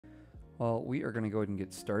Well, we are going to go ahead and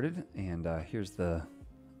get started, and here's the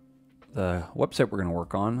website we're going to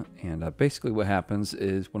work on. And basically, what happens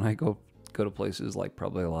is when I go to places like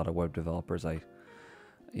probably a lot of web developers, I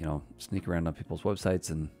sneak around on people's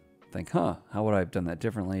websites and think, how would I have done that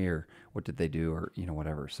differently, or what did they do, or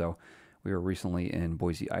whatever. So we were recently in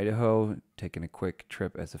Boise, Idaho, taking a quick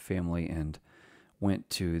trip as a family, and went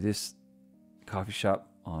to this coffee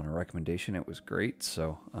shop on a recommendation. It was great.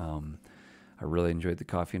 So I really enjoyed the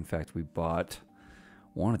coffee. In fact, we bought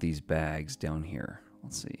one of these bags down here.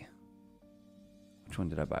 Let's see. Which one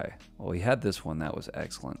did I buy? Well, we had this one. That was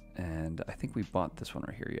excellent. And I think we bought this one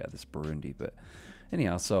right here. Yeah, this Burundi. But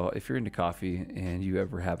anyhow, so if you're into coffee and you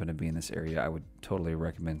ever happen to be in this area, I would totally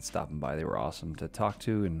recommend stopping by. They were awesome to talk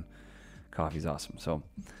to, and coffee's awesome. So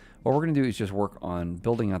what we're going to do is just work on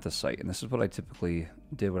building out the site. And this is what I typically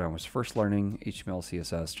did when I was first learning HTML,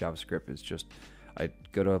 CSS, JavaScript. Is just I'd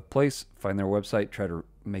go to a place, find their website, try to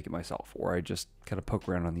make it myself, or I just kind of poke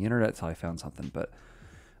around on the internet until I found something. But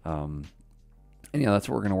anyhow, that's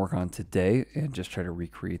what we're going to work on today, and just try to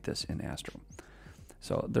recreate this in Astro.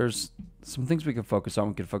 So there's some things we can focus on.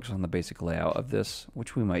 We can focus on the basic layout of this,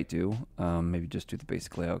 which we might do. Maybe just do the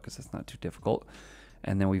basic layout because that's not too difficult.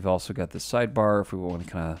 And then we've also got the sidebar if we want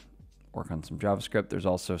to kind of work on some JavaScript. There's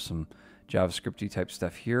also some JavaScript-y type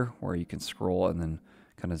stuff here where you can scroll and then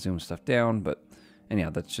kind of zoom stuff down. But anyhow,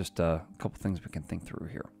 that's just a couple things we can think through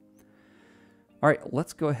here. All right,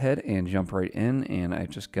 let's go ahead and jump right in. And I've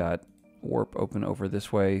just got Warp open over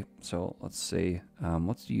this way. So let's say,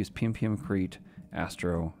 let's use pnpm create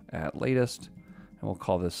Astro at latest. And we'll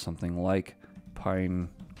call this something like Pine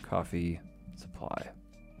Coffee Supply.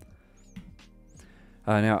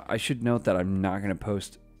 Now, I should note that I'm not going to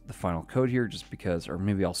post the final code here just because, or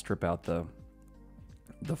maybe I'll strip out the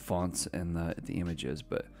fonts and the images,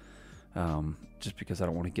 but just because I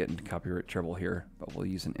don't want to get into copyright trouble here. But we'll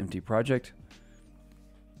use an empty project.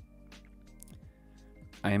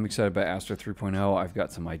 I am excited about Astro 3.0. I've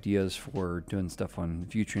got some ideas for doing stuff on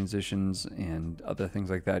view transitions and other things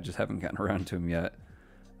like that. Just haven't gotten around to them yet,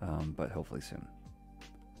 but hopefully soon.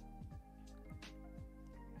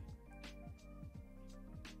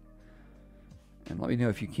 And let me know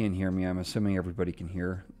if you can hear me. I'm assuming everybody can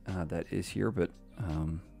hear that is here, but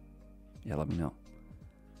yeah, let me know.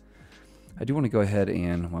 I do want to go ahead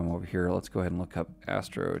and, while I'm over here, let's go ahead and look up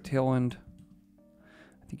Astro Tailwind.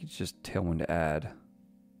 I think it's just Tailwind add.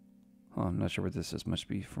 Oh, I'm not sure what this is. Must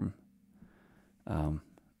be from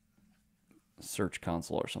Search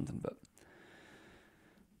Console or something, but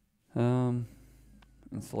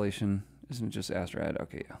installation, isn't it just Astro add?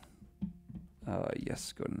 Okay, yeah.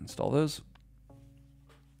 Yes, go ahead and install those.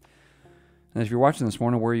 And if you're watching this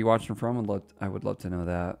morning, where are you watching from? I would love to know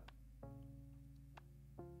that.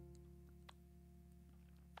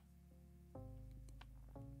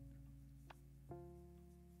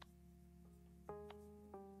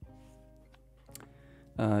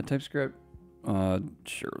 TypeScript,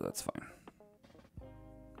 sure, that's fine.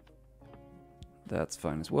 That's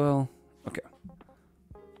fine as well. Okay.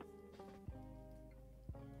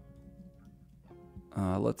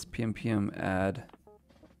 Let's pnpm add.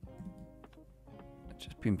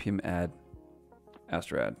 Just pnpm add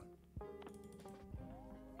Astro add.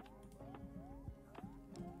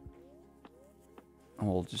 And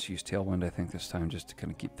we'll just use Tailwind, I think, this time, just to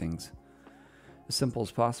kind of keep things as simple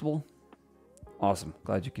as possible. Awesome.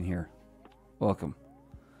 Glad you can hear. Welcome.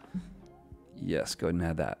 Yes, go ahead and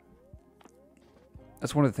add that.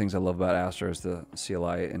 That's one of the things I love about Astro is the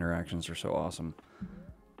CLI interactions are so awesome.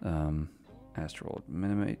 Astro will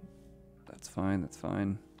minimate. That's fine. That's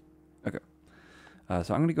fine. Okay.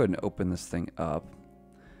 So I'm going to go ahead and open this thing up.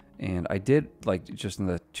 And I did, like, just in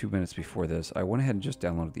the 2 minutes before this, I went ahead and just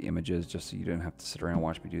downloaded the images just so you didn't have to sit around and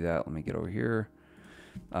watch me do that. Let me get over here.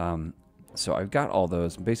 So I've got all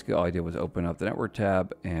those. Basically, all I did was open up the network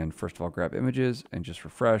tab and first of all grab images and just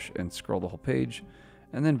refresh and scroll the whole page.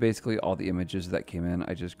 And then basically all the images that came in,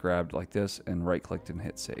 I just grabbed like this and right-clicked and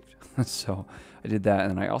hit saved. So I did that,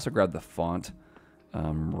 and then I also grabbed the font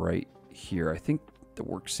right here. I think the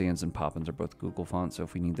Work Sans and Poppins are both Google fonts, so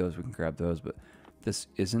if we need those, we can grab those. But this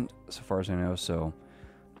isn't, so far as I know. So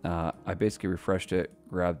I basically refreshed it,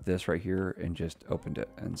 grabbed this right here, and just opened it.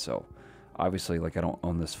 And so obviously, like, I don't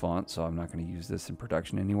own this font, so I'm not going to use this in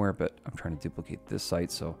production anywhere, but I'm trying to duplicate this site,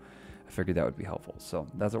 so I figured that would be helpful. So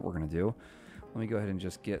that's what we're going to do. Let me go ahead and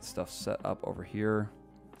just get stuff set up over here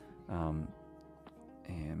and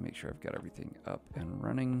make sure I've got everything up and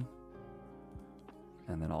running,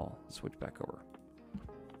 and then I'll switch back over.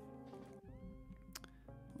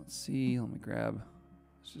 Let's see,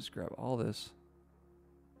 let's just grab all this.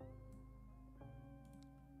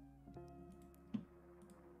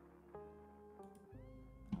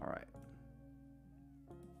 All right.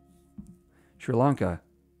 Sri Lanka.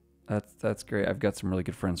 That's great. I've got some really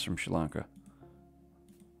good friends from Sri Lanka.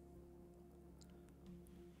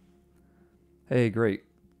 Hey, great.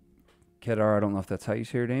 Kedar, I don't know if that's how you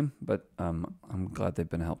say your name, but I'm glad they've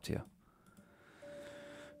been a help to you.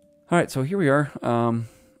 All right, so here we are.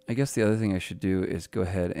 I guess the other thing I should do is go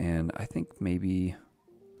ahead and I think maybe,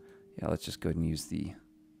 yeah, let's just go ahead and use the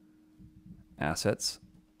assets.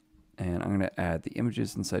 And I'm going to add the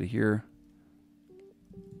images inside of here.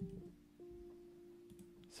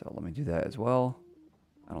 So let me do that as well.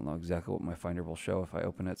 I don't know exactly what my Finder will show if I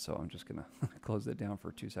open it, so I'm just going to close it down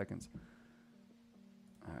for 2 seconds.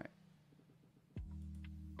 All right.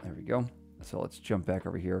 There we go. So let's jump back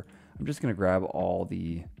over here. I'm just going to grab all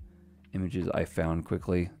the images I found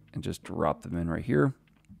quickly and just drop them in right here.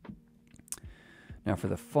 Now for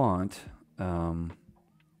the font,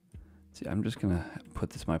 see, I'm just going to put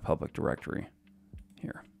this in my public directory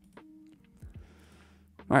here.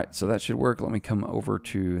 All right, so that should work. Let me come over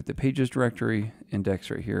to the pages directory index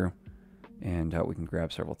right here, and we can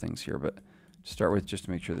grab several things here. But to start with, just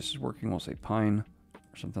to make sure this is working, we'll say pine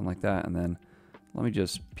or something like that. And then let me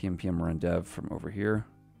just pm run dev from over here,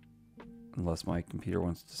 unless my computer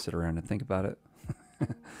wants to sit around and think about it.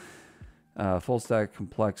 Full stack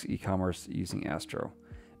complex e-commerce using Astro.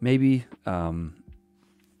 Maybe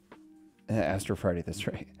Astro Friday, that's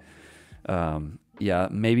right. Yeah,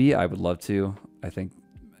 maybe I would love to. I think,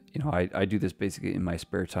 you know, I do this basically in my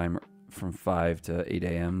spare time from 5 to 8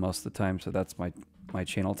 a.m. most of the time. So that's my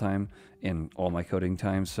channel time and all my coding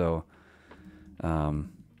time. So,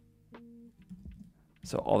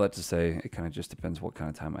 so all that to say, it kind of just depends what kind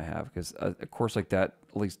of time I have. Because a course like that,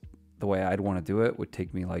 at least the way I'd want to do it, would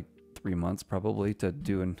take me like 3 months probably to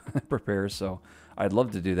do and prepare. So I'd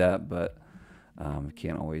love to do that, but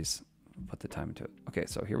can't always put the time into it. Okay,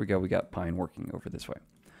 so here we go. We got Pine working over this way.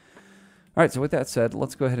 All right, so with that said,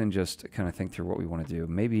 let's go ahead and just kind of think through what we want to do.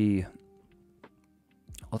 Maybe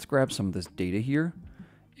let's grab some of this data here,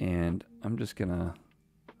 and I'm just gonna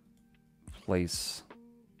place,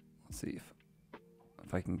 let's see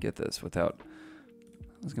if I can get this without,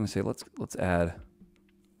 I was gonna say let's add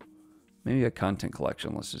maybe a content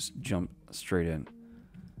collection. Let's just jump straight in.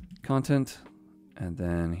 Content, and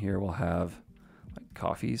then here we'll have like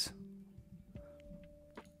coffees.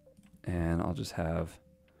 And I'll just have,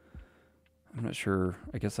 I'm not sure,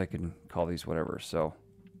 I guess I can call these whatever. So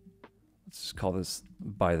let's just call this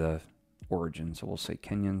by the origin. So we'll say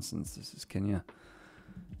Kenyan since this is Kenya.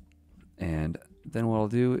 And then what I'll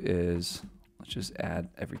do is let's just add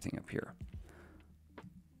everything up here.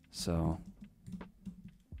 So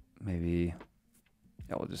maybe,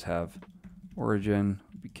 yeah, we'll just have origin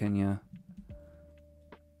be Kenya.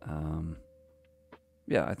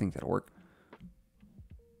 Yeah, I think that'll work.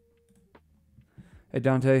 Hey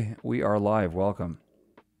Dante, we are live. Welcome.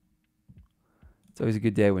 It's always a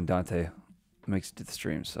good day when Dante makes it to the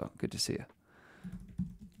stream, so good to see you.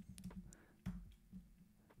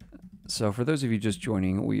 So for those of you just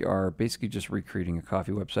joining, we are basically just recreating a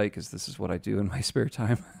coffee website because this is what I do in my spare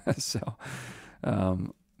time. So,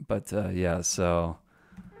 yeah, so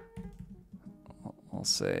I'll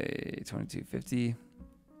say 2250,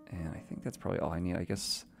 and I think that's probably all I need. I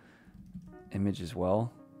guess image as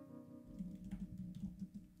well.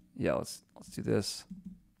 Yeah, let's do this.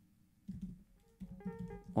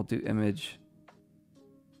 We'll do image.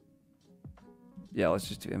 Yeah, let's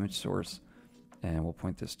just do image source, and we'll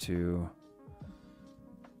point this to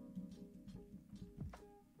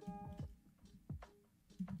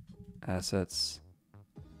assets.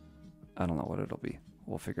 I don't know what it'll be.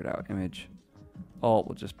 We'll figure it out. Image. Alt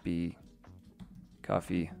will just be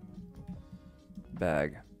coffee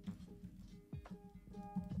bag.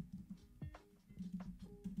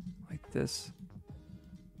 This.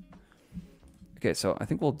 Okay, so I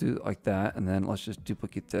think we'll do it like that, and then let's just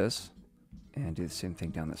duplicate this and do the same thing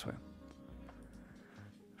down this way.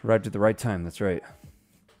 Arrived at the right time, that's right.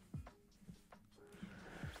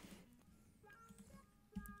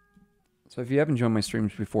 So if you haven't joined my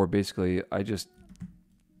streams before, basically I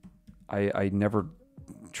never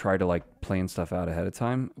try to like plan stuff out ahead of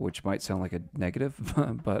time, which might sound like a negative,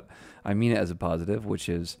 but I mean it as a positive, which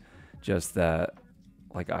is just that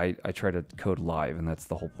like I try to code live, and that's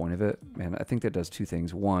the whole point of it. And I think that does two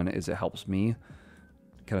things. One is it helps me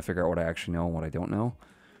kind of figure out what I actually know and what I don't know.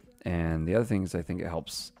 And the other thing is I think it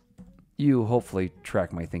helps you hopefully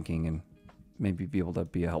track my thinking and maybe be able to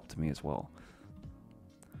be a help to me as well.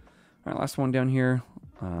 All right, last one down here.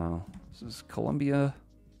 This is Columbia.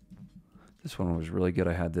 This one was really good.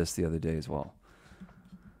 I had this the other day as well.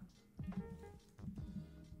 I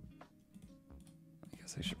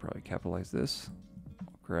guess I should probably capitalize this.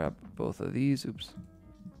 grab both of these, oops,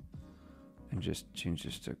 and just change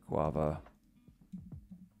this to guava,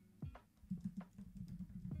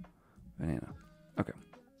 banana. Okay.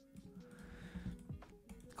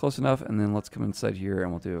 Close enough, and then let's come inside here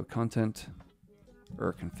and we'll do a content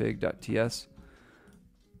or config.ts,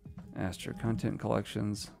 Astro content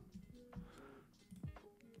collections.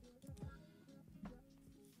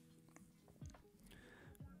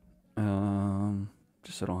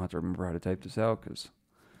 Just so I don't have to remember how to type this out, because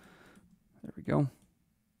there we go.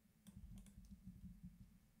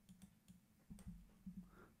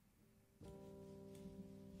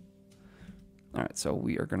 All right, so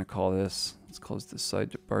we are going to call this, let's close this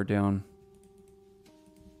sidebar down.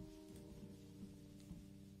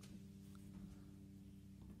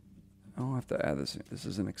 I don't have to add this. This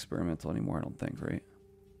isn't experimental anymore, I don't think, right?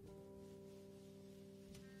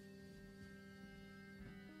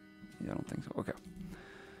 Yeah, I don't think so. Okay.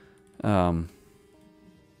 Although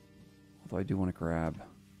I do want to grab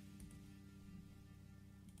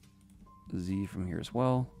Z from here as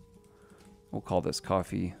well. We'll call this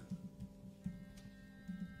coffee.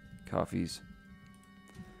 Coffees.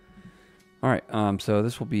 All right. So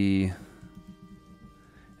this will be,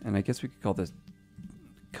 and I guess we could call this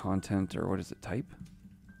content, or what is it, type?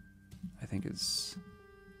 I think it's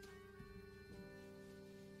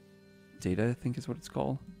data, I think is what it's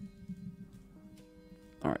called.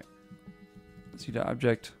 All right.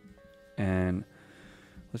 C.object, and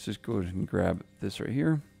let's just go ahead and grab this right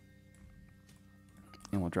here,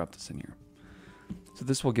 and we'll drop this in here. So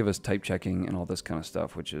this will give us type checking and all this kind of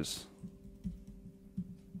stuff, which is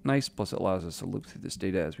nice. Plus it allows us to loop through this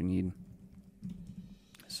data as we need.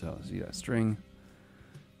 So z.string.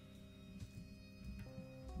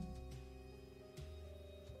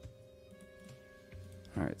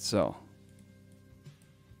 All right, so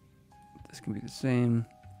this can be the same.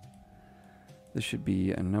 This should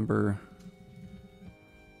be a number.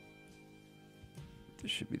 This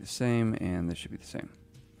should be the same, and this should be the same.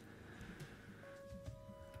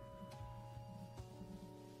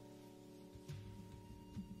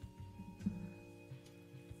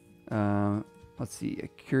 Let's see.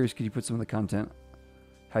 Curious, could you put some of the content,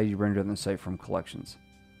 how you render on the site from collections?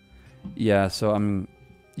 Yeah, so I mean,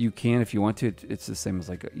 you can if you want to. It's the same as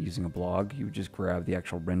like using a blog. You would just grab the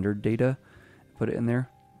actual rendered data and put it in there.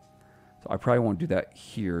 So I probably won't do that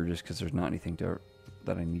here just because there's not anything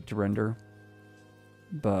that I need to render.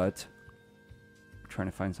 But I'm trying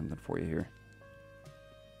to find something for you here.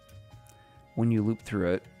 When you loop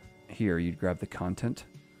through it, here you'd grab the content,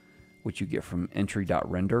 which you get from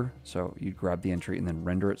entry.render. So you'd grab the entry and then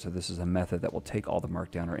render it. So this is a method that will take all the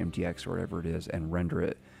markdown or MTX or whatever it is and render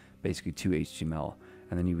it basically to HTML.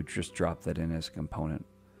 And then you would just drop that in as a component.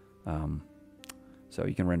 So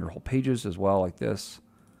you can render whole pages as well, like this.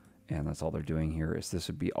 And that's all they're doing here. Is this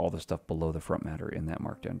would be all the stuff below the front matter in that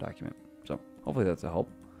markdown document. So hopefully that's a help.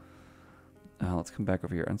 Let's come back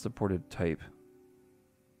over here. Unsupported type.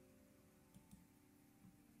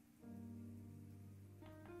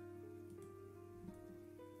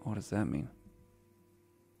 What does that mean?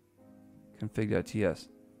 Config.ts.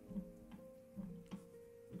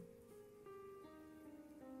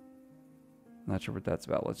 Not sure what that's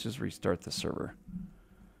about. Let's just restart the server.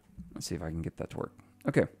 Let's see if I can get that to work.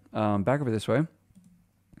 Okay, back over this way.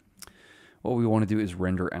 What we want to do is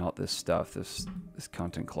render out this stuff, this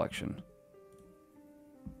content collection.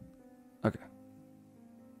 Okay.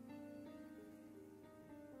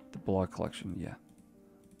 The blog collection, yeah.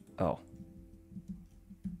 Oh.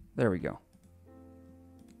 There we go.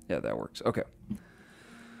 Yeah, that works. Okay.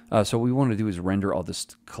 So what we want to do is render all this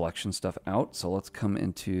collection stuff out. So let's come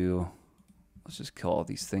into, let's just kill all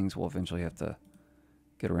these things. We'll eventually have to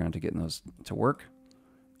get around to getting those to work.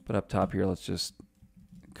 But up top here, let's just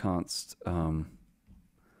const, again,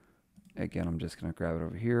 I'm just going to grab it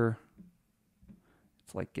over here.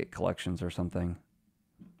 It's like get collections or something.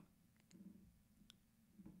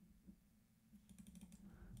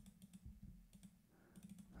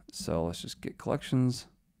 So let's just get collections,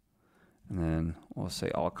 and then we'll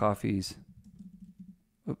say all coffees.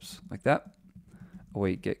 Oops, like that.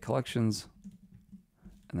 Await get collections,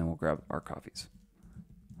 and then we'll grab our coffees.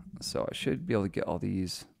 So I should be able to get all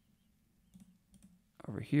these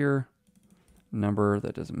over here. Number,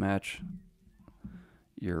 that doesn't match.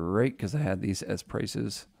 You're right, because I had these as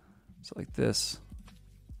prices. So like this.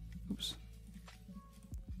 Oops.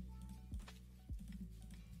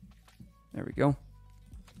 There we go.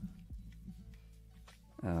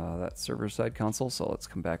 That's server-side console, so let's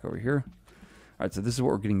come back over here. All right, so this is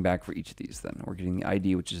what we're getting back for each of these then. We're getting the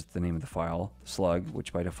ID, which is the name of the file, the slug,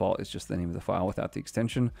 which by default is just the name of the file without the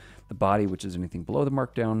extension, the body, which is anything below the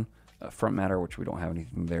markdown, front matter, which we don't have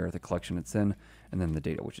anything there, the collection it's in, and then the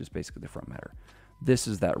data, which is basically the front matter. This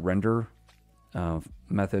is that render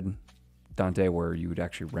method, Dante, where you would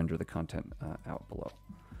actually render the content out below.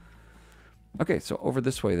 Okay, so over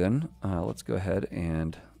this way then, let's go ahead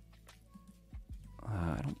and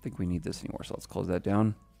I don't think we need this anymore, so let's close that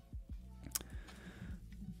down.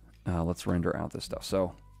 Let's render out this stuff.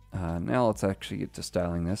 So now let's actually get to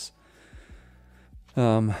styling this.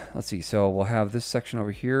 Let's see, so we'll have this section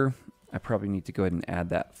over here. I probably need to go ahead and add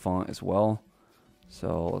that font as well.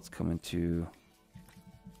 So let's come into,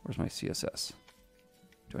 where's my CSS?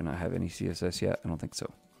 Do I not have any CSS yet? I don't think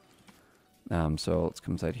so. So let's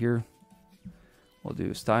come inside here. We'll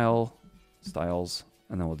do style, styles,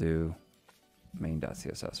 and then we'll do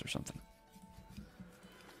main.css or something.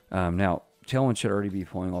 Now, Tailwind should already be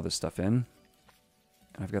pulling all this stuff in.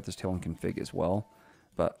 And I've got this Tailwind config as well.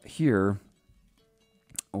 But here,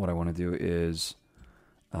 what I want to do is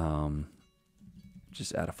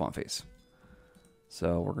just add a font face.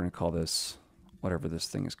 So we're going to call this whatever this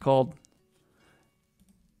thing is called.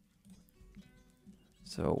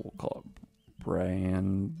 So we'll call it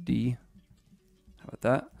Brandy. How about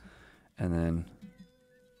that? And then,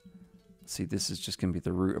 see, this is just going to be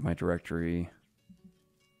the root of my directory.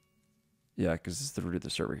 Yeah, because this is the root of the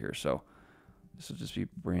server here. So this will just be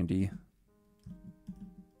Brandy.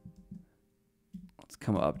 Let's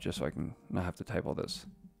come up just so I can not have to type all this.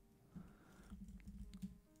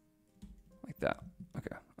 Like that.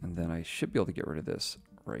 Okay. And then I should be able to get rid of this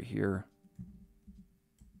right here.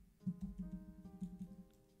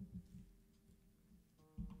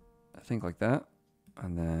 I think like that.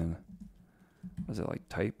 And then, was it like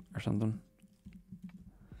type or something?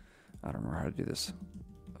 I don't remember how to do this.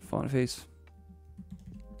 Font face.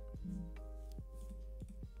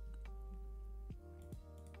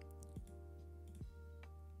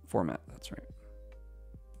 Format, that's right.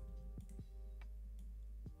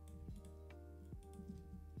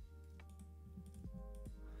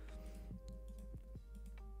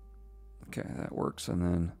 Okay, that works. And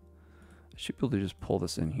then I should be able to just pull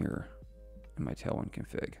this in here in my Tailwind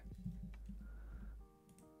config.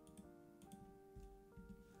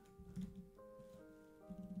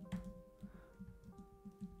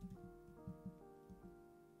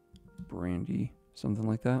 Brandy, something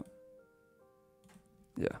like that.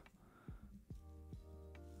 Yeah.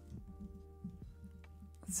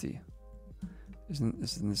 Let's see. Isn't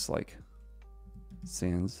this like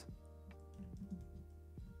sans?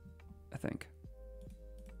 I think.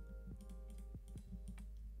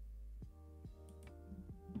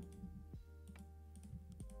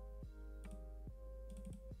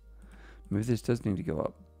 Maybe this does need to go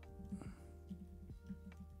up.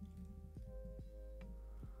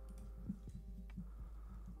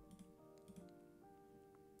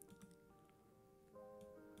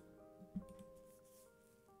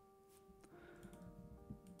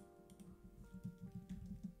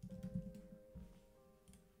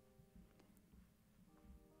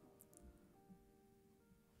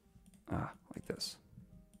 Like this.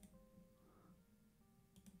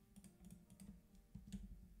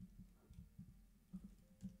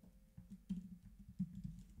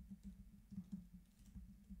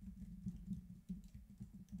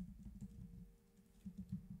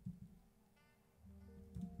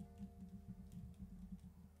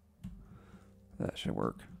 That should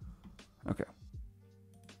work. Okay.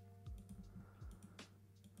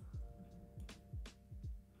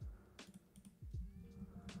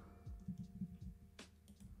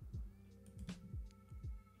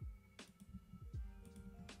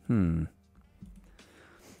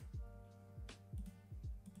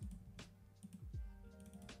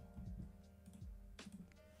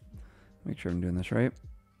 Make sure I'm doing this right.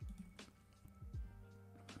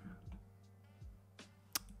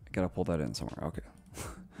 I gotta pull that in somewhere. Okay.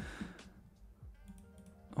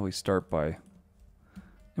 Always start by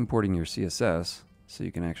importing your CSS so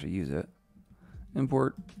you can actually use it.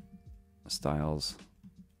 Import styles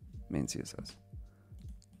main CSS.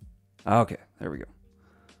 Okay, there we go.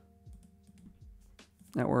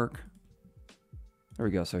 Network. There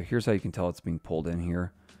we go. So here's how you can tell it's being pulled in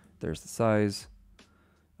here. There's the size.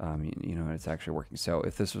 You know, it's actually working. So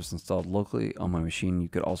if this was installed locally on my machine, you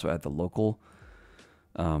could also add the local,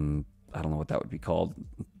 I don't know what that would be called,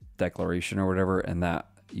 declaration or whatever, and that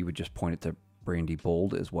you would just point it to Brandy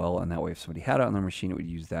Bold as well. And that way, if somebody had it on their machine, it would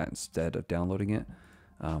use that instead of downloading it.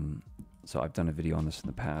 So I've done a video on this in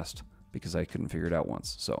the past because I couldn't figure it out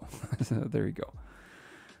once. So there you go.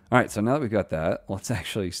 All right, so now that we've got that, let's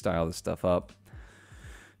actually style this stuff up.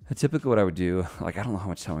 And typically what I would do, like I don't know how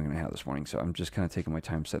much time I'm going to have this morning, so I'm just kind of taking my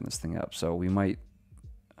time setting this thing up. So we might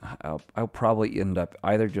I'll probably end up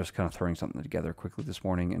either just kind of throwing something together quickly this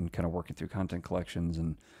morning and kind of working through content collections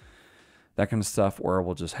and that kind of stuff, or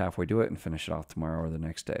we'll just halfway do it and finish it off tomorrow or the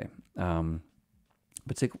next day.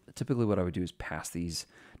 But typically what I would do is pass these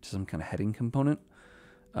to some kind of heading component,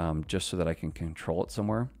 just so that I can control it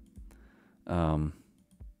somewhere.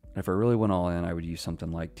 If I really went all in, I would use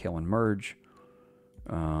something like Tailwind Merge.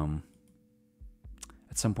 At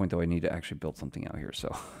some point, though, I need to actually build something out here.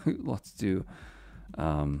 So let's do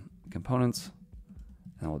components,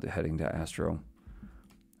 and we'll do heading to Astro.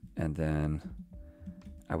 And then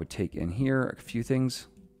I would take in here a few things.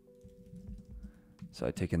 So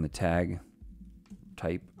I take in the tag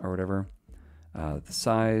type or whatever, the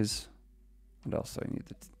size. What else do I need?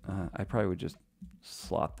 I probably would just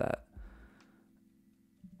slot that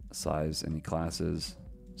size, any classes,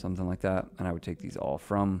 something like that. And I would take these all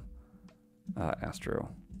from Astro.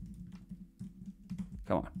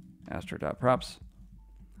 Come on, Astro.props.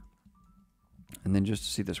 And then just to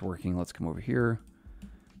see this working, let's come over here.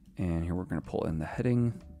 And here we're going to pull in the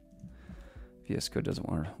heading. VS Code doesn't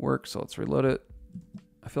want to work, so let's reload it.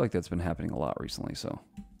 I feel like that's been happening a lot recently, so.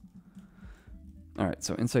 All right,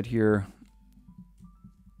 so inside here,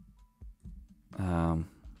 oh,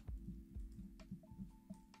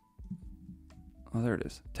 there it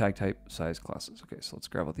is. Tag type, size, classes. Okay, so let's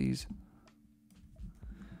grab all these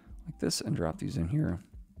like this and drop these in here.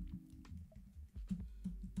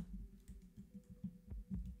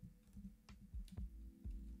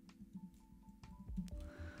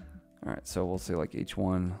 All right, so we'll say like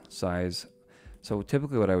H1 size. So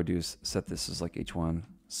typically what I would do is set this as like H1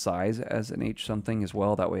 size as an H something as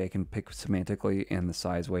well. That way I can pick semantically and the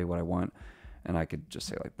size way what I want. And I could just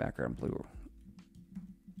say like background blue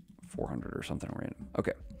 400 or something random.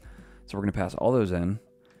 Okay, so we're gonna pass all those in.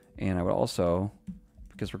 And I would also,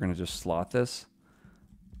 because we're gonna just slot this,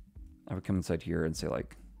 I would come inside here and say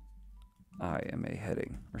like, I am a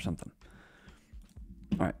heading or something.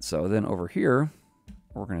 All right, so then over here,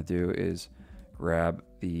 what we're going to do is grab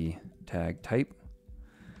the tag type,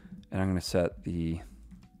 and I'm going to set the,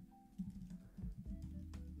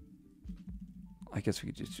 I guess we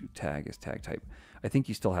could just do tag as tag type. I think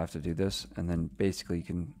you still have to do this, and then basically you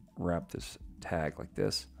can wrap this tag like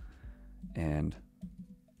this and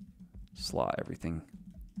slot everything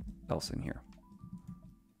else in here.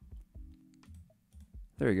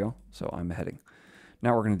 There you go. So I'm a heading. Now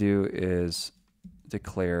what we're going to do is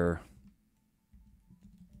declare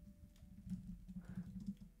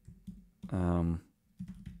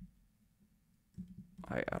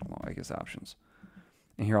I don't know, I guess options.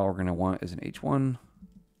 And here all we're going to want is an H1,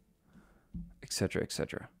 etc.,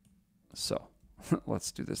 etc. So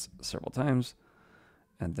let's do this several times,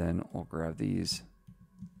 and then we'll grab these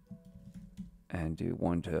and do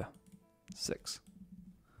 1 to 6.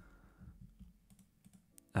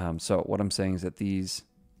 So what I'm saying is that these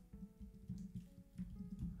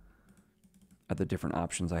are the different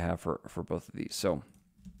options I have for both of these. So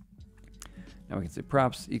now we can say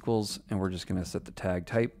props equals, and we're just going to set the tag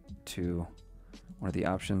type to one of the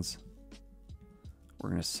options. We're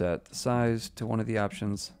going to set the size to one of the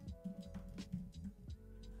options,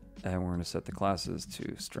 and we're going to set the classes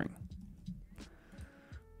to string.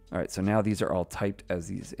 All right, so now these are all typed as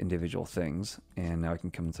these individual things, and now I can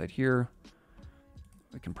come inside here.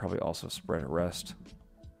 We can probably also spread a rest,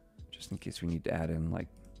 just in case we need to add in like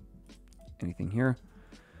anything here.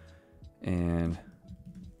 And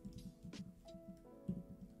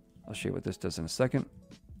I'll show you what this does in a second.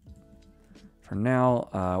 For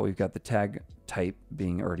now, we've got the tag type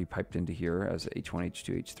being already piped into here as H1,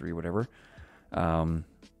 H2, H3, whatever.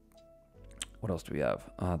 What else do we have?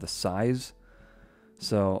 The size.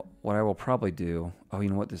 So what I will probably do, oh, you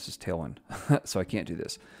know what? This is Tailwind, so I can't do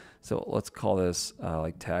this. So let's call this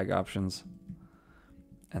like tag options,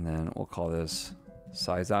 and then we'll call this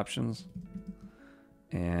size options.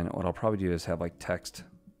 And what I'll probably do is have like text,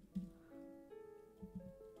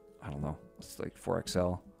 I don't know, it's like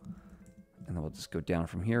 4XL, and then we'll just go down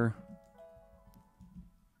from here,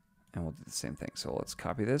 and we'll do the same thing. So let's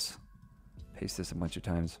copy this, paste this a bunch of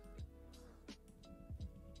times,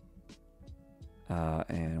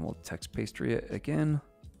 and we'll text pastry it again.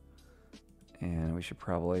 And we should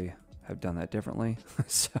probably have done that differently.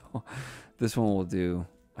 So this one we'll do,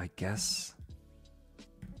 I guess,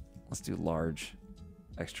 let's do large,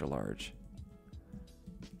 extra large,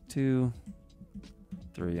 2,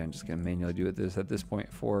 3. I'm just gonna manually do this at this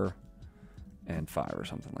point, 4 and 5 or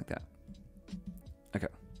something like that. Okay,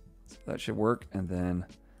 so that should work. And then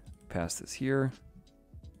pass this here.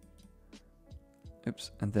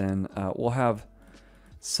 Oops, and then we'll have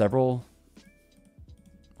several.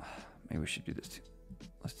 Maybe we should do this too.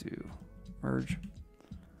 Let's do merge.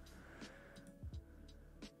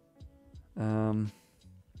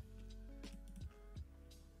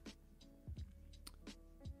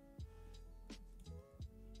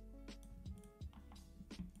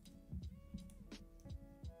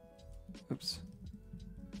 Oops.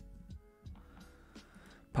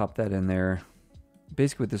 Pop that in there.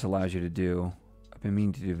 Basically what this allows you to do, I've been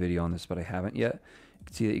meaning to do a video on this, but I haven't yet. You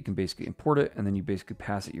can see that you can basically import it, and then you basically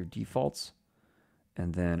pass it your defaults,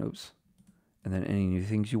 and then, oops, and then any new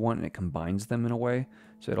things you want, and it combines them in a way.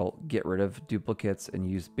 So it'll get rid of duplicates and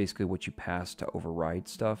use basically what you pass to override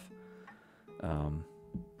stuff.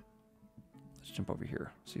 Let's jump over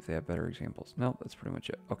here, see if they have better examples. No, that's pretty much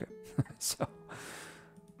it. Okay,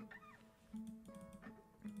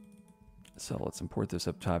 so let's import this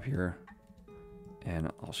up top here,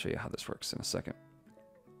 and I'll show you how this works in a second.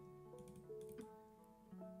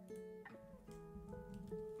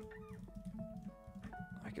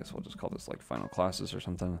 I guess we'll just call this like final classes or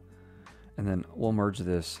something. And then we'll merge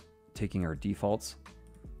this taking our defaults.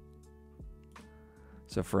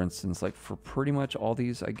 So for instance, like for pretty much all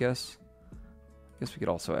these, I guess we could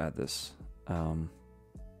also add this.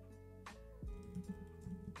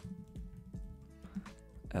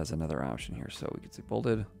 As another option here. So we could say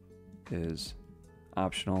bolded is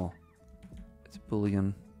optional. It's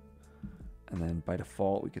Boolean. And then by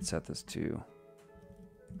default, we could set this to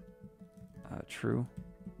true.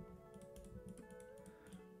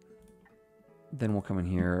 Then we'll come in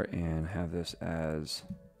here and have this as,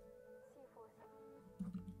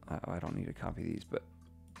 I don't need to copy these, but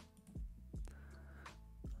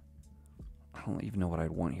I don't even know what I'd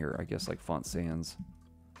want here. I guess like font sans,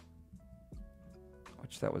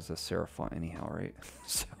 which that was a serif font anyhow, right?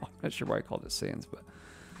 So I'm not sure why I called it sans, but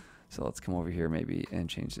so let's come over here maybe and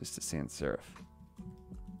change this to sans serif.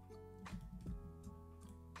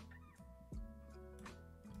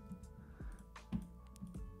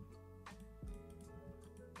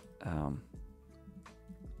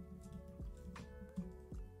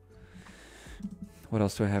 What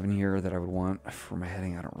else do I have in here that I would want for my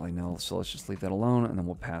heading? I don't really know. So let's just leave that alone, and then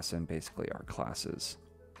we'll pass in basically our classes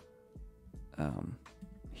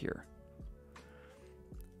here.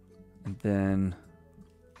 And then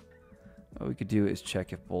what we could do is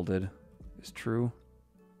check if bolded is true.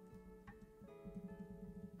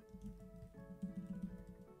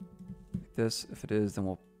 Like this. If it is, then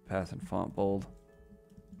we'll pass in font bold.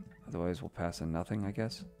 Otherwise, we'll pass in nothing, I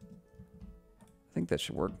guess. I think that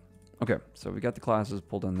should work. Okay, so we got the classes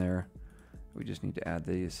pulled in there. We just need to add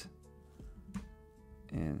these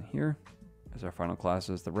in here as our final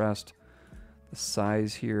classes. The rest, the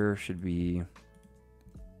size here should be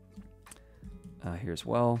here as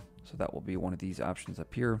well. So that will be one of these options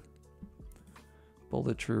up here.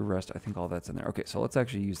 Bolded, true, rest, I think all that's in there. Okay, so let's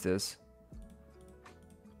actually use this.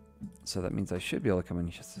 So that means I should be able to come in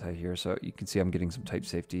just here. So you can see I'm getting some type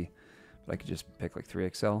safety, but I could just pick like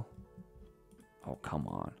 3XL. Oh, come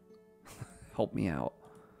on. Help me out.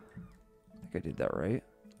 I think I did that right.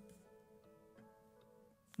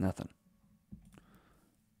 Nothing.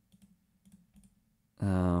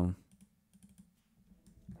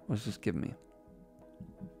 What's this give me?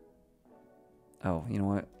 Oh, you know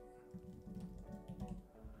what?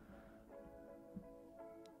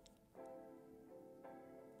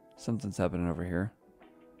 Something's happening over here.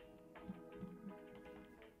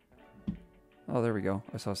 Oh, there we go.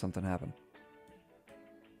 I saw something happen.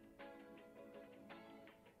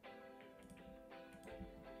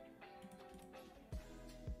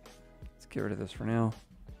 Let's get rid of this for now.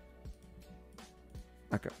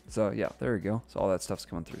 Okay, so yeah, there we go. So all that stuff's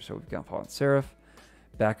coming through. So we've got font serif,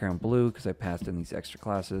 background blue because I passed in these extra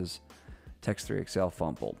classes, text 3XL,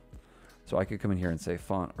 font bold. So I could come in here and say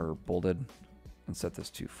font or bolded and set this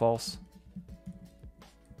to false.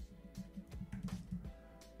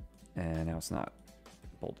 And now it's not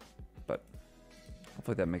bold, but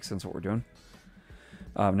hopefully that makes sense what we're doing.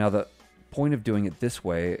 Now the point of doing it this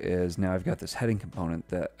way is now I've got this heading component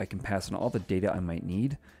that I can pass in all the data I might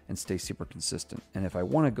need and stay super consistent. And if I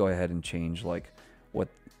want to go ahead and change like what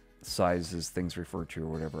sizes things refer to or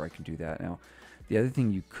whatever, I can do that. Now, the other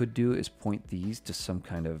thing you could do is point these to some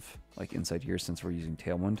kind of like inside here, since we're using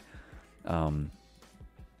Tailwind,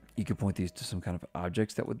 you could point these to some kind of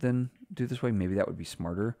objects that would then do this way. Maybe that would be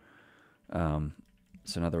smarter. So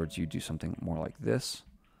in other words, you do something more like this.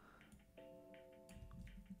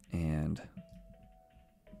 And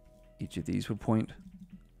each of these would point.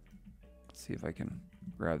 Let's see if I can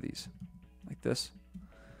grab these like this.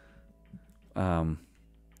 Yeah,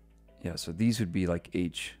 so these would be like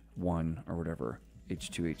H1 or whatever,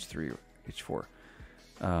 H2, H3, or H4.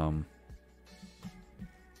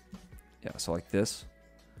 Yeah, so like this.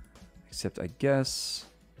 Except I guess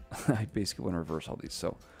I basically want to reverse all these.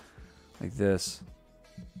 So like this,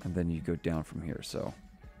 and then you go down from here. So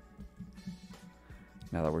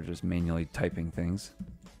now that we're just manually typing things,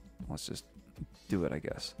 let's just do it, I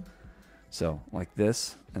guess. So like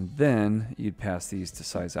this, and then you'd pass these to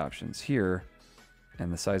size options here,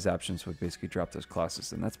 and the size options would basically drop those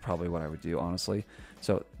classes, and that's probably what I would do, honestly.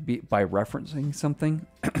 So by referencing something,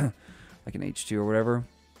 like an H2 or whatever,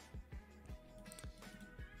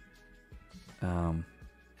 yeah,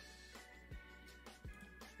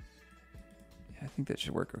 I think that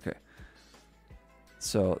should work, okay.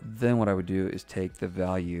 So then what I would do is take the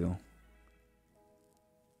value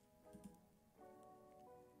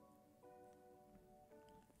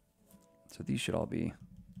so these should all be,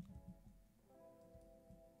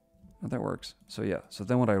 oh, that works. So yeah, so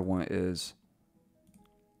then what I want is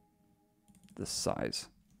the size.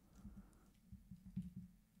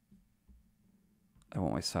 I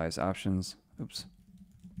want my size options, oops.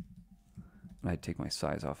 And I'd take my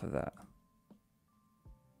size off of that.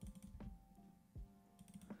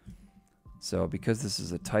 So because this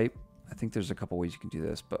is a type, I think there's a couple ways you can do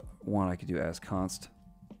this, but one I could do as const.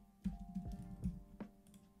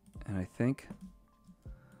 And I think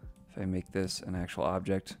if I make this an actual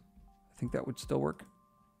object, I think that would still work.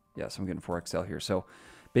 Yes, I'm getting 4XL here. So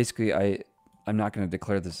basically I'm not going to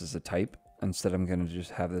declare this as a type. Instead, I'm going to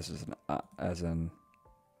just have this as an,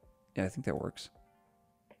 yeah, I think that works.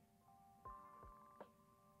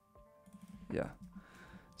 Yeah,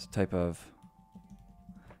 it's a type of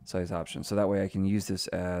size option. So that way I can use this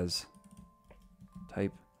as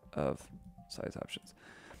type of size options.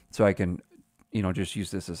 So I can, you know, just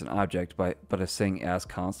use this as an object, but as saying as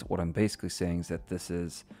const, what I'm basically saying is that this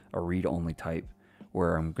is a read-only type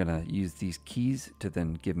where I'm gonna use these keys to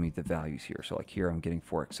then give me the values here. So like here I'm getting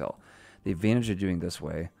 4XL. The advantage of doing this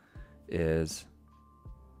way is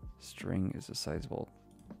string is a sizable,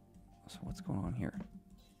 so what's going on here?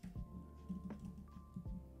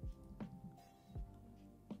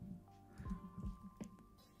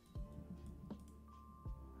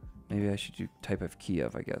 Maybe I should do type of key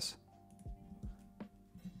of, I guess.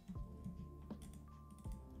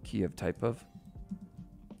 Key of type of.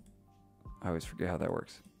 I always forget how that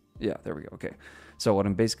works. Yeah, there we go. Okay. So what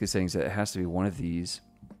I'm basically saying is that it has to be one of these.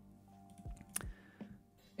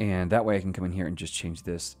 And that way I can come in here and just change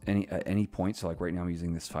this at any point. So like right now I'm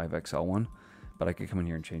using this 5XL one, but I could come in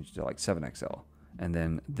here and change it to like 7XL. And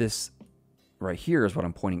then this right here is what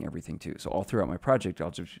I'm pointing everything to. So all throughout my project,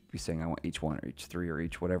 I'll just be saying I want H1 or H3 or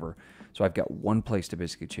H whatever. So I've got one place to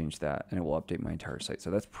basically change that, and it will update my entire site.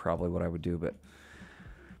 So that's probably what I would do. But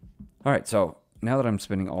all right, so now that I'm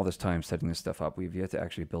spending all this time setting this stuff up, we've yet to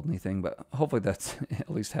actually build anything, but hopefully that's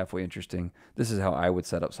at least halfway interesting. This is how I would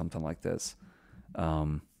set up something like this.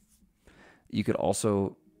 You could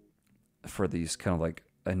also, for these kind of like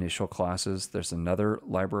initial classes, there's another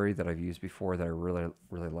library that I've used before that I really,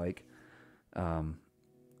 really like.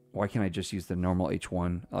 Why can't I just use the normal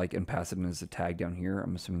H1 like and pass it in as a tag down here?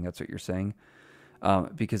 I'm assuming that's what you're saying.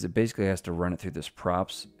 Because it basically has to run it through this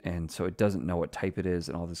props, and so it doesn't know what type it is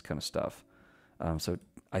and all this kind of stuff. So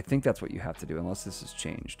I think that's what you have to do unless this has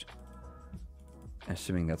changed.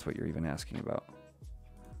 Assuming that's what you're even asking about.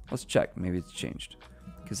 Let's check. Maybe it's changed.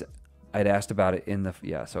 Because I'd asked about it in the,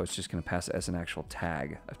 yeah, so it's just going to pass it as an actual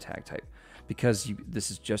tag of tag type. Because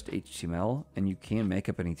this is just HTML and you can make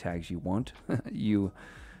up any tags you want,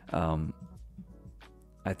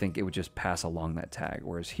 I think it would just pass along that tag.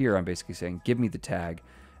 Whereas here I'm basically saying, give me the tag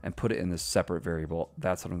and put it in this separate variable.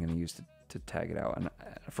 That's what I'm going to use to tag it out. And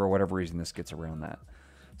for whatever reason, this gets around that.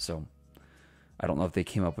 So I don't know if they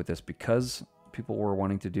came up with this because people were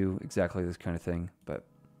wanting to do exactly this kind of thing, but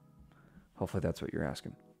hopefully that's what you're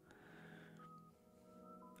asking.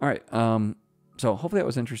 All right. So hopefully that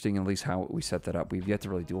was interesting, at least how we set that up. We've yet to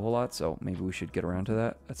really do a whole lot, so maybe we should get around to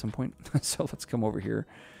that at some point. So let's come over here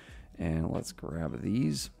and let's grab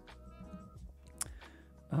these.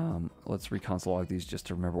 Let's reconsole log these just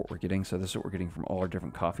to remember what we're getting. So this is what we're getting from all our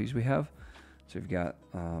different coffees we have. So we've got,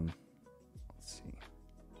 let's see,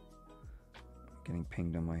 I'm getting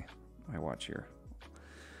pinged on my watch here.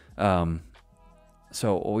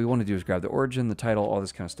 So what we want to do is grab the origin, the title, all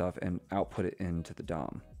this kind of stuff, and output it into the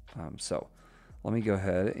DOM. So let me go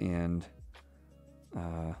ahead and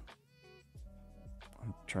I'm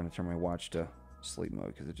trying to turn my watch to sleep mode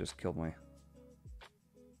because it just killed my.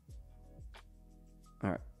 All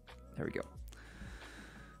right, there we go.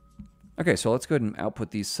 Okay, so let's go ahead and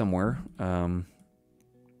output these somewhere.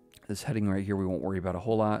 This heading right here we won't worry about a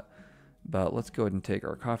whole lot, but let's go ahead and take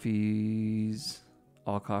our coffees,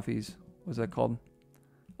 all coffees. What's that called?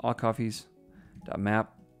 All coffees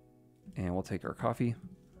 .map, and we'll take our coffee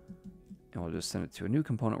and we'll just send it to a new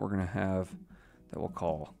component we're going to have that we'll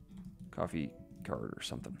call coffee card or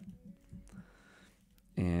something.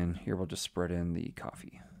 And here we'll just spread in the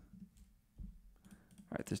coffee.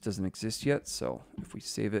 All right, this doesn't exist yet, so if we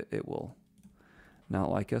save it, it will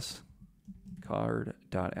not like us.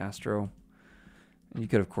 Card.astro. And you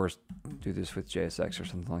could, of course, do this with JSX or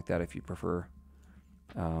something like that if you prefer.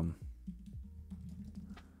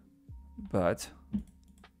 But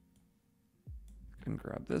I can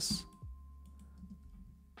grab this.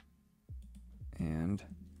 And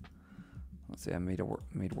let's say I made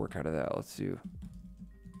work out of that. Let's do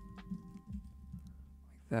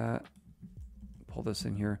like that. Pull this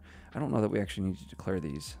in here. I don't know that we actually need to declare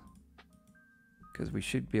these because we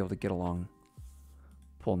should be able to get along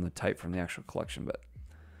pulling the type from the actual collection, but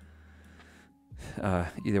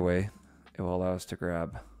either way, it will allow us to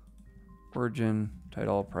grab origin,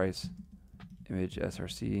 title, price, image,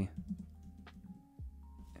 src,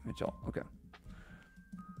 image all. Okay.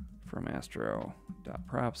 From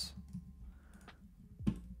astro.props.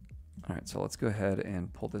 All right, so let's go ahead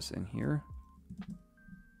and pull this in here.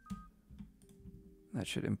 That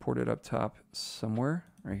should import it up top somewhere,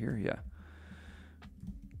 right here, yeah.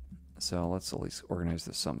 So let's at least organize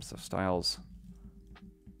this some. So styles,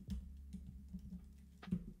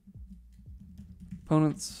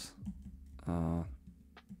 components, all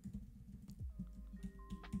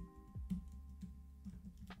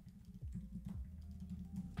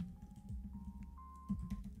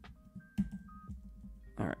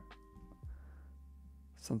right.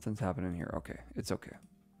 Something's happening here. Okay, it's okay.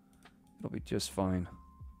 It'll be just fine.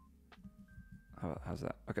 How's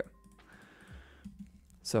that? Okay.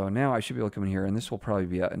 So now I should be able to come in here, and this will probably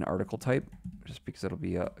be an article type, just because it'll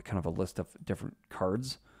be a kind of a list of different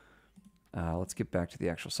cards. Let's get back to the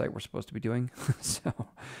actual site we're supposed to be doing. So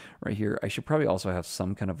right here, I should probably also have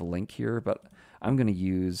some kind of link here, but I'm going to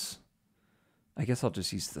use, I guess I'll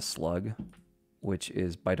just use the slug, which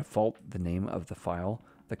is by default the name of the file,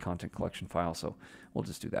 the content collection file. So we'll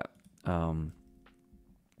just do that.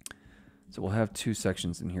 So we'll have two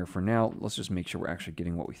sections in here for now. Let's just make sure we're actually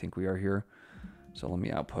getting what we think we are here. So let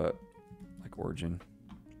me output like origin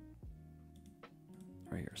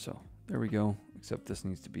right here. So there we go, except this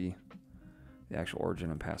needs to be the actual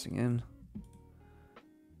origin I'm passing in.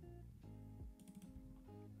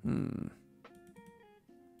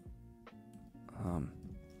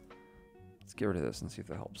 Let's get rid of this and see if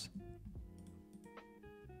that helps.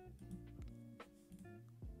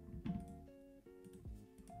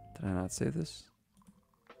 Did I not save this?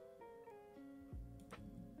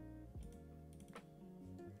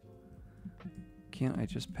 Can't I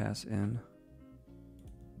just pass in?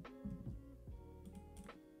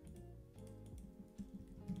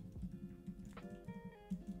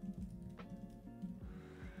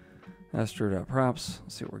 Astro.props.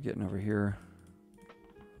 Let's see what we're getting over here.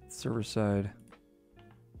 Server side.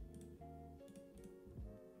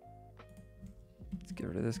 Let's get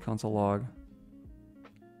rid of this console log.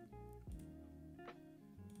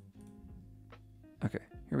 Okay,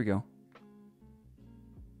 here we go.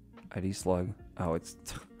 ID slug. Oh, it's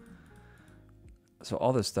so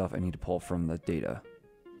all this stuff I need to pull from the data.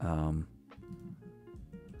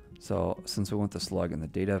 So since we want the slug and the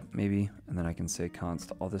data, maybe, and then I can say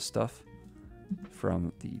const all this stuff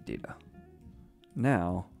from the data.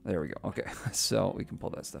 Now, there we go. Okay, so we can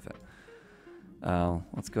pull that stuff in.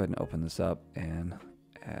 Let's go ahead and open this up and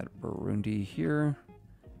add Burundi here.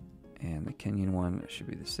 And the Kenyan one should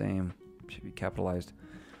be the same, should be capitalized.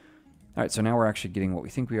 All right, so now we're actually getting what we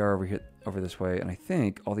think we are over here, over this way, and I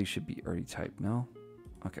think all these should be already typed. No?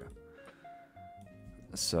 Okay.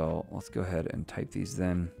 So let's go ahead and type these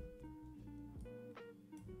then.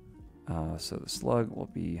 So the slug will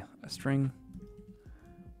be a string,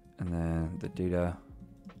 and then the data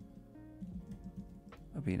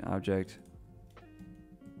will be an object.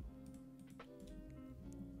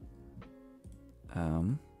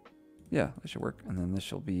 Yeah, that should work. And then this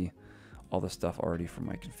shall be all the stuff already from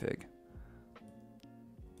my config.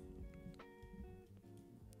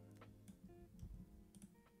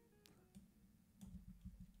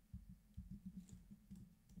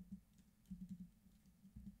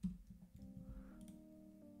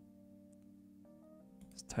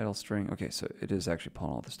 Title string. Okay, so it is actually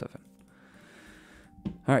pulling all this stuff in.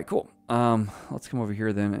 All right, cool. Let's come over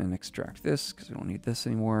here then and extract this because we don't need this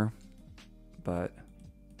anymore. But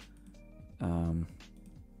so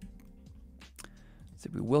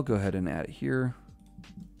we will go ahead and add it here.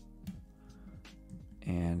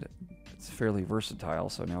 And it's fairly versatile,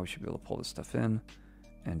 so now we should be able to pull this stuff in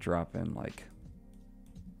and drop in like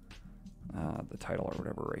the title or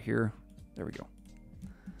whatever right here. There we go.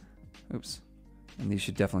 Oops. And these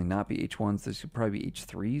should definitely not be H1s. These should probably be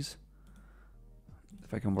H3s,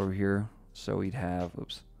 if I come over here, so we'd have,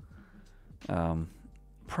 oops,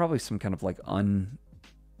 probably some kind of like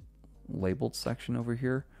unlabeled section over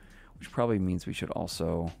here, which probably means we should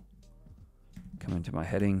also come into my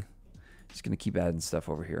heading. Just gonna keep adding stuff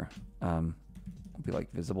over here. It'll be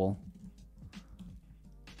like visible.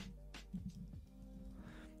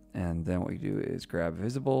 And then what we do is grab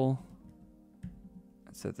visible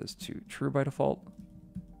and set this to true by default,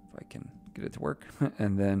 if I can get it to work.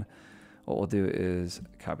 And then what we'll do is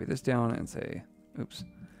copy this down and say, oops,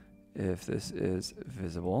 if this is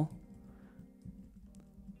visible,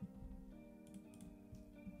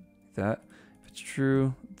 like that. If it's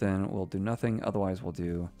true, then we'll do nothing. Otherwise, we'll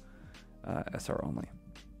do SR only.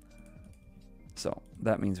 So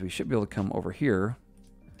that means we should be able to come over here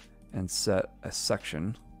and set a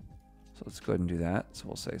section. So let's go ahead and do that. So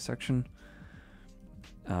we'll say section.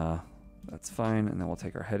 That's fine. And then we'll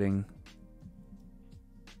take our heading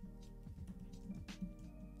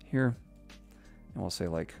here. And we'll say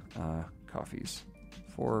like coffees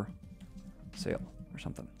for sale or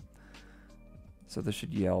something. So this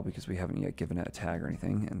should yell because we haven't yet given it a tag or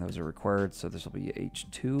anything. And those are required. So this will be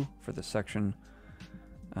H2 for the section.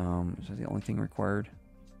 Is that the only thing required?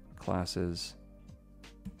 Classes.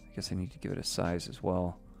 I guess I need to give it a size as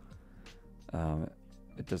well.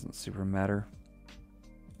 It doesn't super matter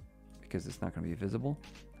because it's not going to be visible.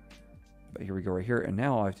 But here we go right here. And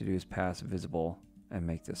now all I have to do is pass visible and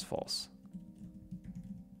make this false.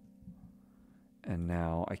 And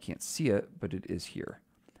now I can't see it, but it is here.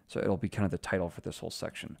 So it'll be kind of the title for this whole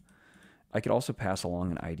section. I could also pass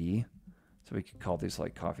along an ID. So we could call these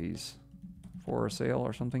like coffees for sale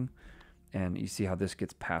or something. And you see how this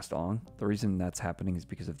gets passed on. The reason that's happening is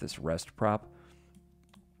because of this rest prop.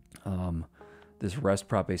 This rest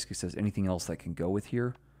prop basically says anything else that can go with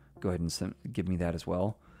here, go ahead and give me that as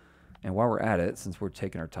well. And while we're at it, since we're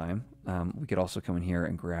taking our time, we could also come in here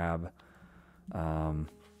and grab, what am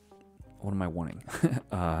I wanting?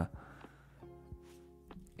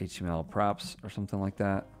 HTML props or something like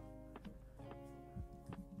that.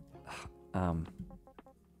 What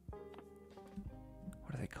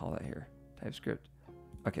do they call that here? TypeScript.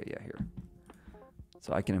 Okay, yeah, here.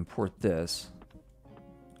 So I can import this,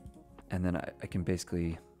 and then I can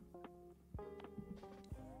basically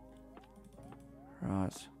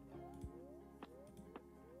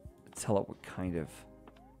tell it what kind of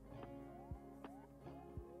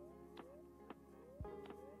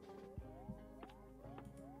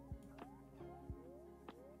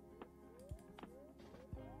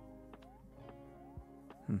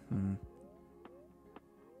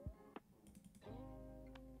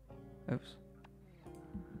Oops.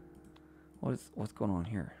 What's going on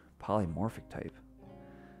here? Polymorphic type.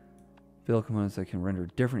 Build components that can render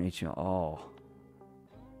different HTML. Oh,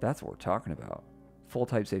 that's what we're talking about. Full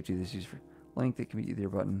type safety. This is used for length. It can be either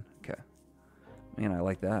button. Okay. Man, I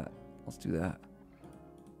like that. Let's do that.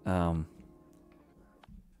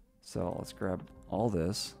 So let's grab all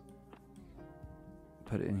this,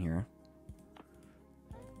 put it in here.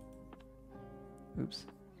 Oops.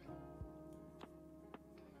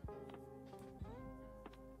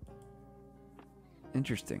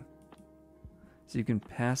 Interesting. So you can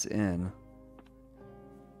pass in.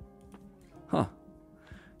 Huh.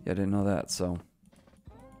 Yeah, I didn't know that. So,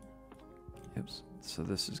 oops. So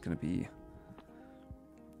this is going to be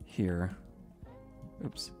here.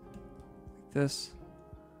 Oops. Like this.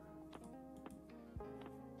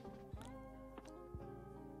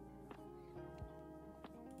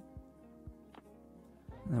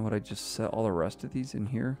 And then would I just set all the rest of these in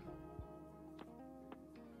here?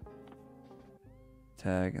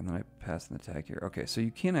 Tag, and then I pass in the tag here. Okay, so you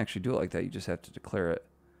can't actually do it like that. You just have to declare it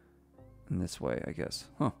in this way, I guess.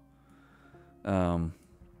 Huh.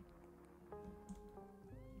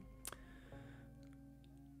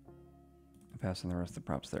 Passing the rest of the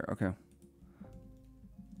props there. Okay.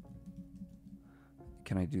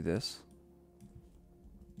 Can I do this?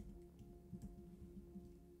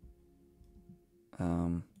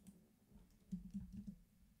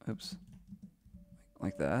 Oops.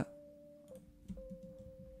 Like that.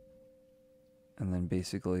 And then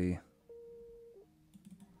basically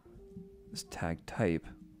this tag type.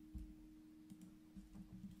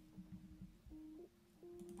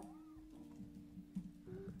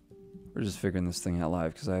 We're just figuring this thing out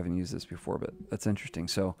live because I haven't used this before, but that's interesting.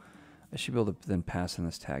 So I should be able to then pass in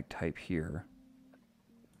this tag type here.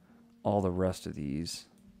 All the rest of these.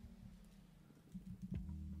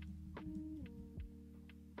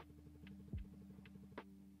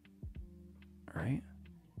 All right.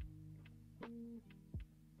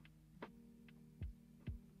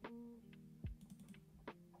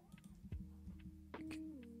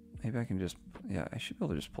 maybe I can just, yeah, I should be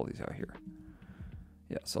able to just pull these out here.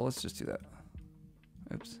 Yeah, so let's just do that.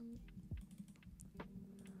 Oops.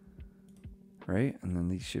 Right, and then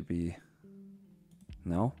these should be,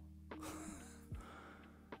 no?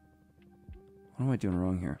 What am I doing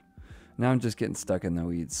wrong here? Now I'm just getting stuck in the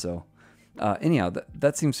weeds, so. Anyhow,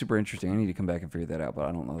 that seems super interesting. I need to come back and figure that out, but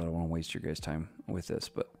I don't know that I want to waste your guys' time with this,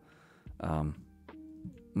 but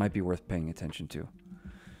might be worth paying attention to.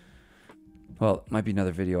 Well, it might be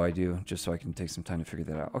another video I do, just so I can take some time to figure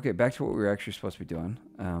that out. Okay, back to what we were actually supposed to be doing,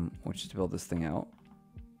 which is to build this thing out.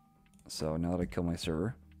 So now that I kill my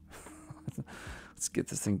server, let's get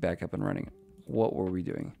this thing back up and running. What were we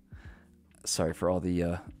doing? Sorry for all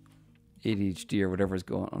the ADHD or whatever is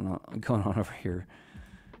going on over here.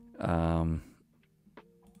 Let's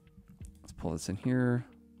pull this in here.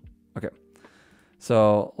 Okay,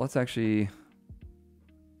 so let's actually,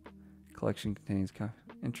 collection contains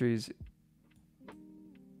entries.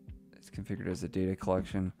 It's configured as a data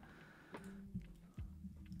collection.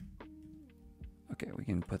 Okay, we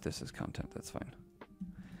can put this as content, that's fine.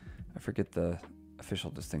 I forget the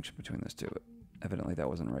official distinction between those two, but evidently that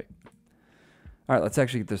wasn't right. All right, let's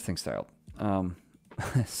actually get this thing styled.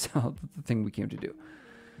 So the thing we came to do.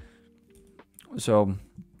 So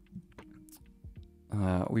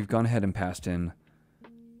we've gone ahead and passed in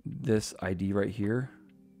this ID right here.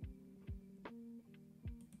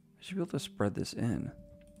 I should be able to spread this in.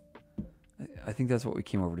 I think that's what we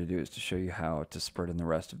came over to do, is to show you how to spread in the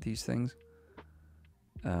rest of these things.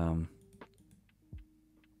 For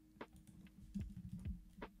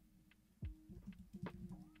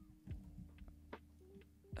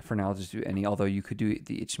now, I'll just do any, although you could do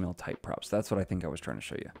the HTML type props. That's what I think I was trying to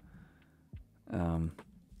show you.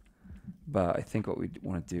 But I think what we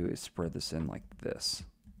want to do is spread this in like this.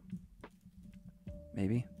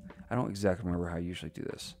 Maybe? I don't exactly remember how I usually do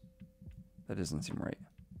this. That doesn't seem right.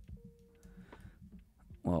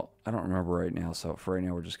 Well, I don't remember right now, so for right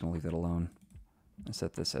now we're just going to leave that alone and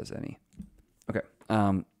set this as any. Okay.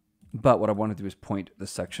 But what I want to do is point the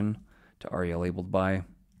section to aria labeled by.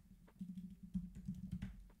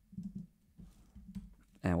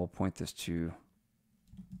 And we'll point this to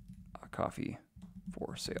a coffee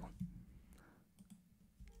for sale.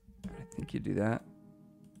 I think you do that.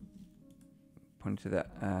 Point to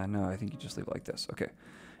that. No, I think you just leave it like this. Okay.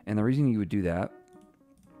 And the reason you would do that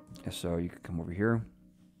is so you could come over here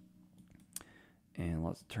and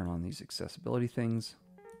let's turn on these accessibility things.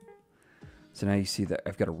 So now you see that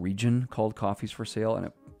I've got a region called coffees for sale,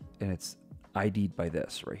 and it's ID'd by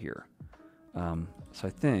this right here. So I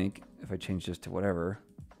think if I change this to whatever,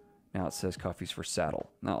 now it says coffees for saddle.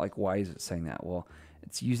 Not like, why is it saying that? Well,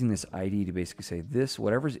 it's using this ID to basically say this,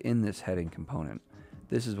 whatever's in this heading component,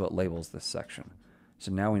 this is what labels this section.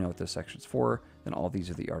 So now we know what this section's for, then all these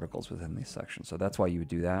are the articles within this section. So that's why you would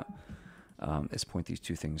do that, is point these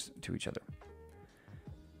two things to each other.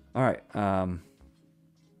 All right.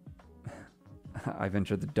 I've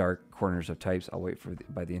entered the dark corners of types. I'll wait for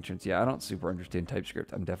by the entrance. Yeah, I don't super understand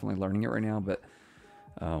TypeScript. I'm definitely learning it right now, but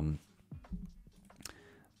I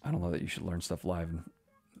don't know that you should learn stuff live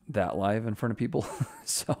in front of people.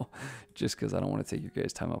 So just because I don't want to take your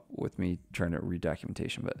guys' time up with me trying to read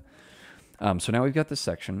documentation. But so now we've got this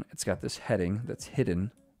section. It's got this heading that's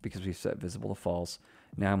hidden because we've set visible to false.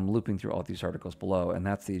 Now I'm looping through all these articles below, and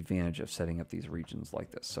that's the advantage of setting up these regions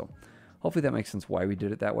like this. So hopefully that makes sense why we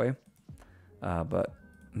did it that way. But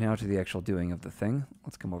now to the actual doing of the thing.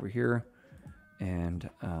 Let's come over here and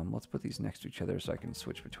let's put these next to each other so I can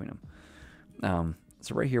switch between them.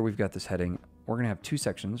 So right here we've got this heading. We're going to have two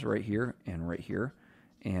sections right here and right here.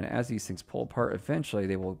 And as these things pull apart, eventually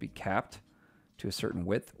they will be capped to a certain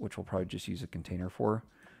width, which we'll probably just use a container for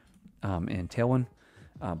in Tailwind.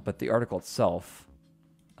 But the article itself,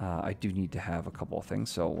 I do need to have a couple of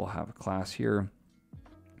things. So we'll have a class here.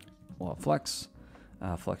 We'll have flex,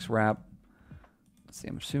 flex wrap. Let's see,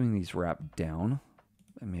 I'm assuming these wrap down,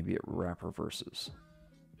 and maybe it wrap reverses.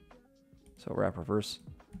 So wrap reverse.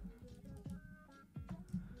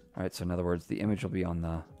 All right, so in other words, the image will be on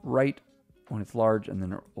the right when it's large, and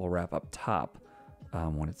then it will wrap up top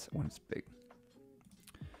when it's big.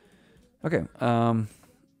 Okay,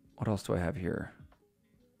 what else do I have here?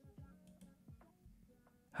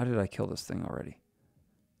 How did I kill this thing already?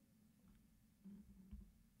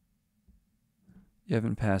 You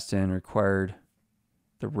haven't passed in required.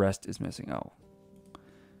 The rest is missing. Oh,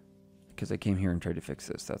 because I came here and tried to fix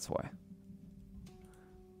this. That's why.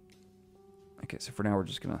 Okay, so for now we're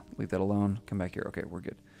just gonna leave that alone. Come back here. Okay, we're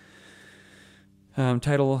good.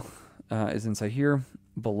 Title is inside here.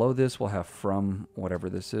 Below this we'll have from whatever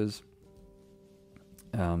this is.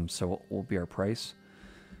 So will be our price.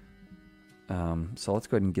 So let's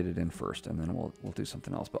go ahead and get it in first, and then we'll do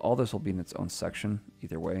something else. But all this will be in its own section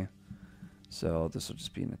either way. So this will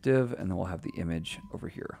just be in a div, and then we'll have the image over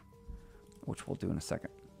here, which we'll do in a second.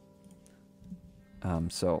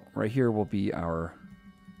 So right here will be our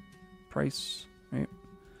price, right?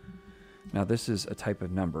 Now this is a type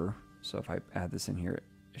of number. So if I add this in here,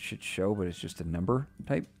 it should show, but it's just a number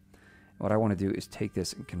type. What I want to do is take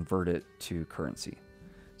this and convert it to currency.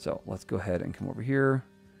 So let's go ahead and come over here.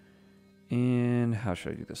 And how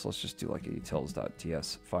should I do this? Let's just do like a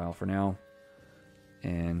utils.ts file for now.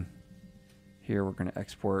 And here we're going to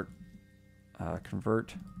export,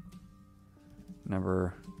 convert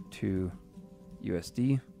number to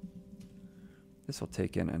USD. This will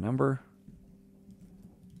take in a number.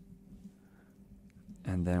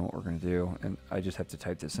 And then what we're going to do, and I just have to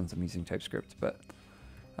type this since I'm using TypeScript, but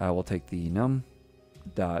we'll take the num.toLocale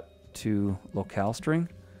string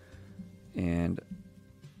and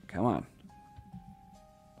come on.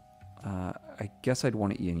 I guess I'd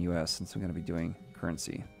want to E in US since I'm going to be doing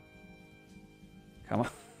currency. Come on.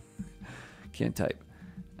 Can't type.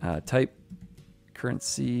 Type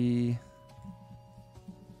currency.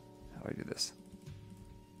 How do I do this?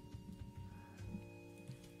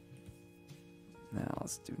 Now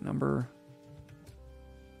let's do number.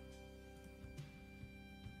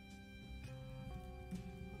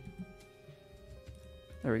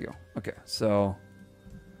 There we go. Okay, so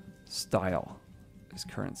style is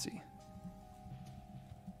currency.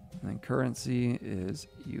 And then currency is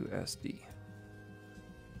USD.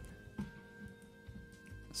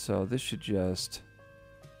 So this should just...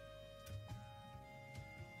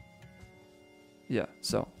 Yeah,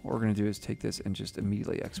 so what we're going to do is take this and just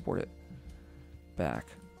immediately export it back.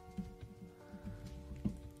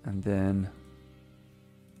 And then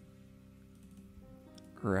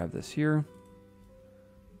grab this here.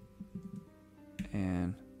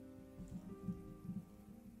 And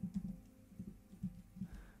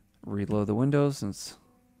reload the window since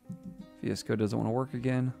VS Code doesn't want to work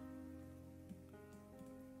again.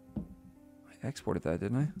 I exported that,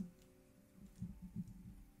 didn't I?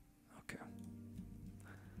 Okay.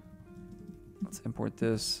 Let's import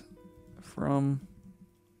this from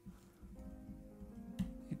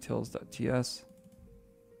utils.ts.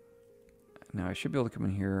 Now I should be able to come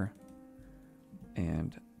in here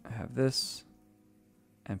and have this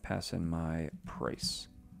and pass in my price.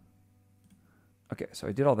 Okay, so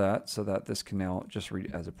I did all that so that this can now just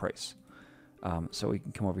read as a price. So we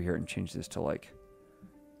can come over here and change this to like,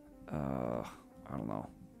 I don't know.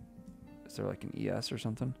 Is there like an ES or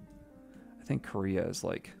something? I think Korea is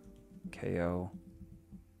like KO,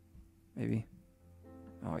 maybe.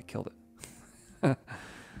 Oh, I killed it.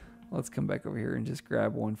 Let's come back over here and just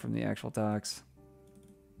grab one from the actual docs.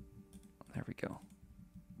 There we go.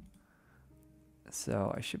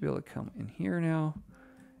 So I should be able to come in here now.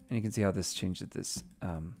 And you can see how this changed this.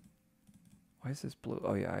 Why is this blue?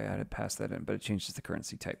 Oh yeah, I had to pass that in, but it changes the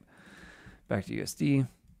currency type. Back to USD.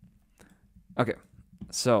 Okay,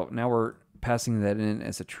 so now we're passing that in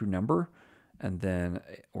as a true number, and then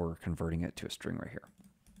we're converting it to a string right here.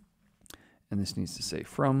 And this needs to say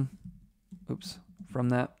from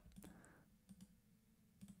that.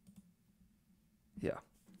 Yeah.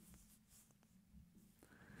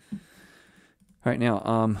 All right,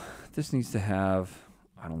 now this needs to have,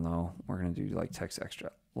 I don't know, we're going to do like text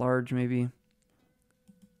extra large maybe.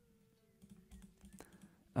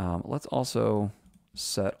 Let's also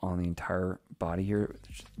set on the entire body here.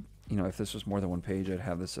 You know, if this was more than one page, I'd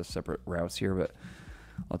have this as separate routes here, but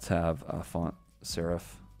let's have font serif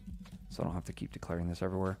so I don't have to keep declaring this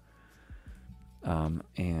everywhere.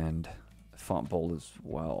 And font bold as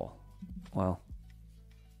well. Well,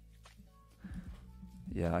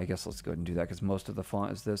 yeah, I guess let's go ahead and do that because most of the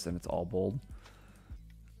font is this and it's all bold.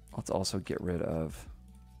 Let's also get rid of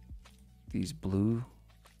these blue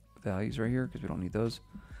values right here because we don't need those.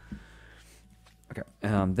 Okay,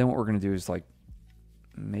 then what we're going to do is like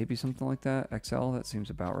maybe something like that. XL, that seems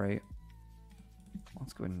about right.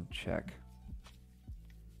 Let's go ahead and check.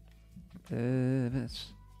 This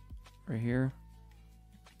right here.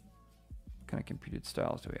 What kind of computed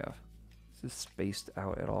styles do we have? Is this spaced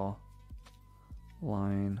out at all?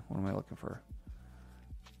 Line, what am I looking for?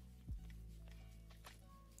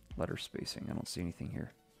 Letter spacing, I don't see anything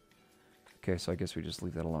here. Okay, so I guess we just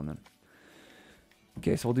leave that alone then.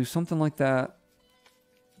 Okay, so we'll do something like that.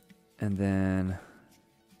 And then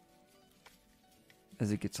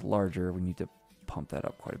as it gets larger, we need to pump that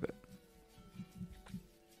up quite a bit.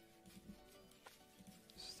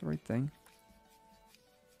 Is this the right thing?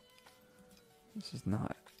 This is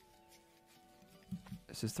not.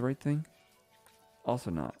 Is this the right thing? Also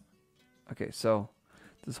not. Okay, so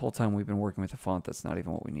this whole time we've been working with a font that's not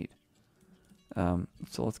even what we need.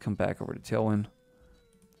 So let's come back over to Tailwind.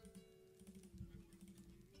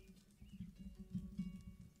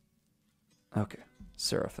 Okay,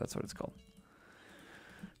 serif, that's what it's called.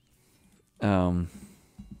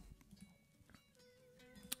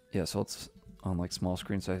 Yeah, so it's on like small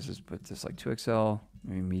screen sizes, but this like 2XL,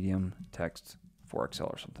 maybe medium, text,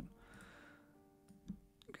 4XL or something.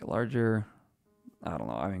 Okay, larger. I don't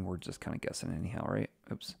know. I mean, we're just kind of guessing anyhow, right?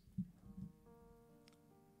 Oops.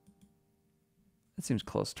 That seems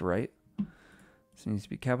close to right. This needs to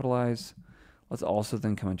be capitalized. Let's also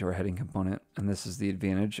then come into our heading component, and this is the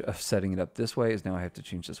advantage of setting it up this way, is now I have to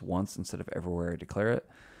change this once instead of everywhere I declare it.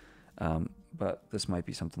 But this might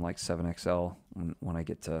be something like 7XL when I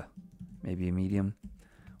get to maybe a medium.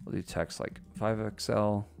 We'll do text like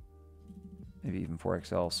 5XL, maybe even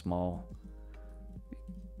 4XL, small,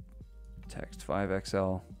 text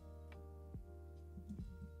 5XL.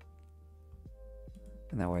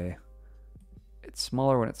 And that way it's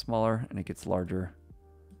smaller when it's smaller and it gets larger.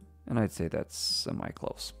 And I'd say that's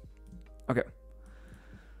semi-close. Okay.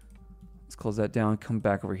 Let's close that down, come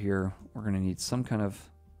back over here. We're gonna need some kind of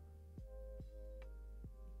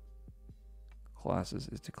classes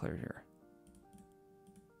is declared here.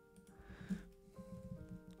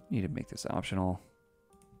 Need to make this optional.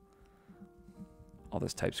 All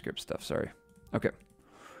this TypeScript stuff, sorry. Okay.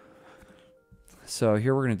 So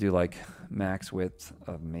here we're gonna do like max width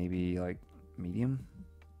of maybe like medium.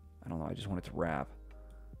 I don't know, I just want it to wrap.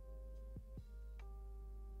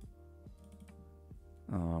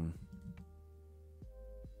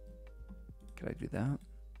 Could I do that?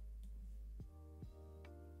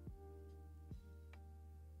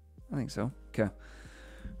 I think so. Okay.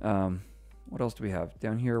 What else do we have?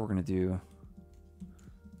 Down here, we're going to do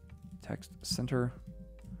text center.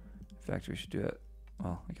 In fact, we should do it.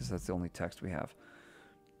 Well, I guess that's the only text we have.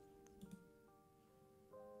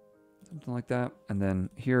 Something like that. And then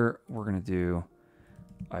here, we're going to do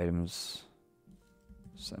items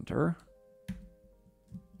center.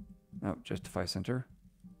 No, justify center.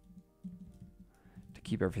 To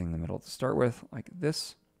keep everything in the middle to start with, like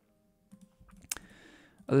this.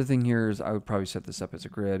 Other thing here is I would probably set this up as a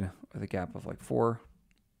grid with a gap of like 4.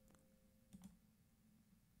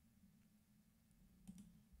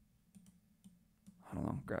 I don't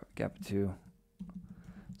know, gap of 2.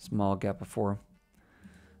 Small gap of 4.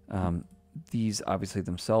 These obviously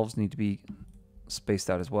themselves need to be spaced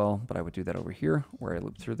out as well, but I would do that over here where I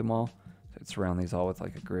loop through them all. So I'd surround these all with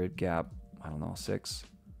like a grid gap, I don't know, 6.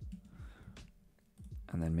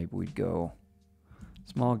 And then maybe we'd go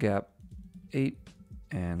small gap 8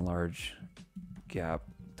 and large gap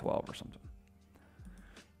 12 or something.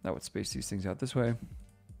 That would space these things out this way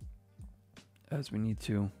as we need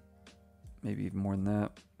to, maybe even more than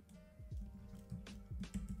that.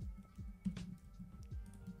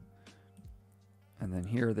 And then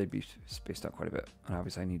here they'd be spaced out quite a bit. And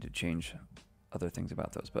obviously I need to change other things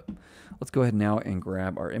about those, but let's go ahead now and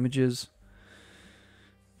grab our images.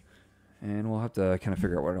 And we'll have to kind of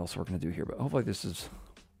figure out what else we're going to do here, but hopefully this is,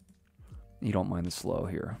 you don't mind the slow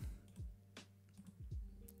here,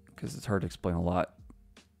 because it's hard to explain a lot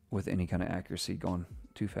with any kind of accuracy going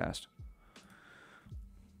too fast.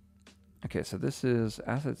 Okay, so this is,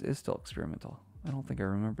 assets is still experimental. I don't think I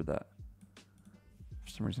remember that.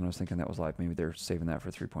 For some reason I was thinking that was live. Maybe they're saving that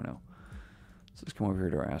for 3.0. So let's come over here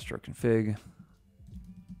to our Astro config.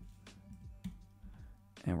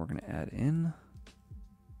 And we're going to add in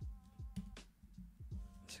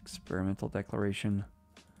this experimental declaration.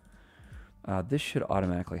 This should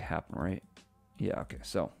automatically happen, right? Yeah, okay,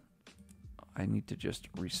 so I need to just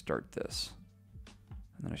restart this.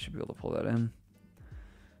 And then I should be able to pull that in.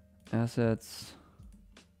 Assets.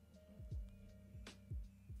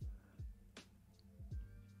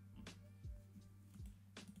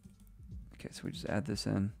 Okay, so we just add this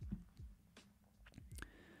in.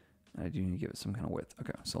 I do need to give it some kind of width.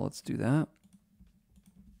 Okay, so let's do that.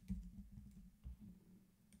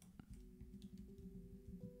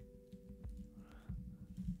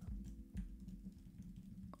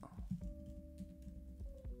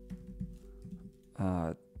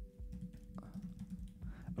 I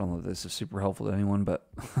don't know if this is super helpful to anyone, but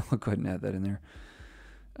I'll go ahead and add that in there.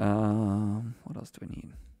 What else do we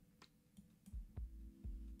need?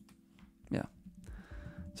 Yeah.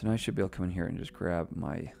 So now I should be able to come in here and just grab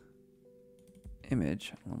my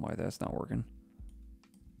image. I don't know why that's not working.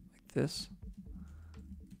 Like this.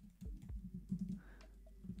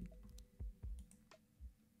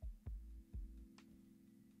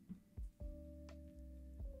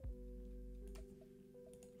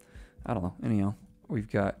 I don't know. Anyhow, we've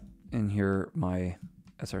got in here my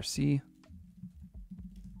SRC.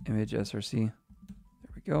 image src.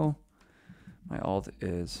 There we go. My alt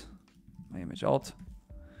is my image alt.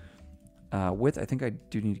 Width, I think I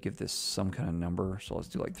do need to give this some kind of number, so let's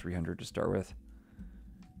do like 300 to start with.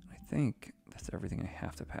 I think that's everything I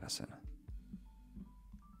have to pass in.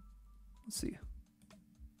 Let's see.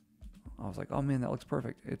 I was like, oh man, that looks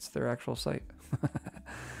perfect. It's their actual site.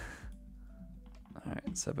 All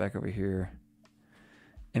right, so back over here.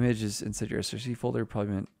 Image is inside your src folder,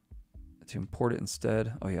 probably meant to import it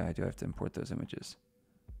instead. Oh yeah, I do have to import those images.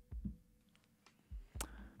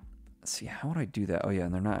 Let's see, how would I do that? Oh yeah,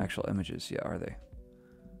 and they're not actual images yet, are they?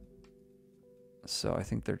 So I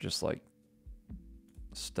think they're just like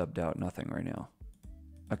stubbed out nothing right now.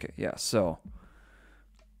 Okay, yeah, so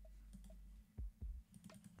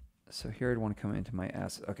here I'd want to come into my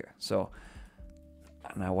asset. Okay, so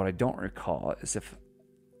now what I don't recall is if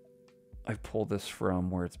I pull this from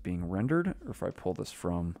where it's being rendered, or if I pull this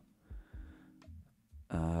from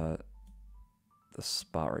the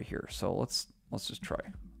spot right here. So let's just try.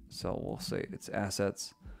 So we'll say it's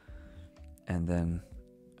assets, and then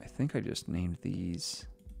I think I just named these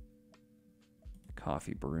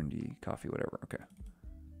coffee, Burundi, coffee, whatever. Okay.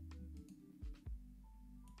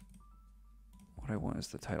 What I want is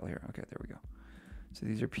the title here. Okay, there we go. So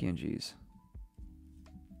these are PNGs.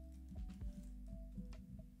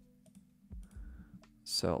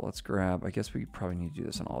 So let's grab, I guess we probably need to do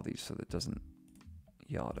this on all these so that it doesn't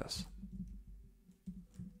yell at us.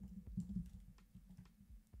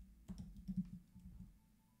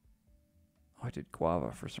 Oh, I did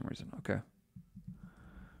guava for some reason. Okay.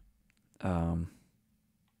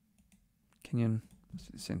 Kenyan, let's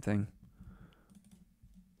do the same thing.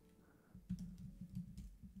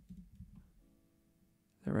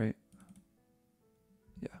 Is that right?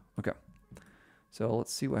 Yeah, okay. So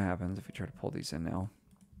let's see what happens if we try to pull these in now.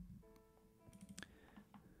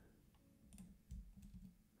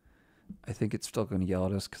 I think it's still going to yell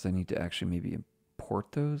at us because I need to actually maybe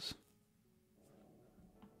import those.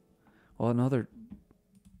 Well, another...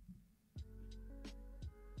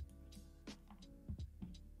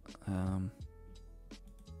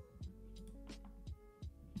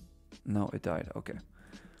 no, it died. Okay.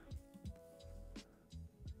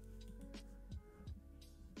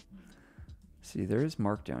 See, there is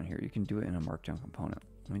markdown here. You can do it in a markdown component.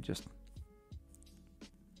 Let me just...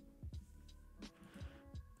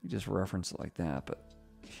 you just reference it like that, but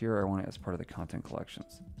here I want it as part of the content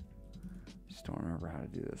collections. Just don't remember how to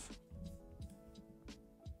do this.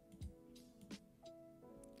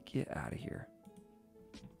 Get out of here.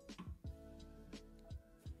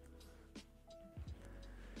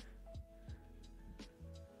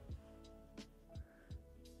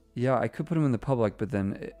 Yeah, I could put them in the public, but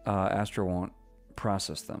then Astro won't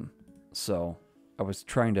process them. So I was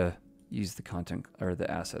trying to use the content or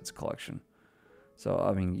the assets collection. So,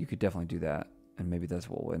 I mean, you could definitely do that, and maybe that's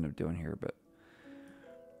what we'll end up doing here. But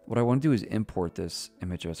what I want to do is import this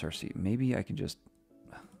image src. Maybe I can just...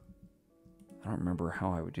 I don't remember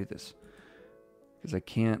how I would do this. Because I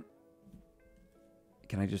can't...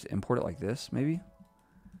 Can I just import it like this, maybe?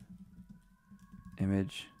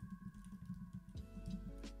 Image...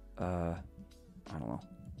 I don't know.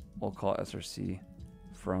 We'll call it src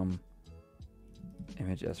from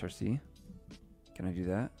image src. Can I do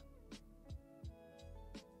that?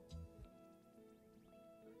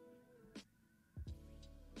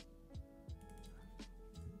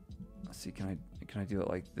 Let's see. Can I do it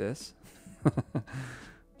like this? I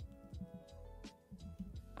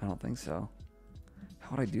don't think so.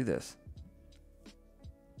 How would I do this?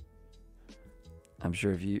 I'm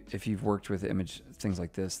sure if you've worked with image things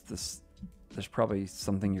like this, there's probably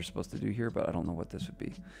something you're supposed to do here, but I don't know what this would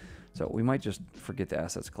be. So we might just forget the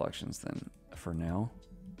assets collections then for now.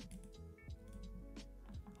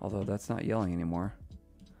 Although that's not yelling anymore.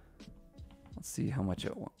 Let's see how much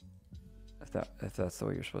it wants. If that's the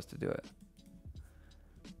way you're supposed to do it.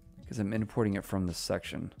 Because I'm importing it from this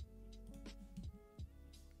section.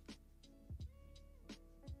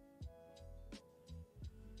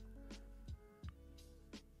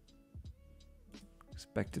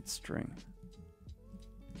 Expected string.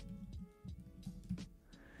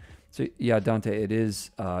 So yeah, Dante, it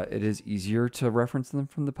is easier to reference them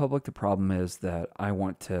from the public. The problem is that I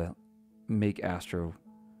want to make Astro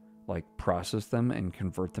like process them and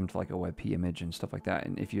convert them to like a WebP image and stuff like that.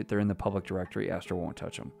 And if they're in the public directory, Astro won't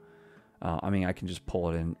touch them. I mean, I can just pull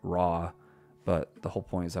it in raw, but the whole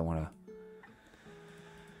point is I want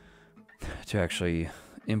to actually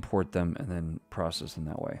import them and then process them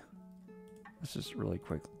that way. Let's just really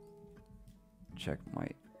quick check my,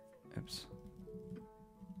 oops.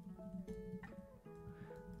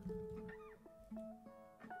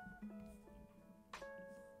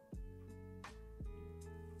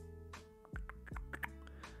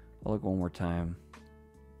 I'll look one more time.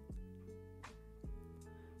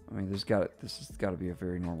 I mean, this has got to be a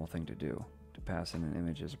very normal thing to do, to pass in an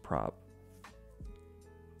image as a prop.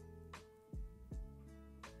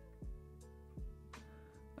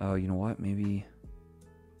 Oh, you know what? Maybe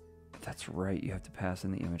that's right. You have to pass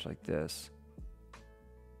in the image like this.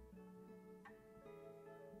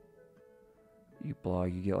 You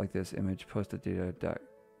blog, you get like this image posted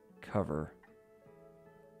data.cover.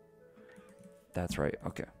 That's right.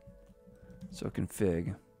 Okay. So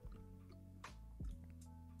config.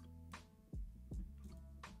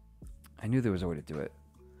 I knew there was a way to do it.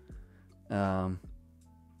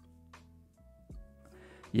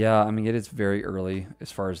 Yeah, I mean, it is very early as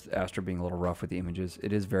far as Astro being a little rough with the images.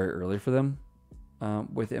 It is very early for them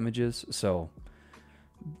with images. So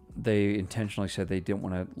they intentionally said they didn't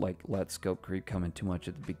want to like let scope creep come in too much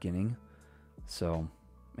at the beginning. So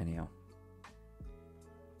anyhow.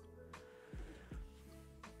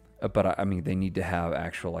 But I mean, they need to have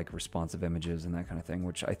actual like responsive images and that kind of thing,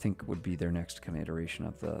 which I think would be their next kind of iteration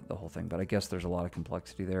of the whole thing. But I guess there's a lot of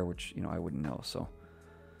complexity there, which, you know, I wouldn't know. So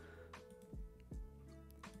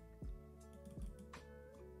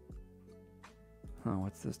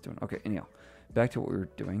what's this doing? Okay, anyhow, back to what we were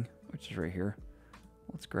doing, which is right here.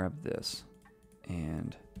 Let's grab this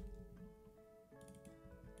and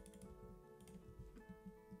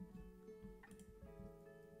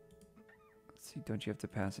let's see, don't you have to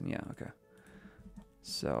pass in? Yeah, okay.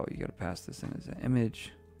 So you got to pass this in as an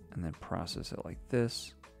image and then process it like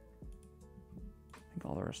this. I think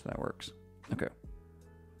all the rest of that works. Okay.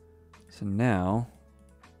 So now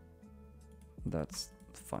that's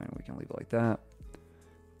fine. We can leave it like that.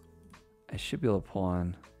 I should be able to pull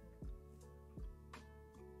on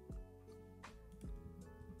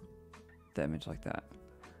the image like that.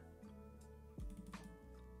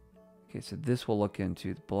 Okay, so this will look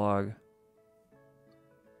into the blog.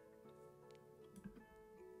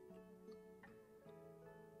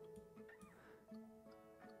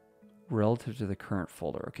 Relative to the current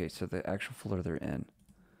folder. Okay, so the actual folder they're in.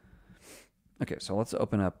 Okay, so let's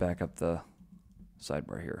open up, back up the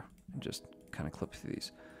sidebar here and just kind of clip through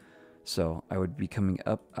these. So I would be coming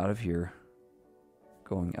up out of here,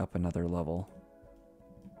 going up another level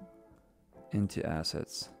into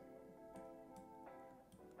assets.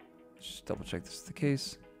 Just double check this is the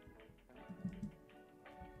case.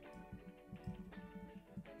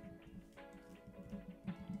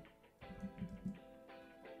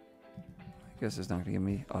 I guess it's not going to give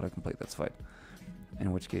me autocomplete. That's fine.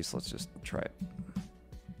 In which case, let's just try it.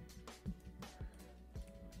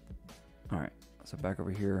 All right. So back over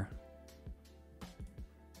here.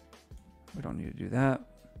 We don't need to do that.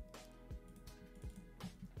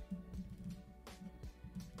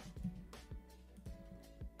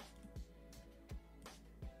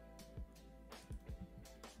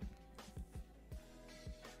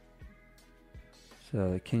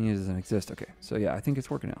 So the Kenya doesn't exist. Okay, so yeah, I think it's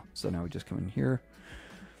working now. So now we just come in here.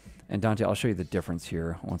 And Dante, I'll show you the difference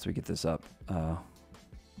here once we get this up.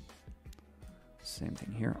 Same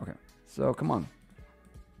thing here. Okay, so come on.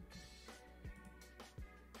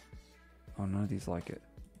 Oh, none of these like it.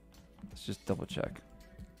 Let's just double check.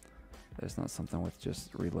 There's not something with just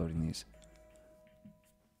reloading these.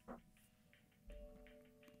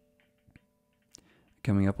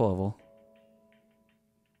 Coming up a level.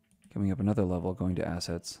 Coming up another level, going to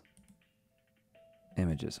assets.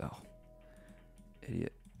 Images. Oh,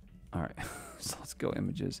 idiot. All right, so let's go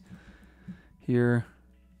images. Here.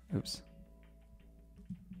 Oops.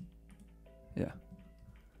 Yeah.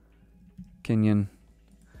 Kenyan.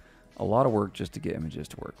 A lot of work just to get images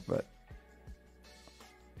to work, but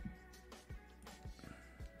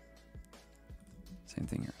same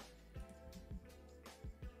thing here.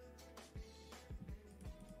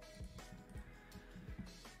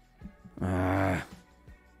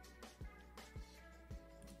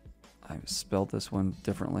 I spelled this one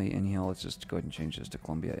differently. Anyhow, let's just go ahead and change this to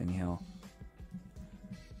Columbia. Anyhow.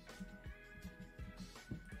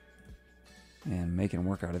 And making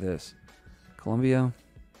work out of this. Columbia.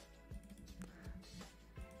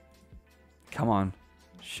 Come on.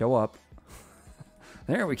 Show up.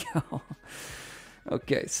 There we go.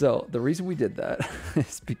 Okay, so the reason we did that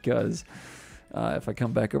is because if I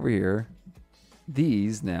come back over here,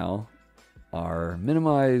 these now are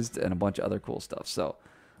minimized and a bunch of other cool stuff. So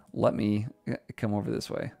let me come over this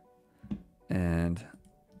way and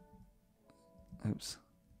oops,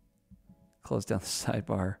 close down the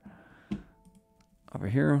sidebar over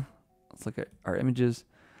here. Let's look at our images.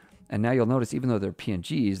 And now you'll notice, even though they're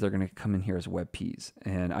PNGs, they're going to come in here as WebPs.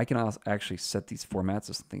 And I can also actually set these formats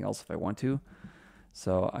as something else if I want to.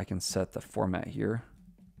 So I can set the format here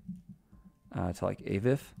to like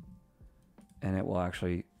AVIF. and it will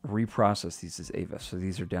actually reprocess these as AVIF. So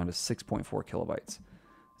these are down to 6.4 kilobytes.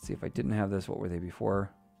 Let's see, if I didn't have this, what were they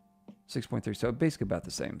before? 6.3, so basically about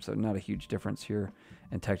the same. So not a huge difference here.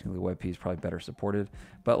 And technically WebP is probably better supported.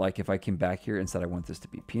 But like if I came back here and said I want this to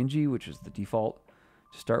be PNG, which is the default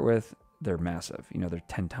to start with, they're massive. You know, they're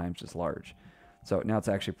 10 times as large. So now it's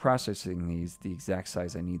actually processing these the exact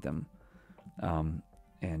size I need them.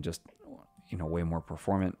 And just, you know, way more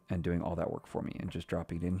performant and doing all that work for me and just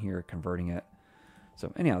dropping it in here, converting it.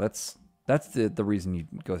 So anyhow, that's the reason you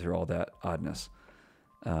go through all that oddness.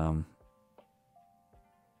 Let's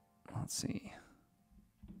see.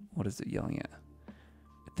 What is it yelling at?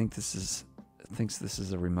 It thinks this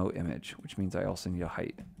is a remote image, which means I also need a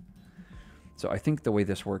height. So I think the way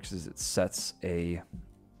this works is it sets a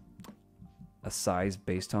size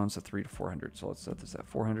based on, so 3 to 400. So let's set this at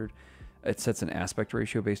 400. It sets an aspect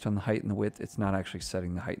ratio based on the height and the width. It's not actually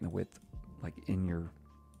setting the height and the width like in your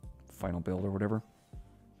final build or whatever.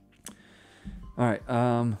 All right,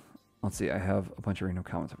 let's see. I have a bunch of random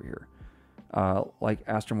comments over here. Like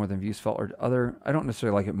Astro more than views felt or other. I don't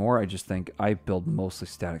necessarily like it more. I just think I build mostly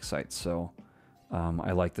static sites, so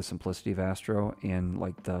I like the simplicity of Astro and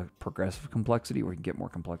like the progressive complexity where you can get more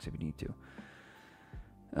complex if you need to.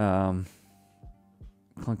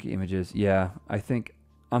 Clunky images, yeah. I think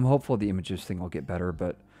I'm hopeful the images thing will get better,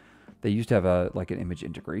 but they used to have an image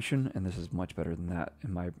integration, and this is much better than that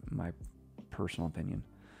in my personal opinion.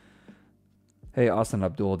 Hey, Austin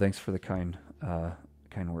Abdul, thanks for the kind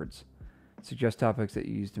words. Suggest topics that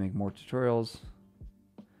you use to make more tutorials.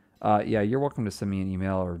 Yeah, you're welcome to send me an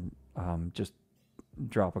email or just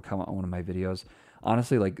drop a comment on one of my videos.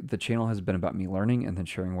 Honestly, like the channel has been about me learning and then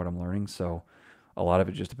sharing what I'm learning, so a lot of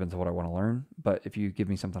it just depends on what I want to learn. But if you give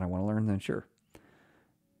me something I want to learn, then sure.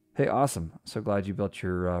 Hey, awesome. So glad you built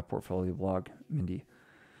your portfolio blog, Mindy.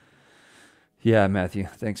 Yeah, Matthew,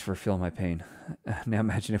 thanks for feeling my pain. Now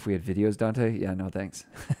imagine if we had videos, Dante. Yeah, no, thanks.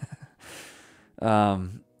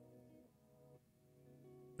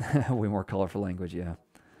 Way more colorful language, yeah.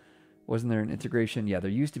 Wasn't there an integration? Yeah,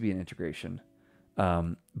 there used to be an integration.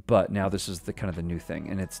 But now this is the kind of the new thing,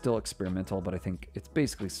 and it's still experimental, but I think it's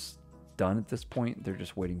basically done at this point. They're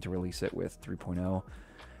just waiting to release it with 3.0,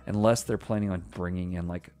 unless they're planning on bringing in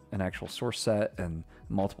like an actual source set and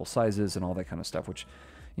multiple sizes and all that kind of stuff, which,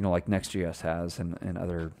 you know, like Next.js has and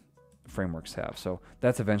other frameworks have. So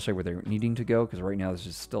that's eventually where they're needing to go, because right now this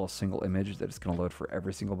is still a single image that is going to load for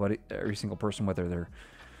every single person, whether they're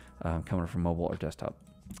coming from mobile or desktop.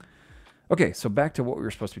 Okay, so back to what we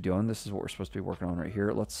were supposed to be doing. This is what we're supposed to be working on right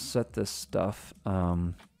here. Let's set this stuff.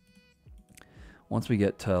 Once we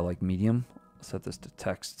get to like medium, set this to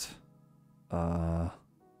text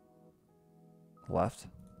left.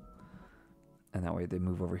 And that way they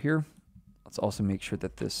move over here. Let's also make sure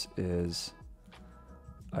that this is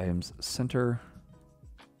items center.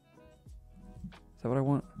 Is that what I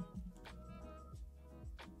want?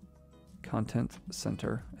 Content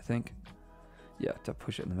center, I think. Yeah, to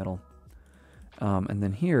push it in the middle. And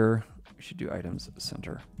then here, we should do items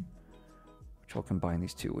center, which will combine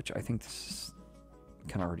these two, which I think this is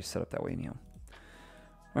kind of already set up that way anyhow.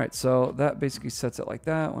 All right, so that basically sets it like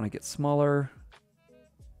that. When I get smaller,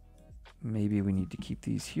 maybe we need to keep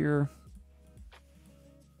these here.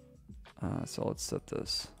 So let's set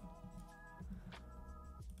this.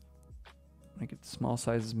 When I get small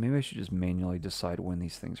sizes, maybe I should just manually decide when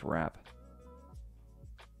these things wrap.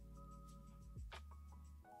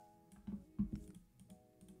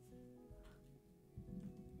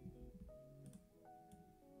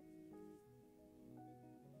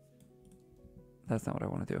 That's not what I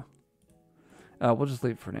want to do. We'll just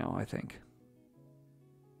leave it for now, I think.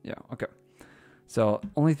 Yeah, okay. So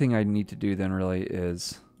only thing I need to do then really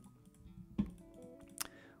is,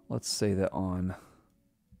 let's say that on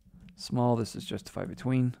small, this is justify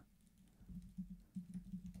between.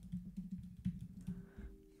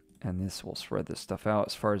 And this will spread this stuff out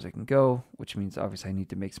as far as it can go, which means obviously I need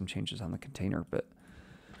to make some changes on the container, but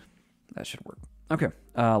that should work. Okay,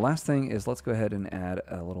 last thing is let's go ahead and add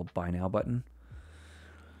a little buy now button.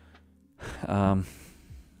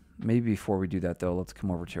 Maybe before we do that though, let's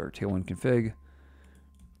come over to our tailwind config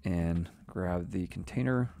and grab the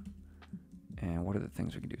container. And what are the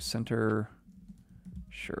things we can do? Center,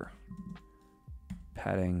 sure.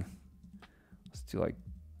 Padding, let's do like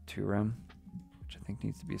 2rem, which I think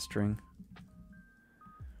needs to be a string.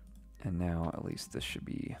 And now at least this should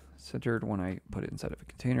be centered when I put it inside of a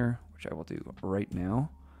container, which I will do right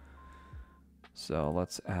now. So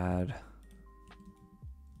let's add,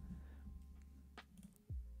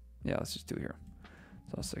 yeah, let's just do it here.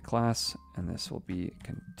 So I'll say class, and this will be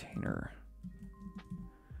container.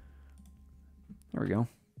 There we go.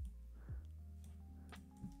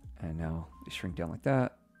 And now they shrink down like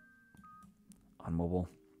that on mobile.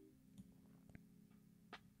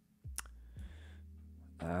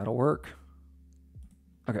 That'll work.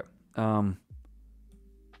 Okay. So I'm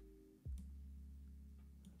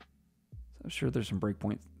sure there's some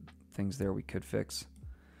breakpoint things there we could fix.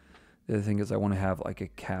 The other thing is I want to have like a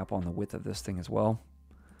cap on the width of this thing as well.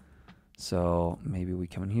 So maybe we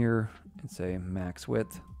come in here and say max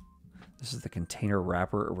width. This is the container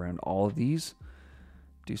wrapper around all of these.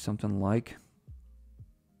 Do something like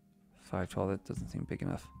 512. That doesn't seem big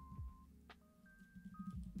enough.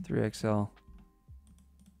 3XL.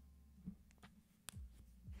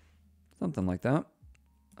 Something like that.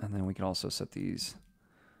 And then we can also set these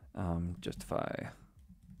justify.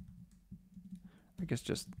 I guess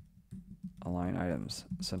just align items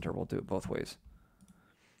center. We'll do it both ways.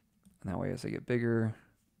 And that way as they get bigger,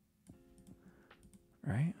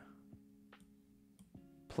 right?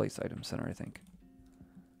 Place item center, I think.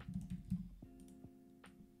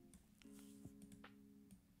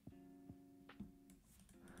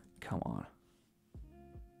 Come on.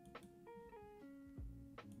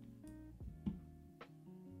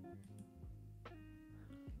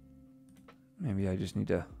 Maybe I just need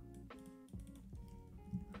to...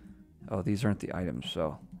 Oh, these aren't the items,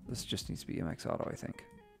 so this just needs to be MX Auto, I think.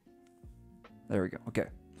 There we go. Okay.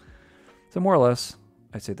 So more or less,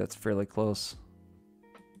 I'd say that's fairly close.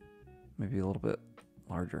 Maybe a little bit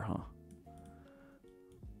larger, huh?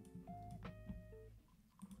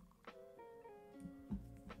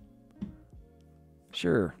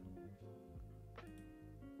 Sure.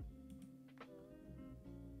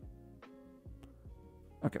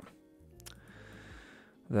 Okay.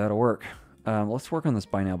 That'll work. Let's work on this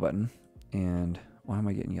buy now button. And why am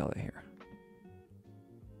I getting yelled at here?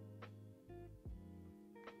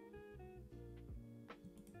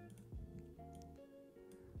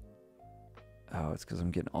 Oh, it's because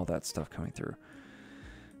I'm getting all that stuff coming through.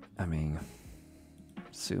 I mean,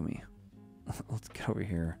 sue me. Let's get over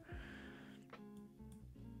here.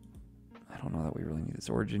 I don't know that we really need this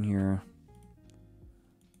origin here.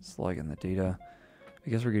 Slug in the data. I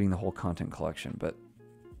guess we're getting the whole content collection, but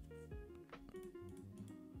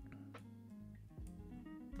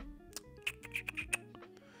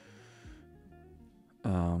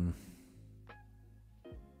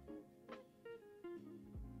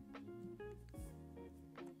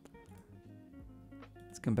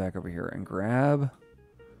let's come back over here and grab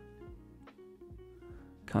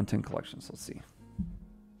content collections. Let's see.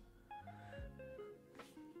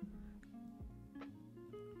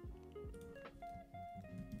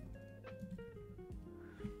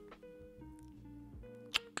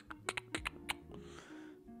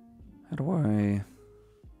 How do I...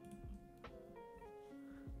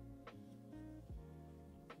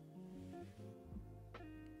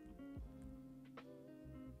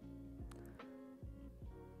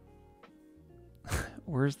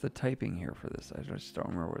 Where's the typing here for this? I just don't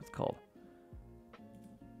remember what it's called.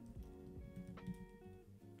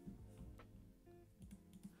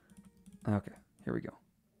 Okay, here we go.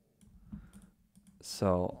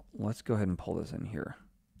 So let's go ahead and pull this in here.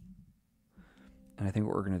 And I think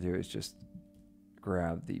what we're going to do is just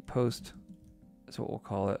grab the post, is what we'll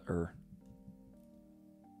call it, or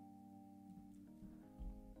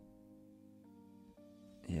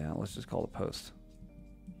yeah, let's just call it post.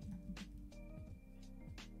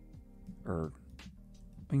 Or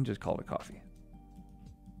we can just call it a coffee.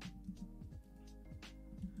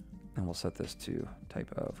 And we'll set this to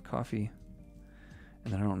type of coffee.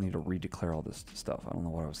 And then I don't need to redeclare all this stuff. I don't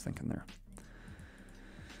know what I was thinking there.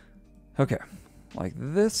 Okay, like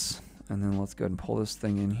this. And then let's go ahead and pull this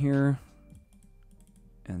thing in here.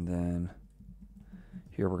 And then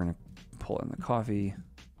here we're going to pull in the coffee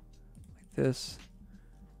like this.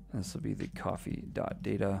 And this will be the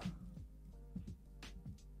coffee.data.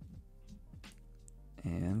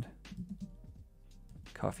 And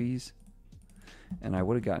coffees. And I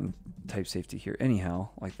would have gotten type safety here anyhow,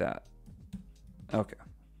 like that. Okay.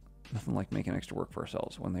 Nothing like making extra work for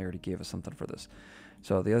ourselves when they already gave us something for this.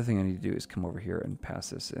 So the other thing I need to do is come over here and pass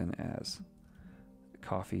this in as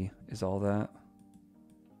coffee is all that.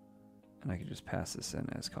 And I can just pass this in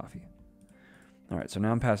as coffee. All right, so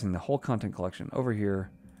now I'm passing the whole content collection over here,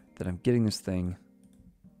 that I'm getting this thing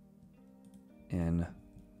in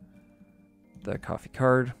the coffee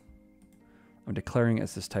card. I'm declaring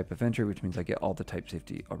as this type of entry, which means I get all the type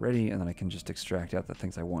safety already, and then I can just extract out the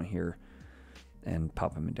things I want here and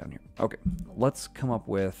pop them in down here. Okay, let's come up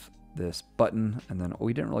with this button, and then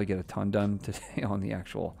we didn't really get a ton done today on the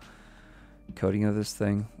actual coding of this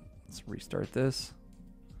thing. Let's restart this.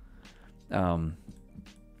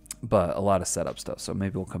 But a lot of setup stuff, so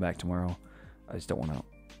maybe we'll come back tomorrow. I just don't want to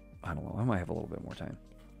I don't know. I might have a little bit more time.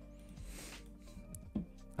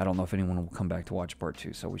 I don't know if anyone will come back to watch part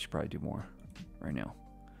 2, so we should probably do more right now.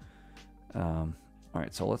 All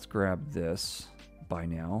right, so let's grab this by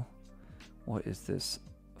now. What is this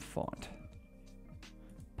font?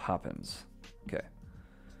 Poppins. Okay.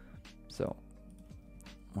 So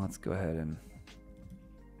let's go ahead and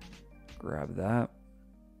grab that.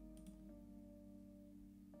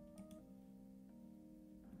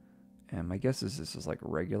 And my guess is this is like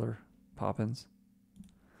regular Poppins.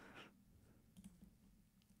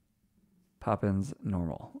 Poppins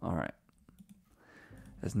normal. All right.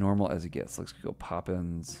 As normal as it gets. Let's go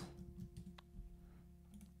Poppins.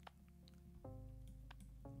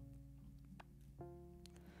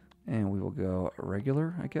 And we will go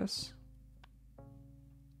regular, I guess.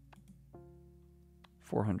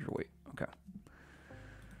 400 weight. Okay.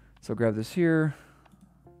 So grab this here.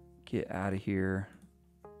 Get out of here.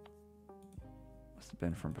 Must have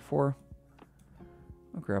been from before.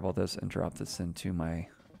 I'll grab all this and drop this into my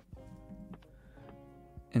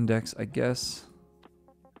index, I guess.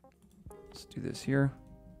 Let's do this here.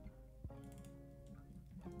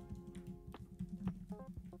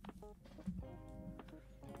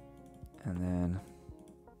 And then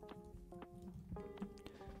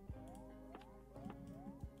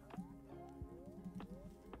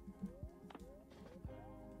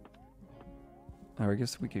or I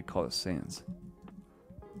guess we could call it sans.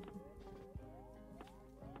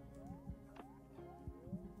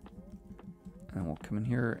 And we'll come in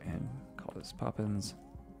here and call this Poppins.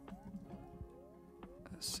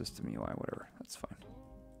 System UI, whatever. That's fine.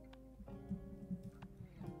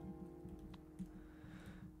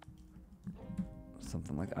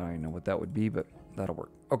 Something like that. I don't even know what that would be, but that'll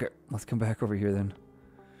work. Okay, let's come back over here then.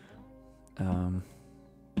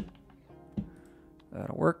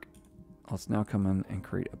 That'll work. Let's now come in and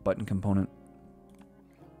create a button component.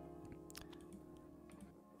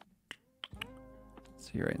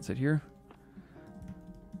 See right inside here.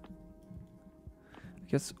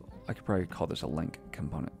 I guess I could probably call this a link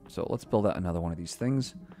component. So let's build out another one of these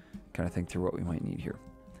things. Kind of think through what we might need here.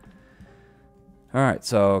 All right,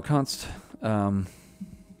 so const. We're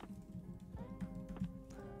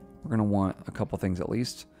going to want a couple things at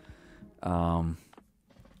least. Right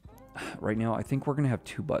now, I think we're going to have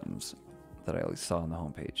 2 buttons that I at least saw on the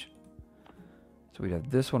home page. So we'd have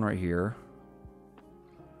this one right here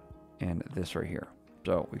and this right here.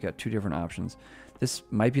 So we've got 2 different options. This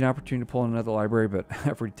might be an opportunity to pull in another library, but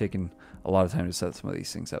I've already taken a lot of time to set some of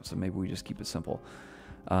these things up, so maybe we just keep it simple.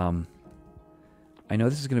 I know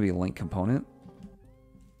this is going to be a link component,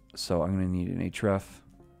 so I'm going to need an href.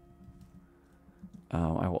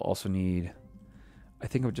 I will also need, I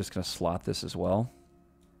think I'm just going to slot this as well.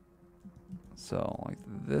 So like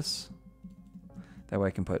this. That way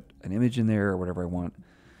I can put an image in there or whatever I want.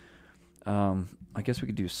 I guess we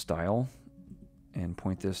could do style and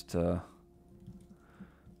point this to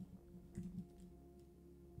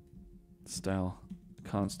style,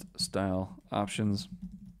 const style options.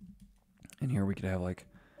 And here we could have like,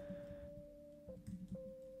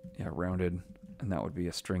 yeah, rounded, and that would be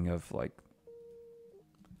a string of like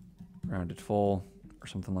rounded full or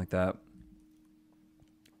something like that.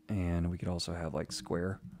 And we could also have like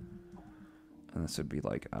square, and this would be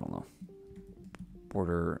like, I don't know,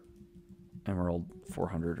 border emerald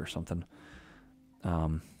 400 or something.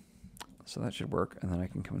 So that should work. And then I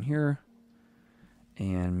can come in here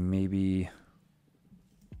and maybe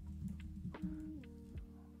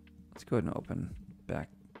let's go ahead and open back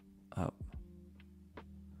up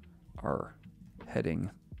our heading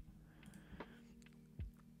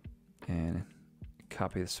and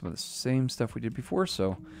copy some of the same stuff we did before.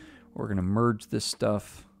 So we're going to merge this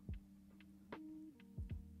stuff.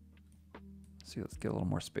 Let's see, let's get a little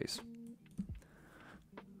more space.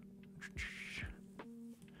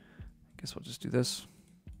 I guess we'll just do this.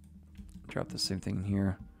 Drop the same thing in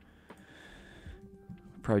here.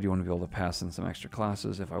 Probably do want to be able to pass in some extra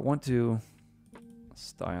classes if I want to.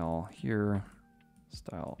 Style here,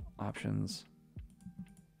 style options.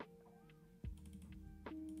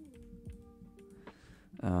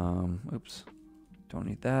 Oops, don't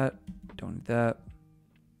need that, don't need that.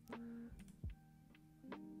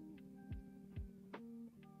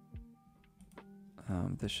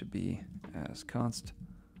 This should be as const.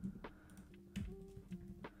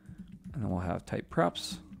 And then we'll have type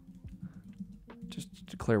props. Just to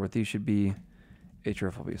declare what these should be.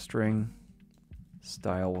 href will be a string.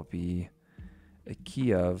 Style will be a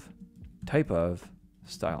key of, type of,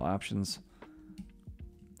 style options.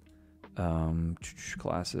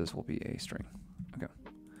 Classes will be a string. Okay.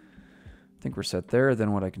 I think we're set there.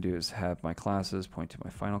 Then what I can do is have my classes point to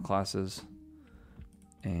my final classes.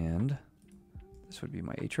 And this would be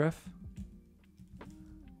my href.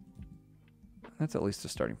 That's at least a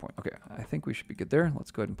starting point. Okay, I think we should be good there.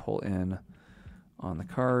 Let's go ahead and pull in on the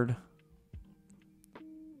card.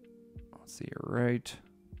 Let's see here, right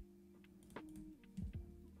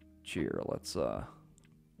here. Let's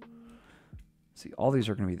see, all these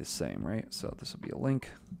are going to be the same, right? So this will be a link.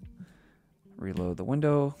 Reload the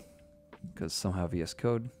window because somehow VS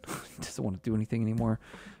Code doesn't want to do anything anymore.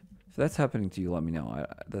 If that's happening to you, let me know.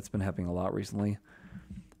 That's been happening a lot recently.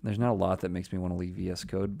 There's not a lot that makes me want to leave VS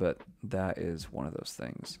Code, but that is one of those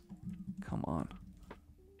things. Come on.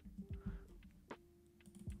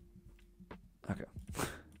 Okay.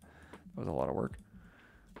 That was a lot of work.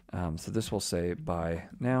 So this will say by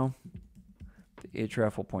now. The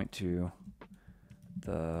href will point to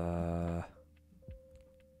the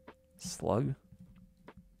slug.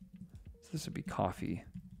 So this would be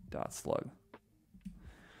coffee.slug.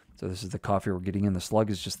 So this is the coffee we're getting in. The slug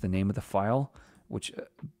is just the name of the file, which,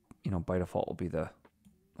 you know, by default will be the,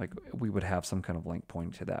 like, we would have some kind of link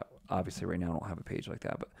pointing to that. Obviously right now I don't have a page like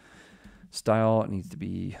that, but style, it needs to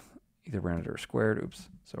be either rounded or squared. Oops.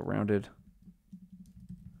 So rounded.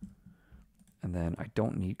 And then I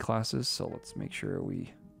don't need classes, so let's make sure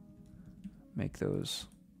we make those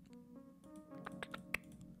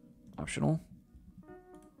optional.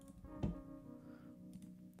 It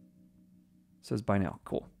says by now.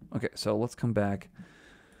 Cool. Okay, so let's come back.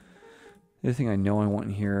 The other thing I know I want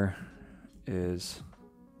in here is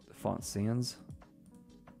the font sans.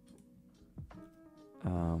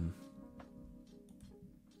 Is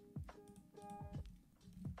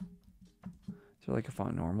there like a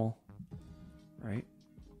font normal? Right?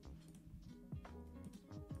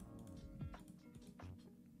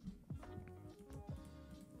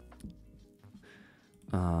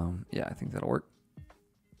 Yeah, I think that'll work.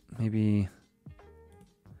 Maybe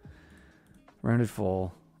rounded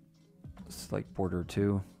full. It's like border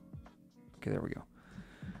 2. Okay, there we go.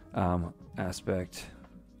 Aspect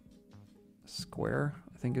square,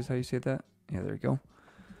 I think is how you say that. Yeah, there you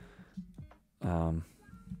go.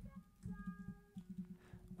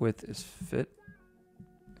 Width is fit.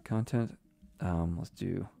 Content. Let's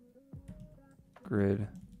do grid,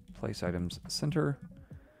 place items, center.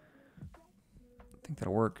 I think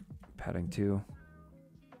that'll work. Padding 2.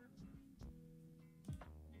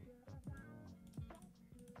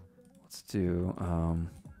 Let's do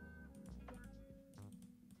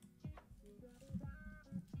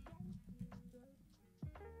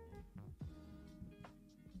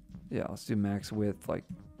yeah, let's do max width, like,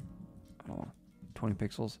 I don't know, 20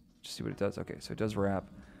 pixels. Just see what it does. Okay, so it does wrap.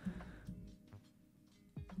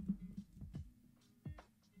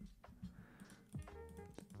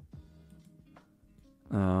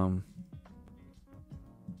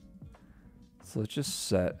 So let's just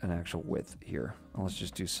set an actual width here. And let's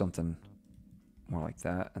just do something more like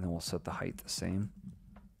that, and then we'll set the height the same.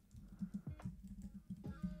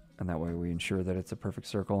 And that way we ensure that it's a perfect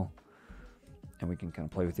circle. And we can kind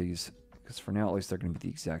of play with these, because for now at least they're going to be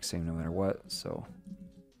the exact same no matter what. So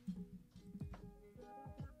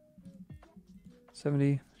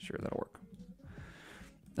 70, sure, that'll work.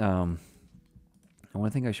 And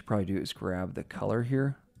one thing I should probably do is grab the color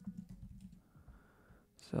here.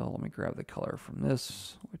 So let me grab the color from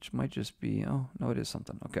this, which might just be, oh, no, it is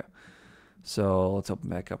something. Okay. So let's open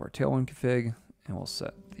back up our Tailwind config, and we'll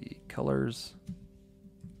set the colors.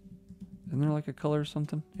 Isn't there like a color or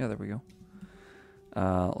something? Yeah, there we go.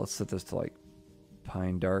 Let's set this to like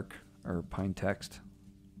Pine Dark or Pine Text.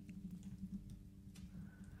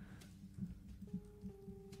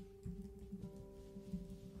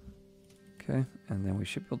 Okay, and then we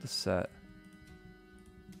should be able to set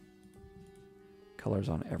colors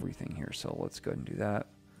on everything here. So let's go ahead and do that.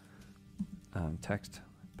 Text,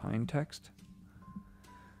 Pine Text.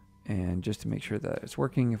 And just to make sure that it's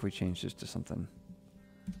working, if we change this to something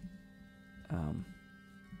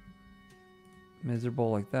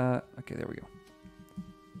miserable like that. Okay, there we go.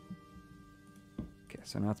 Okay,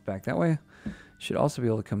 so now it's back that way. Should also be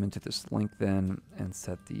able to come into this link then and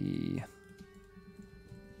set the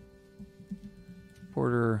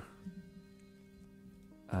border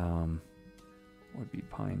would be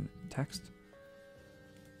Pine Text.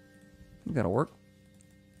 I think that'll work.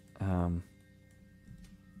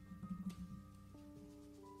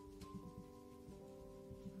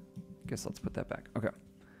 Guess let's put that back. Okay.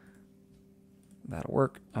 That'll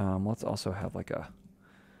work. Let's also have like a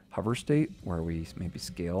hover state where we maybe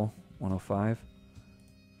scale 105.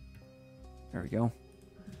 There we go.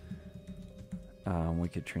 We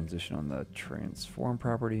could transition on the transform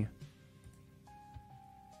property.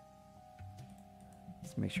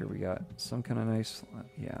 Let's make sure we got some kind of nice,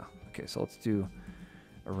 yeah. Okay, so let's do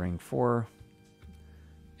a ring 4,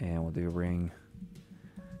 and we'll do a ring.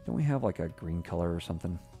 Don't we have like a green color or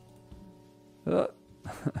something?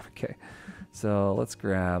 Okay, so let's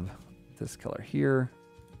grab this color here,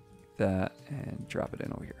 that, and drop it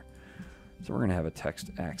in over here. So we're gonna have a text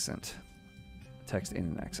accent, text in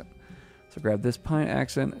an accent. So grab this pine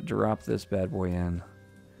accent, drop this bad boy in,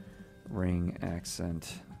 ring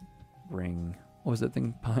accent, ring, what was that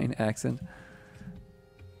thing? Pine accent.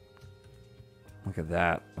 Look at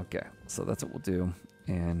that. Okay, so that's what we'll do.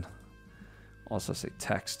 And also say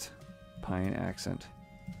text, pine accent.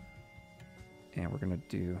 And we're gonna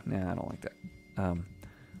do, nah, I don't like that.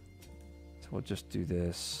 So we'll just do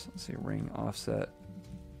this, let's say ring offset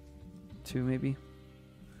 2 maybe.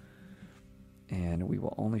 And we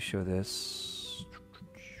will only show this.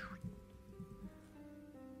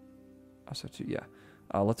 Offset 2, yeah.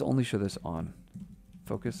 Let's only show this on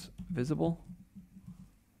focus visible.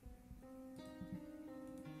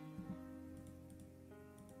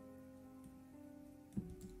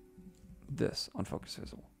 This on focus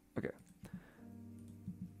visible. Okay.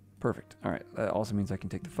 Perfect. All right. That also means I can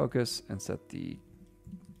take the focus and set the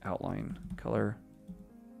outline color.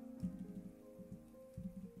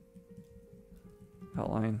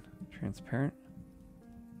 Outline transparent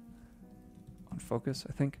on focus,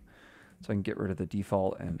 I think. So I can get rid of the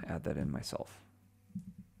default and add that in myself.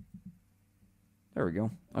 There we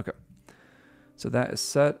go. Okay. So that is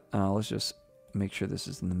set. Let's just make sure this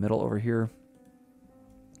is in the middle over here.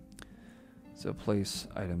 So place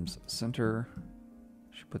items center.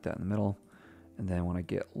 Should put that in the middle. And then when I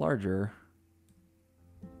get larger,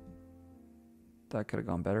 that could have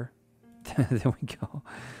gone better. There we go.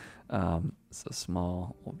 So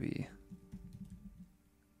small will be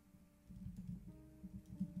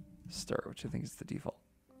start, which I think is the default.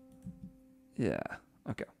 Yeah,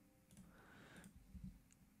 okay.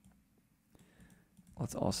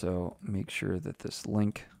 Let's also make sure that this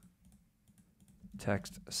link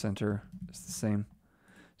text center is the same,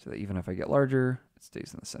 so that even if I get larger, it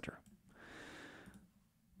stays in the center.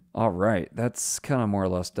 All right, that's kind of more or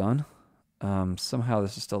less done. Somehow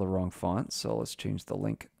this is still the wrong font, so let's change the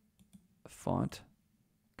link font.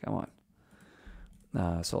 Come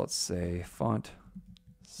on. So let's say font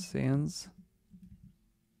sans.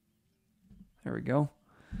 There we go.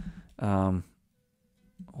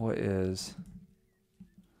 What is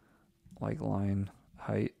like line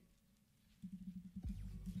height?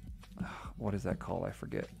 What is that called? I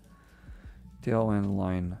forget. Tailwind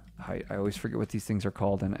line height. I always forget what these things are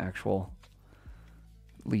called in actual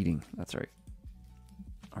leading. That's right.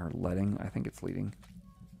 Or leading. I think it's leading.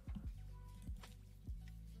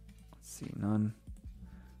 Let's see. None.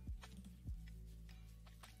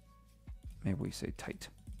 Maybe we say tight.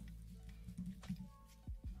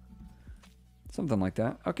 Something like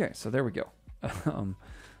that. Okay, so there we go.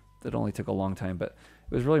 That only took a long time, but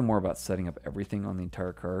it was really more about setting up everything on the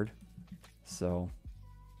entire card. So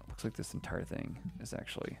it looks like this entire thing is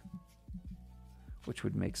actually, which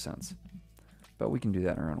would make sense. But we can do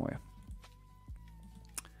that in our own way.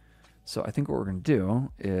 So I think what we're going to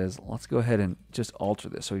do is let's go ahead and just alter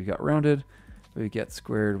this. So we've got rounded, we get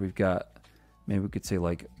squared, we've got, maybe we could say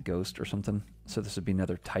like ghost or something. So this would be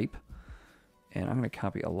another type. And I'm going to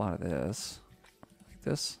copy a lot of this, like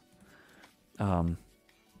this.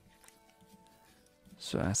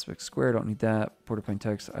 So aspect square, don't need that. Porcupine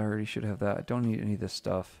text, I already should have that. I don't need any of this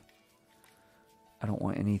stuff. I don't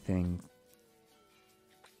want anything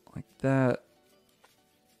like that.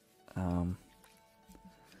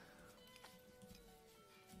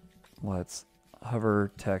 Let's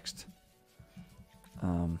hover text.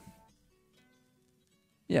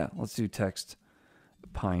 Yeah, let's do text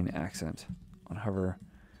pine accent on hover.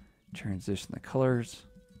 Transition the colors.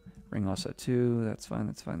 Ring offset 2. That's fine.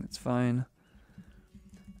 That's fine. That's fine.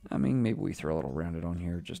 I mean, maybe we throw a little rounded on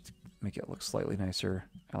here just to make it look slightly nicer.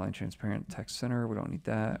 Outline transparent, text center. We don't need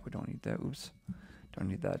that. We don't need that. Oops. Don't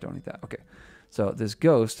need that. Don't need that. Okay. So this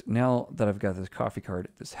ghost, now that I've got this coffee card,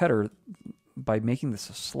 this header, by making this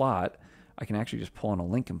a slot, I can actually just pull in a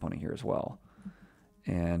link component here as well.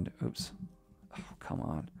 And, oops. Oh, come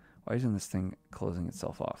on. Why isn't this thing closing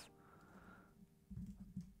itself off?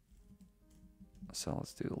 So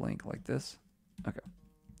let's do the link like this. Okay.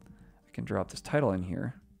 I can drop this title in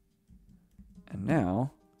here. And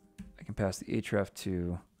now I can pass the href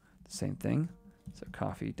to the same thing. So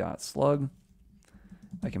coffee.slug.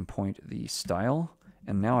 I can point the style.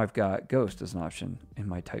 And now I've got ghost as an option in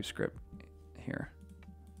my TypeScript here.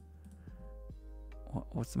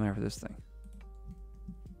 What's the matter with this thing?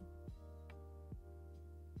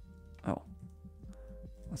 Oh,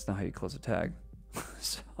 that's not how you close a tag.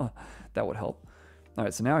 So that would help. All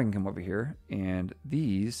right, so now I can come over here, and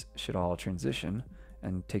these should all transition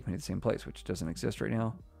and take me to the same place, which doesn't exist right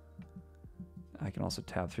now. I can also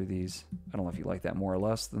tab through these. I don't know if you like that more or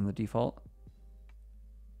less than the default.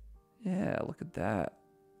 Yeah, look at that.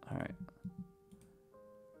 All right.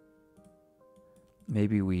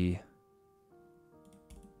 Maybe we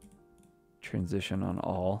transition on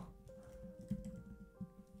all.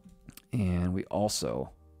 And we also,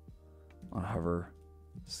 on hover,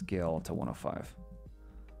 scale to 105.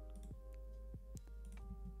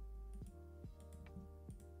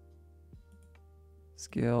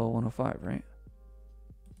 Scale 105, right?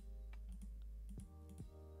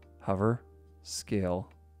 Hover, scale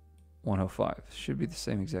 105. Should be the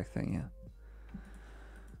same exact thing, yeah.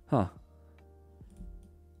 Huh.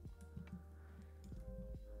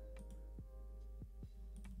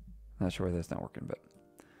 Not sure why that's not working, but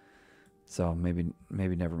so maybe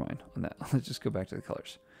never mind on that. Let's just go back to the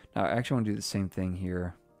colors. Now I actually want to do the same thing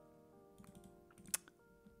here.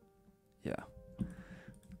 Yeah.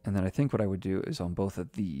 And then I think what I would do is on both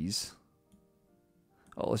of these.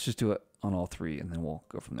 Oh, let's just do it on all three and then we'll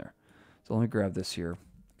go from there. So let me grab this here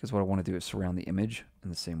because what I want to do is surround the image in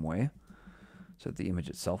the same way so that the image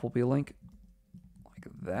itself will be a link like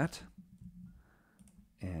that.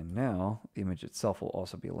 And now the image itself will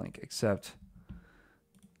also be a link, except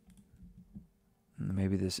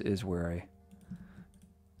maybe this is where I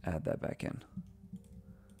add that back in.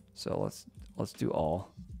 So let's do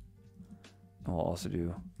all. And we'll also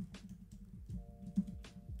do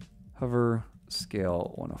hover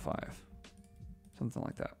scale 105. Something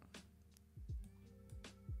like that.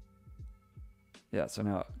 Yeah, so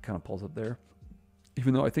now it kind of pulls up there.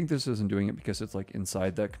 Even though I think this isn't doing it because it's like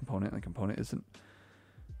inside that component and the component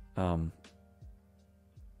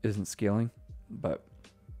isn't scaling, but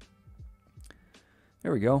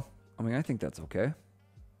there we go. I mean, I think that's okay.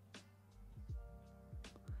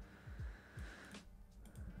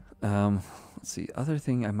 Let's see. Other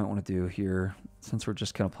thing I might want to do here, since we're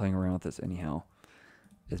just kind of playing around with this anyhow,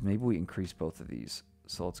 is maybe we increase both of these.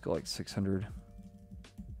 So let's go like 600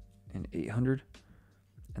 and 800,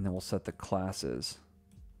 and then we'll set the classes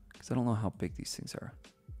because I don't know how big these things are.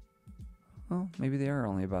 Well, maybe they are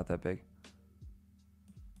only about that big.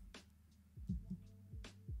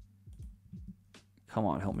 Come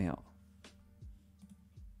on, help me out.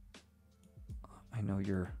 I know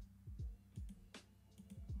you're...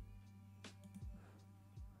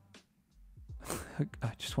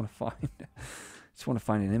 I just want to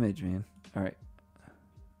find an image, man. All right.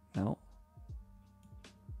 No.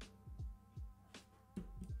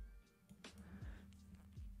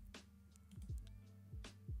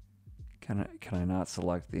 Can I not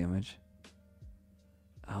select the image?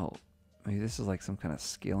 Oh, maybe this is like some kind of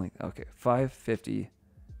scaling. Okay, 550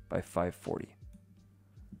 by 540.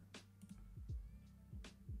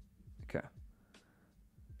 Okay.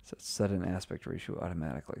 So set an aspect ratio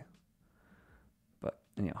automatically. But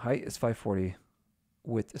anyhow, height is 540,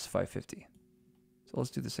 width is 550. So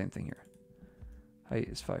let's do the same thing here. Height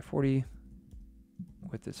is 540,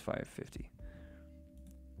 width is 550.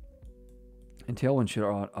 And Tailwind should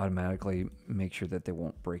automatically make sure that they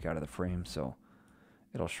won't break out of the frame, so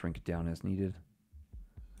it'll shrink it down as needed.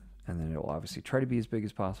 And then it will obviously try to be as big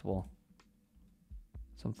as possible.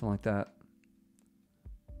 Something like that.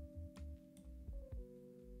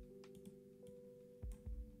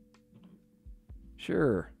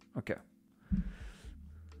 Sure. Okay.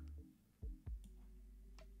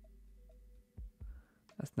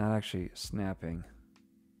 That's not actually snapping.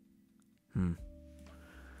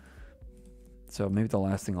 So maybe the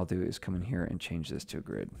last thing I'll do is come in here and change this to a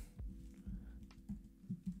grid.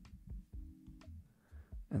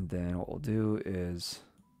 And then what we'll do is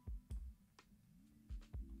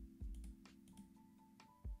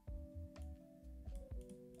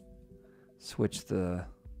switch the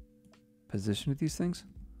position of these things.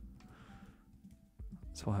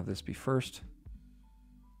 So we'll have this be first.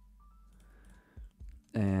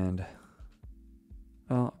 And,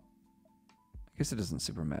 well, I guess it doesn't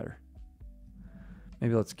super matter.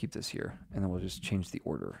 Maybe let's keep this here, and then we'll just change the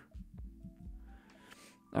order.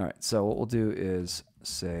 All right, so what we'll do is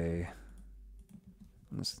say,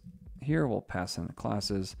 this here we'll pass in the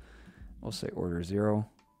classes. We'll say order 0,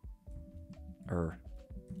 or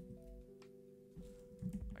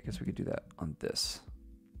I guess we could do that on this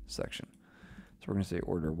section. So we're going to say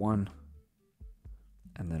order 1,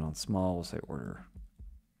 and then on small we'll say order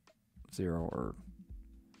 0 or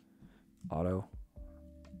auto.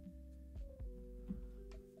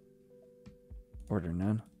 Order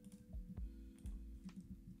none.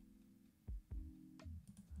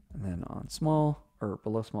 And then on small, or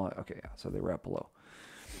below small, okay, yeah, so they wrap below.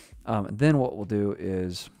 And then what we'll do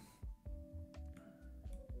is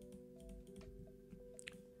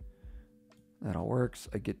that all works.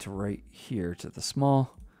 I get to right here to the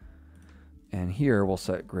small, and here we'll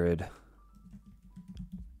set grid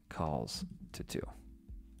calls to 2,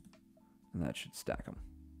 and that should stack them.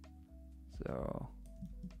 So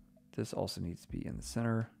this also needs to be in the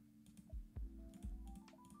center.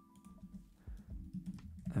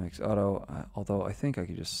 That makes auto, although I think I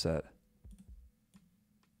could just set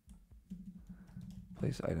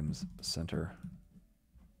place items center,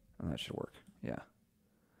 and that should work. Yeah.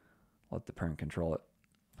 Let the parent control it,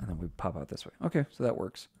 and then we pop out this way. Okay, so that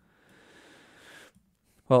works.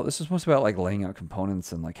 Well, this is mostly about like laying out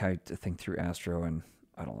components and like how to think through Astro, and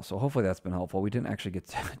I don't know. So hopefully that's been helpful. We didn't actually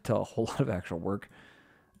get to a whole lot of actual work,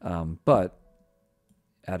 but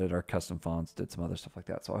added our custom fonts, did some other stuff like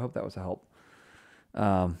that. So I hope that was a help.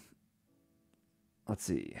 Let's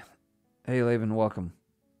see. Hey, Laven, welcome.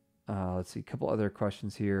 Let's see, a couple other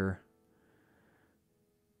questions here.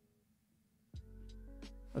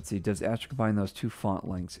 Let's see, does Astro combine those 2 font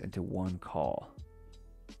lengths into one call?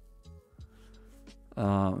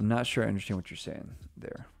 I'm not sure I understand what you're saying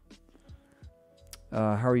there.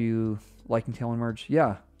 How are you liking Tailwind Merge?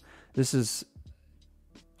 Yeah, this is,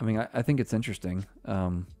 I mean, I think it's interesting. I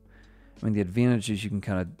mean, the advantage is you can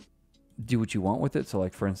kind of do what you want with it. So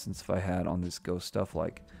like, for instance, if I had on this Ghost stuff,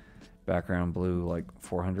 like background blue, like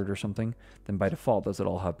 400 or something, then by default, does it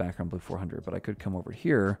all have background blue 400? But I could come over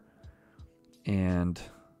here and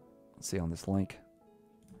let's see on this link,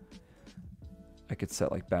 I could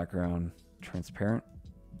set like background transparent,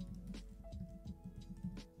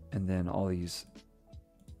 and then all these,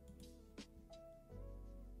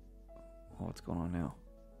 oh, what's going on now?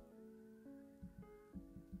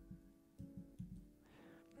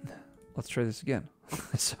 Let's try this again.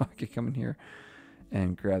 So I could come in here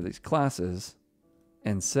and grab these classes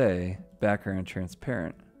and say background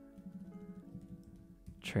transparent,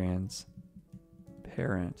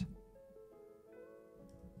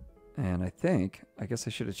 and I guess I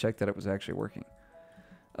should have checked that it was actually working.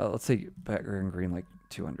 Let's say background green like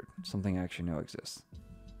 200, something I actually know exists.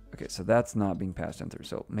 Okay, so that's not being passed in through.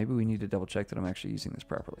 So maybe we need to double check that I'm actually using this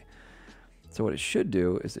properly. So what it should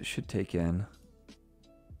do is it should take in,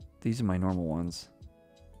 these are my normal ones.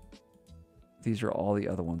 These are all the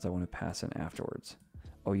other ones I want to pass in afterwards.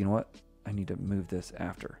 Oh, you know what? I need to move this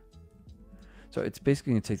after. So it's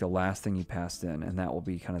basically going to take the last thing you passed in, and that will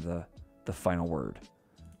be kind of the final word.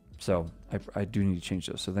 So I do need to change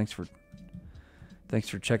those. So thanks for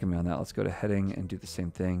checking me on that. Let's go to heading and do the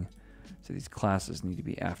same thing. So these classes need to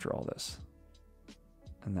be after all this.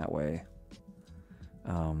 And that way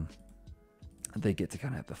they get to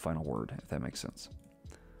kind of have the final word, if that makes sense.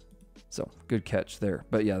 So good catch there.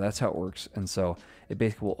 But yeah, that's how it works. And so it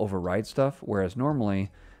basically will override stuff. Whereas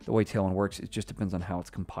normally the way Tailwind works, it just depends on how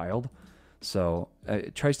it's compiled. So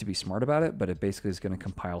it tries to be smart about it, but it basically is going to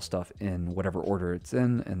compile stuff in whatever order it's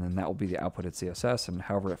in, and then that will be the output at CSS, and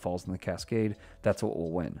however it falls in the cascade, that's what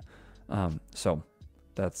will win. So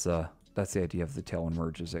that's the idea of the Tailwind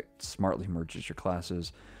merge, is it smartly merges your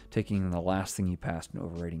classes, taking the last thing you passed and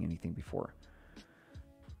overwriting anything before.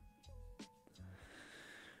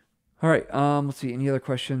 All right, let's see, any other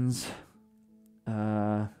questions?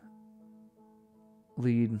 Lead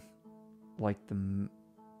like the...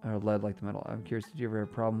 or lead like the metal. I'm curious, did you ever have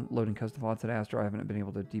a problem loading custom fonts at Astro? I haven't been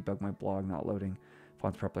able to debug my blog not loading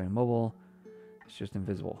fonts properly on mobile. It's just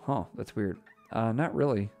invisible. Huh, that's weird. Not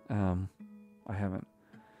really. I haven't.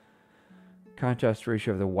 Contrast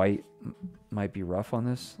ratio of the white might be rough on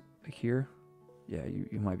this, like here. Yeah,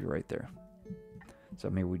 you might be right there. So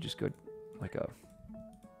maybe we just go like a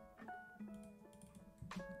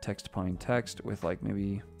text pine text with like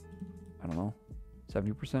maybe, I don't know,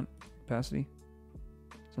 70% opacity.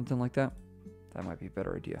 Something like that. That might be a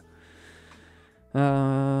better idea.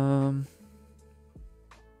 I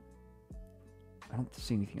don't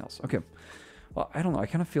see anything else. Okay. Well, I don't know. I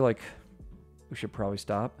kind of feel like we should probably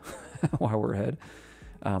stop while we're ahead.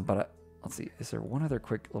 But let's see. Is there one other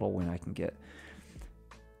quick little win I can get?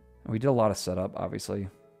 We did a lot of setup, obviously.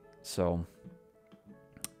 So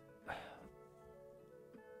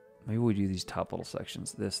maybe we do these top little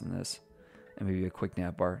sections, this and this, and maybe a quick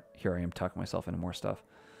nav bar. Here I am talking myself into more stuff.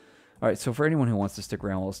 All right, so for anyone who wants to stick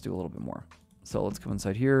around, let's do a little bit more. So let's come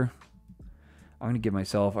inside here. I'm going to give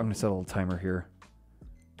myself, I'm going to set a little timer here.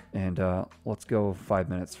 And let's go 5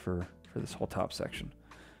 minutes for this whole top section,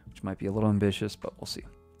 which might be a little ambitious, but we'll see.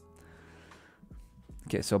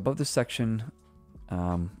 Okay, so above this section,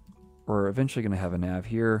 we're eventually going to have a nav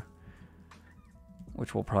here,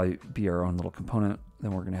 which will probably be our own little component.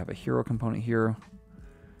 Then we're going to have a hero component here.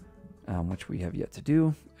 which we have yet to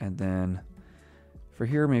do. And then for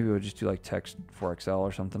here, maybe we'll just do like text 4XL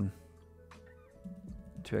or something.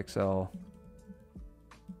 2XL.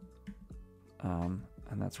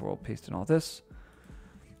 And that's where we'll paste in all this.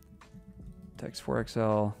 Text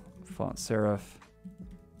 4XL, font serif,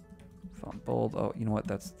 font bold. Oh, you know what?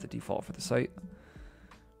 That's the default for the site.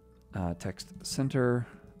 Text center,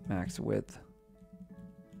 max width.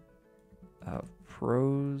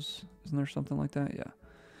 Prose, isn't there something like that? Yeah.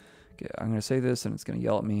 Okay, I'm going to say this and it's going to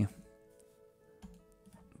yell at me.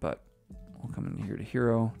 But we'll come in here to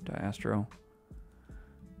hero, to Astro.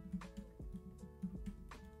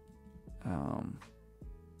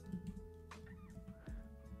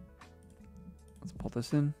 Let's pull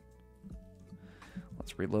this in.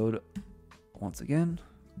 Let's reload once again.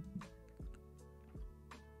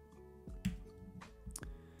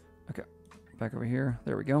 Okay, back over here.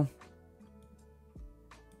 There we go.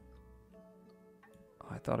 Oh,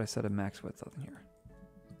 I thought I set a max width up in here.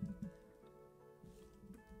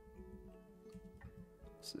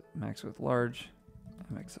 Max width large.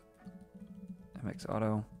 MX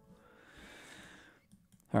auto.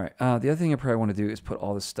 All right. The other thing I probably want to do is put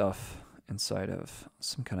all this stuff inside of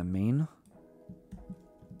some kind of main.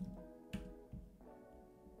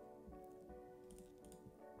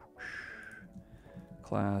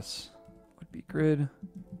 Class would be grid,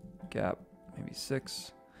 gap maybe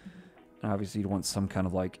 6. And obviously you'd want some kind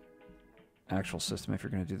of like actual system if you're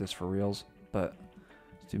going to do this for reals, but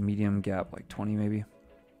let's do medium gap like 20 maybe.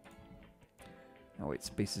 Now wait,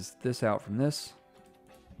 spaces this out from this.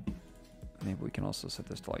 Maybe we can also set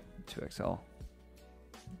this to like 2XL,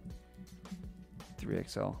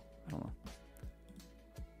 3XL, I don't know.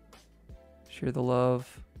 Share the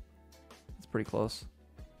love. It's pretty close.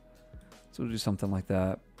 So we'll do something like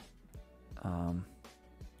that.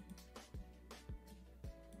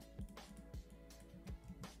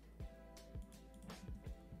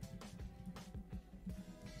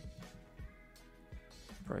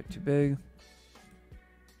 Probably too big.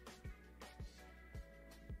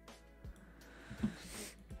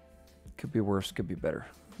 Could be worse, could be better.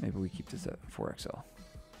 Maybe we keep this at 4XL.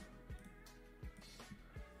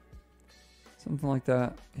 Something like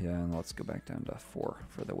that. Yeah, and let's go back down to 4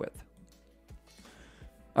 for the width.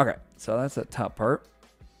 Okay, so that's that top part.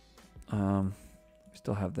 We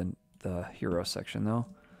still have the hero section though.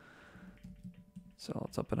 So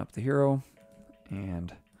let's open up the hero,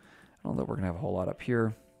 and I don't know that we're gonna have a whole lot up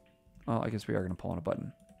here. Well, I guess we are gonna pull on a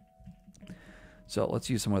button. So let's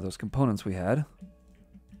use some of those components we had.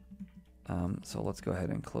 So let's go ahead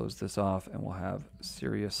and close this off, and we'll have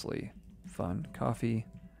seriously fun coffee.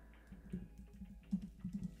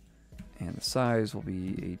 And the size will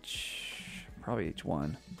be probably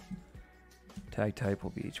H1. Tag type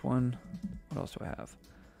will be H1. What else do I have?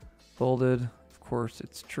 Bolded, of course,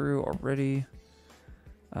 it's true already.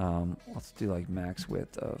 Let's do like max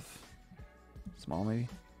width of small maybe.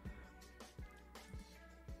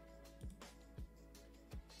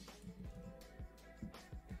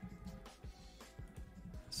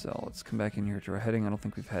 So let's come back in here to our heading. I don't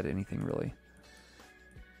think we've had anything really.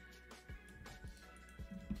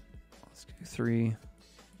 Let's do 3,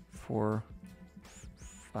 4,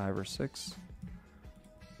 5, or 6.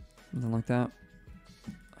 Something like that.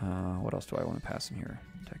 What else do I want to pass in here?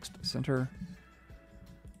 Text center.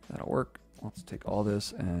 That'll work. Let's take all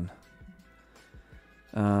this and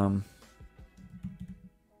I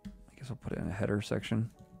guess I'll put it in a header section.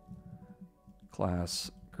 Class,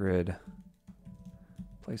 grid,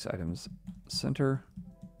 place items center,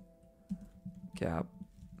 gap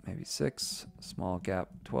maybe 6, small gap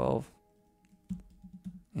 12.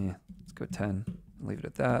 Yeah, let's go 10 and leave it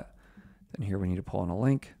at that. Then here we need to pull in a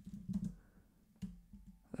link.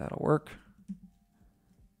 That'll work.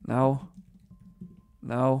 No.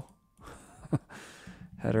 No.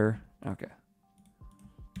 Header. Okay.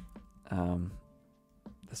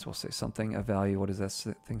 This will say something, a value. What does that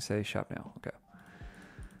thing say? Shop now. Okay.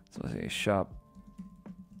 So let's say shop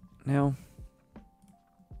now.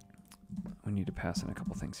 We need to pass in a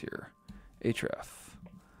couple things here. href.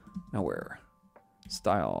 Nowhere.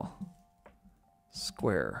 Style.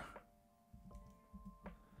 Square.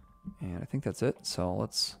 And I think that's it. So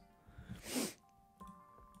let's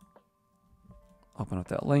open up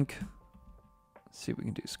that link. See if we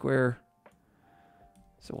can do square.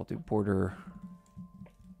 So we'll do border.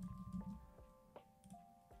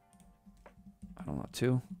 I don't know,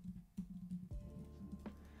 2.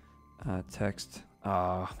 Text.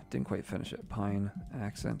 Didn't quite finish it. Pine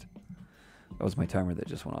accent. That was my timer that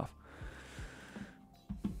just went off.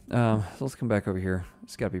 So let's come back over here.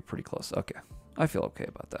 It's got to be pretty close. Okay. I feel okay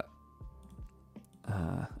about that.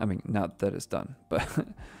 I mean, not that it's done, but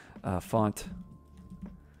font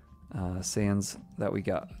sans that we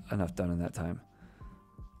got enough done in that time.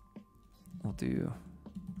 We'll do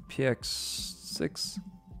px6,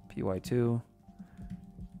 py2,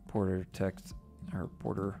 border text, or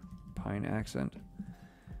border pine accent.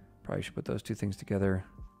 Probably should put those two things together.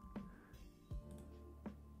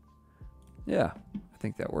 Yeah, I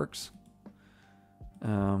think that works.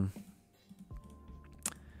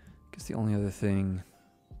 Guess the only other thing,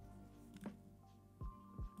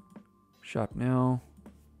 shop now.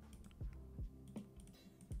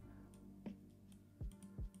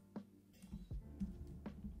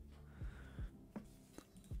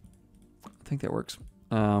 I think that works.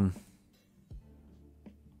 Let's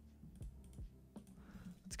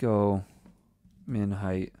go min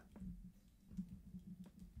height.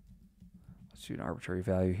 Let's do an arbitrary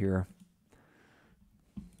value here.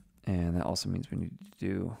 And that also means we need to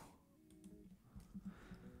do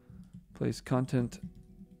place content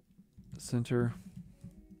center.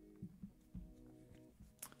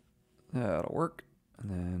 That'll work.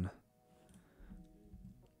 And then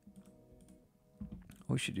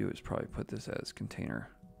what we should do is probably put this as container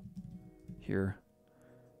here.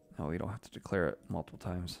 Now we don't have to declare it multiple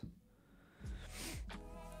times.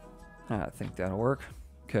 I think that'll work.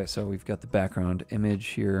 Okay, so we've got the background image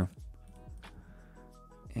here.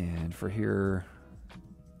 And for here,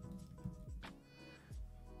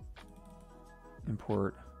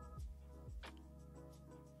 import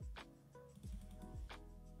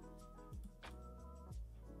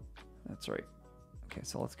that's right. Okay,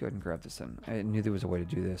 so let's go ahead and grab this in. I knew there was a way to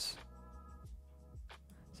do this.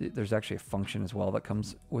 See, there's actually a function as well that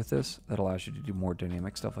comes with this that allows you to do more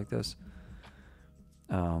dynamic stuff like this.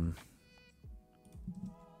 So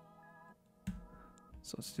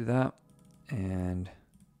let's do that, and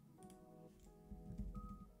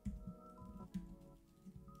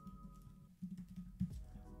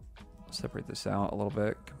separate this out a little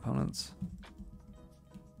bit, components.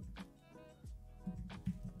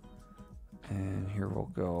 And here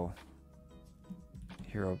we'll go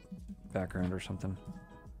hero background or something.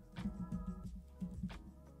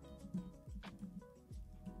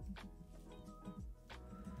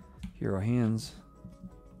 Hero hands.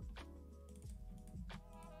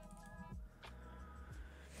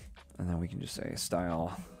 And then we can just say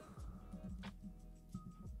style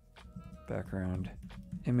background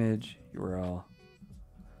image URL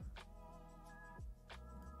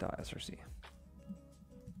 .src.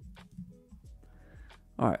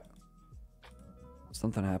 All right,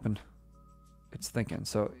 something happened. It's thinking,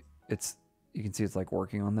 so it's, you can see it's like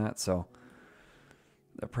working on that. So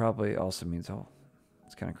that probably also means, oh,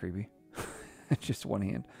 it's kind of creepy. It's just one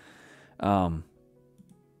hand. There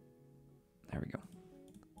we go.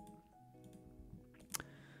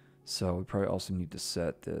 So we probably also need to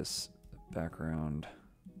set this background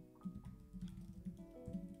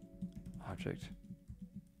object.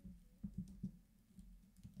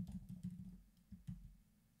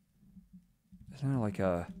 Isn't it like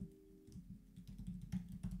a,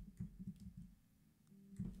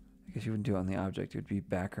 I guess you wouldn't do it on the object, it would be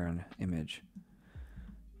background image.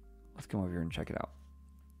 Let's come over here and check it out.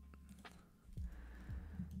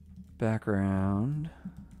 Background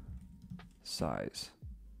size,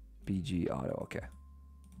 BG auto, okay.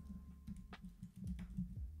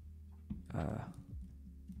 Like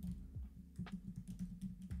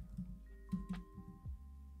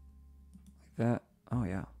that. Oh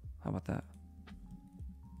yeah, how about that?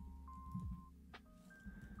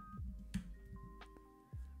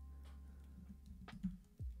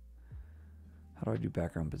 How do I do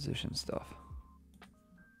background position stuff?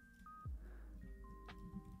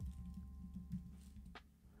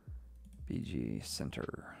 BG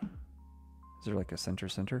center. Is there like a center?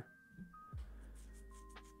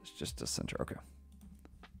 It's just a center, okay.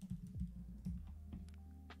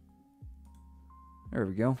 There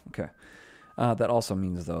we go, okay. That also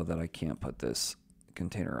means though that I can't put this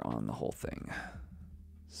container on the whole thing.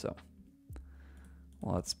 So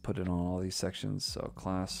let's put it on all these sections. So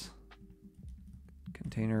class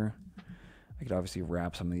container. I could obviously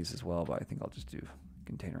wrap some of these as well, but I think I'll just do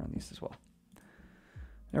container on these as well.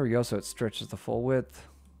 There we go, so it stretches the full width.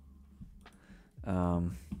 I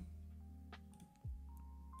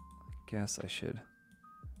guess I should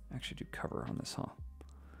actually do cover on this, huh?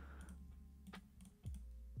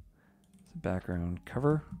 It's a background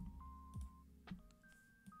cover.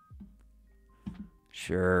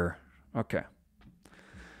 Sure, okay.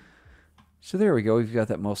 So there we go, we've got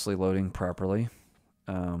that mostly loading properly.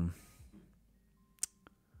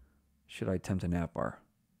 Should I attempt a nav bar?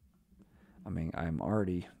 I mean, I'm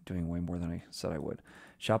already doing way more than I said I would.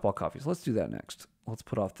 Shop all coffees. Let's do that next. Let's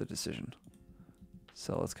put off the decision.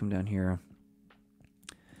 So let's come down here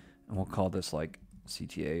and we'll call this like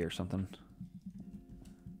CTA or something.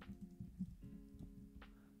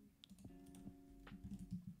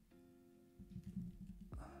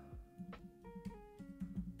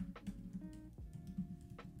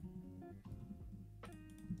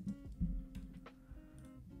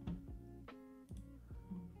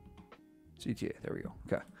 CTA, there we go.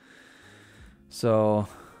 Okay. So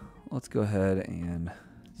let's go ahead and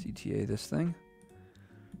CTA this thing.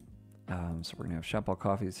 So we're gonna have shop all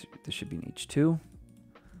coffees. This should be an H2.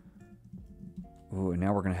 Ooh, and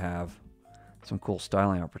now we're gonna have some cool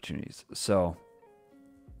styling opportunities. So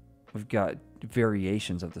we've got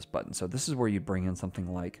variations of this button. So this is where you bring in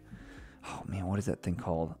something like, oh man, what is that thing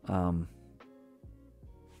called?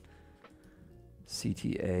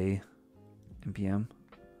 CTA NPM.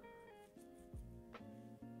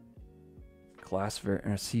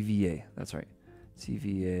 CVA, that's right.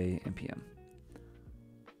 CVA NPM.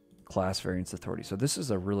 Class Variance Authority. So this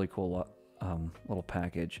is a really cool little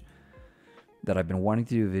package that I've been wanting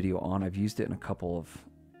to do a video on. I've used it in a couple of,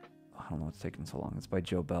 I don't know what's taking so long. It's by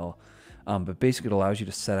Joe Bell. But basically it allows you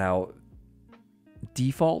to set out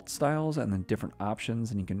default styles and then different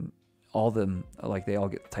options, and you can, all of them, like they all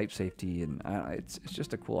get type safety, and it's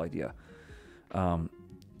just a cool idea.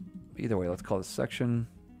 Either way, let's call this section.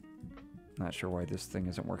 Not sure why this thing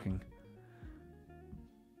isn't working.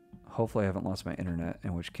 Hopefully I haven't lost my internet,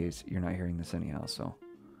 in which case you're not hearing this anyhow, so.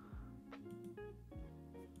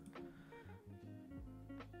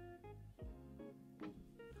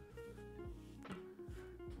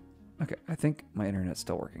 Okay, I think my internet's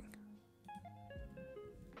still working.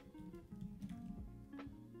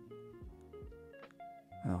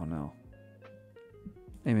 Oh no.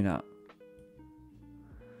 Maybe not.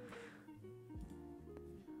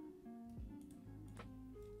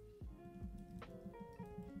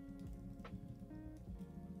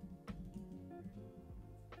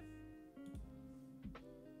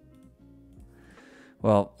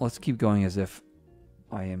 Well, let's keep going as if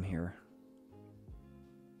I am here.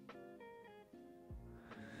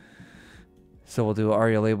 So we'll do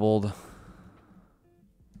ARIA labeled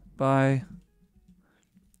by,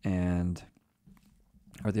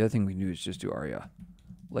 or the other thing we can do is just do ARIA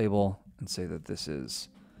label and say that this is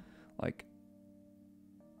like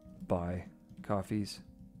by coffees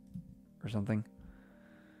or something.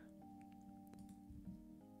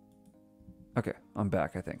 Okay, I'm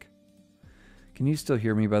back, I think. Can you still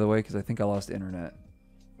hear me, by the way? Because I think I lost internet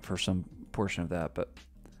for some portion of that, but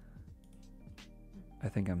I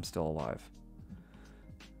think I'm still alive.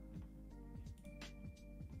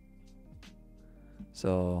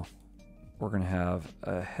 So we're going to have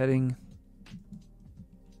a heading.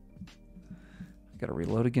 Got to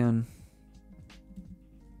reload again.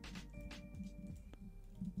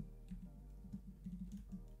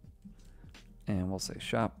 And we'll say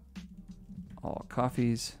shop all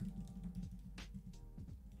coffees.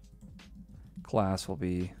 Class will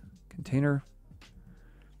be container.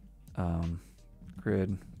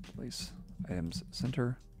 Grid, place items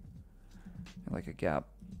center. Like a gap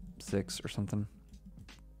 6 or something.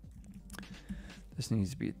 This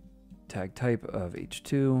needs to be tag type of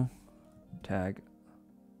H2. Tag.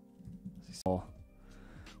 We'll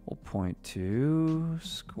point to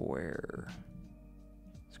square.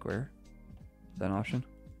 Square? Is that an option?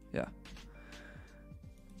 Yeah.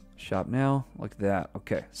 Shop now. Look at that.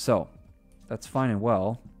 Okay, so that's fine and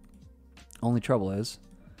well. Only trouble is,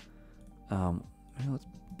 maybe let's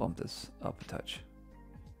bump this up a touch.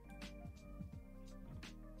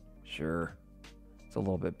 Sure. It's a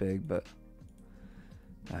little bit big, but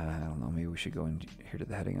I don't know. Maybe we should go in here to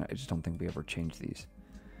the heading. I just don't think we ever change these.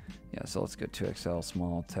 Yeah, so let's go 2XL,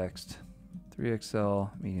 small text, 3XL,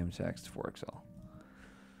 medium text, 4XL.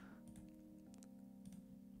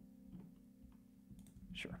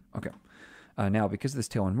 Sure. Okay. Now, because of this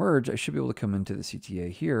tailwind merge, I should be able to come into the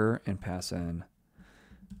CTA here and pass in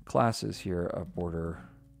classes here of border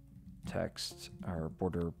text, or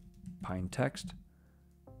border pine text.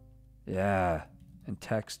 Yeah, and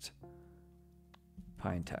text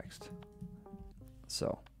pine text.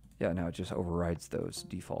 So, yeah, now it just overrides those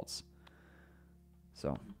defaults.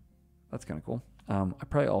 So, that's kind of cool. I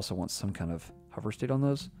probably also want some kind of hover state on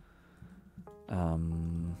those.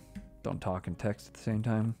 Don't talk and text at the same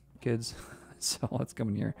time, kids. So let's come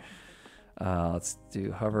in here. Let's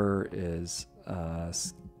do hover is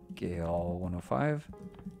scale 105.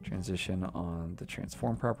 Transition on the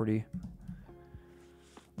transform property.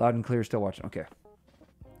 Loud and clear, still watching. Okay,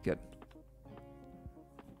 good.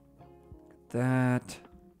 That.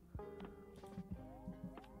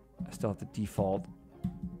 I still have the default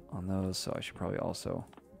on those, so I should probably also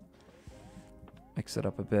mix it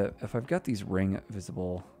up a bit. If I've got these ring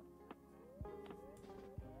visible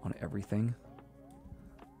on everything,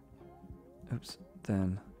 oops,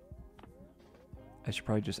 then I should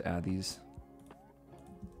probably just add these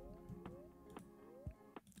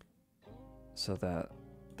so that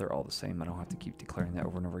they're all the same. I don't have to keep declaring that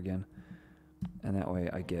over and over again. And that way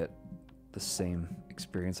I get the same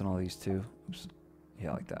experience on all these too. Oops.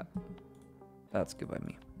 Yeah, like that. That's good by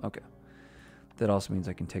me. Okay. That also means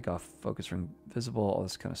I can take off focus ring visible, all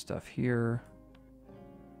this kind of stuff here.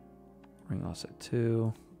 Ring offset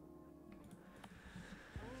 2.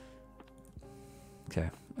 Okay,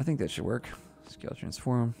 I think that should work. Scale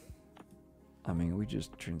transform. I mean, we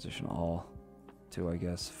just transition all to, I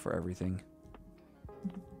guess, for everything.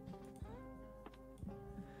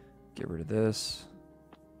 Get rid of this.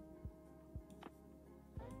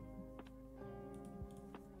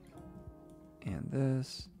 And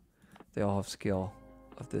this. They all have scale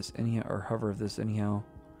of this anyhow, or hover of this anyhow.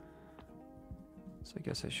 So I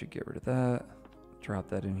guess I should get rid of that. Drop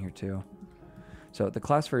that in here too. So the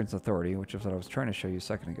class variance authority, which is what I was trying to show you a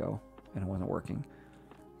second ago, and it wasn't working.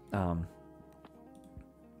 Oh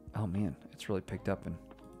man, it's really picked up in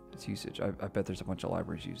its usage. I bet there's a bunch of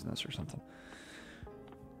libraries using this or something.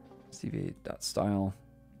 CVA.style.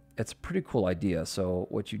 It's a pretty cool idea. So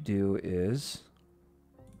what you do is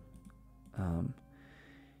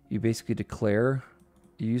you basically declare,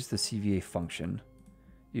 you use the CVA function.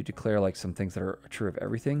 You declare like some things that are true of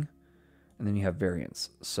everything, and then you have variants.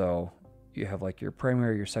 So you have like your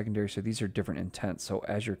primary, your secondary. So these are different intents. So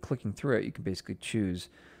as you're clicking through it, you can basically choose,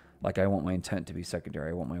 like, I want my intent to be secondary.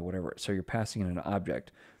 I want my whatever. So you're passing in an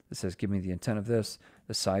object that says, give me the intent of this,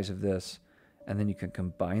 the size of this, and then you can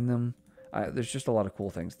combine them. There's just a lot of cool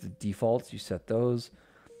things. The defaults, you set those.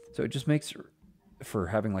 So it just makes, for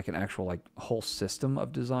having like an actual like whole system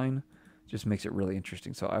of design, just makes it really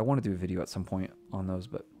interesting. So I want to do a video at some point on those,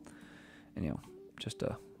 but anyhow, just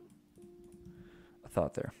a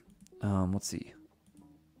thought there. Let's see.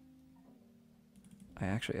 I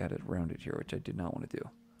actually added rounded here, which I did not want to do.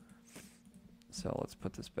 So let's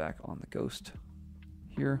put this back on the ghost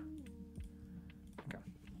here. Okay.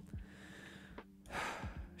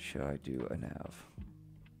 Should I do a nav?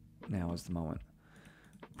 Now is the moment.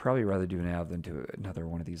 Probably rather do a nav than do another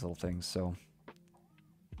one of these little things. So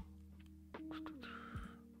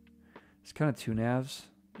it's kind of two navs.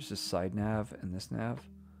 There's this side nav and this nav.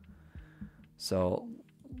 So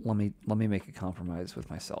let me make a compromise with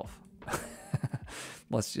myself.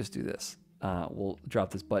 Let's just do this. We'll drop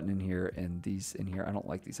this button in here and these in here. I don't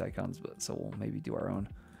like these icons, but so we'll maybe do our own.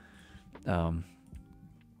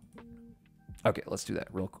 Okay, let's do that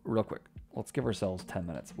real quick. Let's give ourselves 10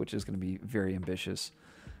 minutes, which is going to be very ambitious,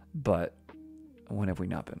 but when have we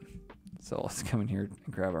not been? So let's come in here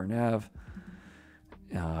and grab our nav,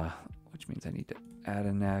 which means I need to add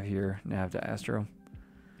a nav here, nav to Astro,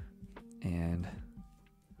 and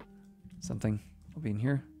something will be in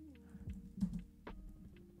here.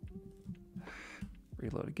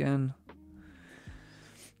 Reload again.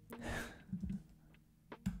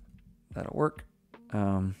 That'll work.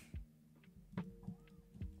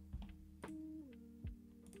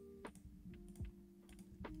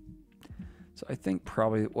 So I think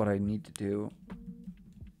probably what I need to do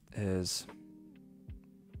is,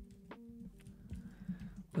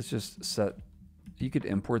 let's just set, you could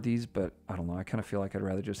import these, but I don't know. I kind of feel like I'd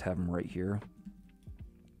rather just have them right here.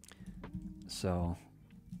 So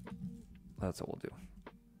that's what we'll do.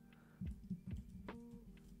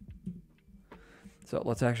 So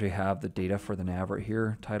let's actually have the data for the nav right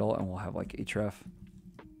here, title, and we'll have like href.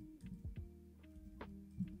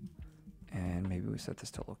 And maybe we set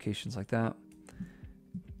this to locations like that.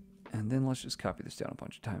 And then let's just copy this down a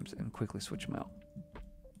bunch of times and quickly switch them out.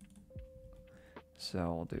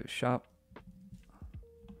 So we'll do shop.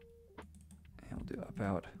 And we'll do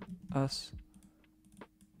about us.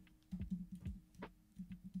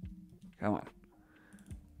 Come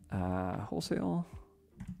on. Wholesale.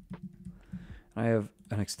 I have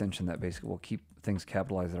an extension that basically will keep things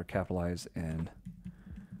capitalized that are capitalized and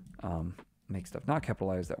make stuff not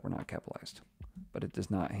capitalized that were not capitalized. But it does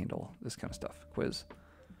not handle this kind of stuff. Quiz.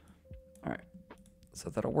 All right. So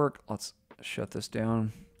that'll work. Let's shut this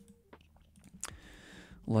down.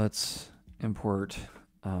 Let's import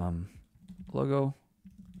logo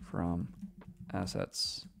from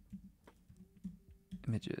assets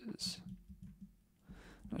images.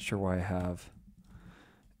 Not sure why I have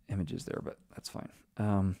images there, but that's fine.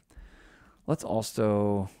 Let's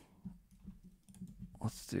also,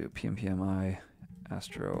 let's do PMPMI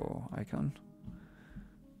Astro icon.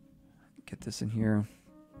 Get this in here.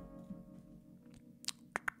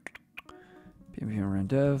 PMPM run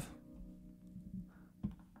dev.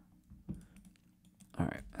 All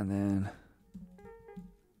right, and then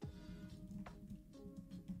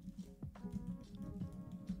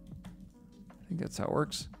I think that's how it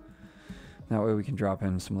works. That way we can drop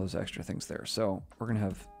in some of those extra things there. So we're gonna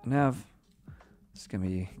have nav. It's gonna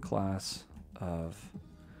be class of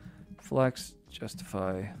flex,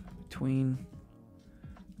 justify between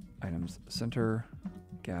items center,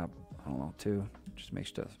 gap, I don't know, 2. Just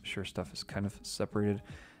make sure stuff is kind of separated.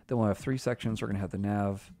 Then we'll have 3 sections. We're gonna have the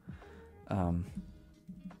nav,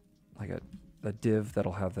 like a div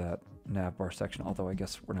that'll have that nav bar section, although I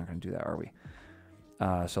guess we're not gonna do that, are we?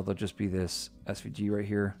 So there'll just be this SVG right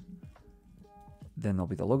here. Then there'll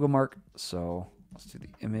be the logo mark. So let's do the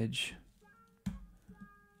image.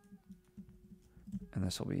 And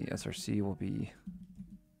this will be SRC will be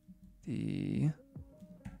the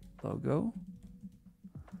logo.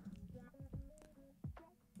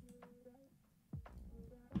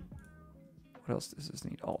 What else does this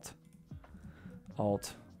need? Alt.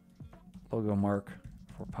 Alt. Logo mark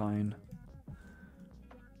for Pine.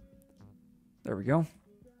 There we go.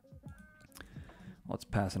 Let's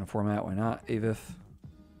pass in a format. Why not? avif.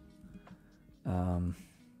 You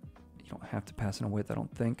don't have to pass in a width, I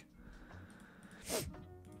don't think.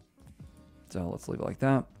 So let's leave it like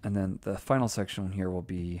that. And then the final section here will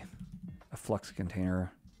be a flux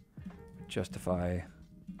container. Justify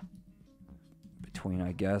between,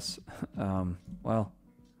 I guess. Well,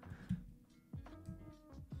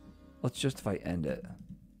 let's justify end it.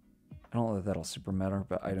 I don't know that that'll super matter,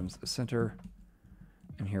 but items center.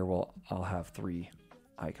 And here I'll have 3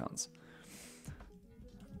 icons.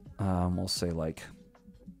 We'll say like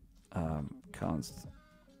const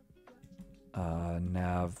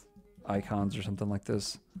nav icons or something like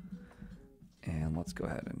this. And let's go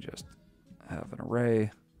ahead and just have an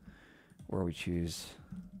array where we choose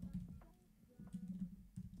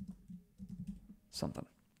something.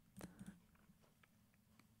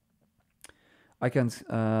 Icons,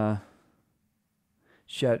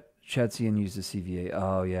 Shadcn uses CVA.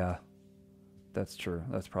 Oh yeah, that's true.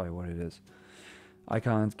 That's probably what it is.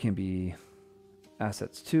 Icons can be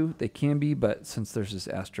assets too. They can be, but since there's this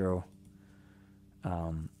Astro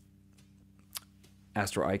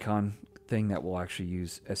icon thing that will actually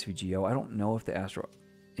use SVGO. I don't know if the Astro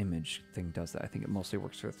image thing does that. I think it mostly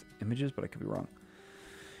works with images, but I could be wrong.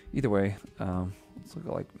 Either way, let's look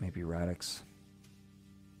at like maybe Radix.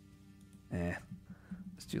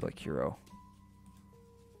 Let's do like hero.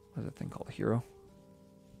 What is that thing called? Hero?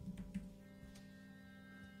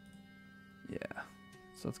 Yeah.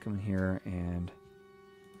 So let's come in here and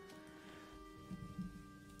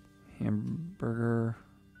hamburger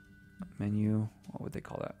menu. What would they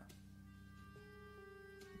call that?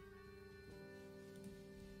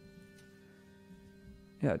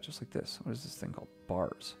 Yeah, just like this. What is this thing called?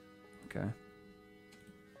 Bars. Okay.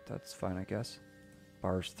 That's fine, I guess.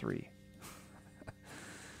 Bars 3.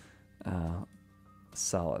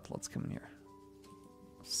 Solid. Let's come in here.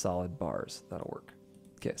 Solid bars. That'll work.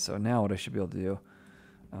 Okay, so now what I should be able to do,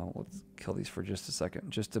 let's kill these for just a second,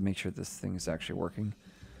 just to make sure this thing is actually working.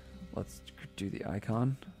 Let's do the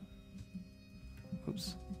icon.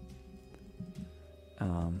 Oops.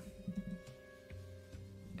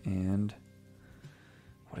 And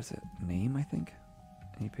what is it? Name, I think.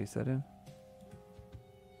 Can you paste that in?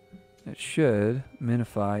 It should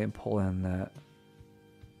minify and pull in that.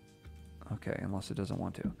 Okay, unless it doesn't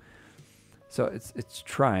want to. So it's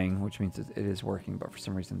trying, which means it is working, but for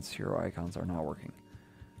some reason zero icons are not working.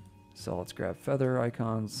 So let's grab feather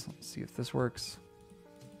icons, let's see if this works.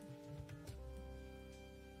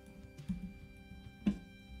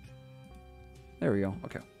 There we go,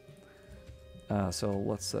 okay. So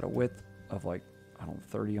let's set a width of like, I don't know,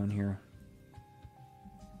 30 on here.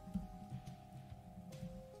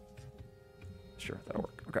 Sure, that'll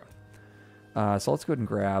work, okay. So let's go ahead and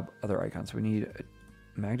grab other icons. We need a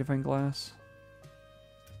magnifying glass.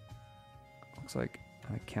 Looks like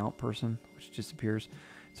an account person, which disappears.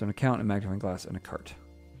 So an account, a magnifying glass, and a cart.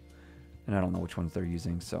 And I don't know which ones they're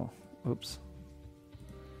using, so oops.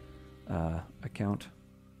 Account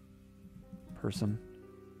person.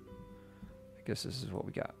 I guess this is what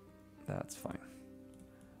we got. That's fine.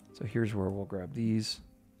 So here's where we'll grab these.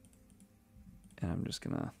 And I'm just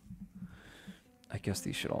gonna, I guess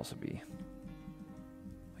these should also be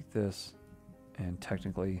like this. And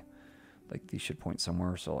technically, like these should point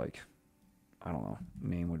somewhere. So like, I don't know,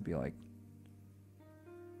 name would be like,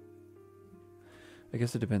 I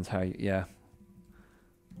guess it depends how you, yeah.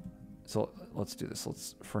 So let's do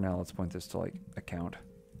this. For now, let's point this to like account.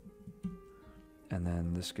 And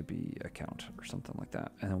then this could be account or something like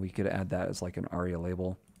that. And then we could add that as like an ARIA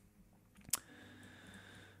label.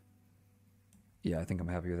 Yeah, I think I'm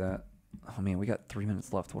happy with that. Oh man, we got 3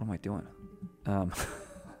 minutes left. What am I doing?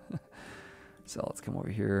 So let's come over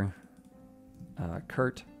here.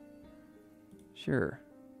 Kurt. Sure.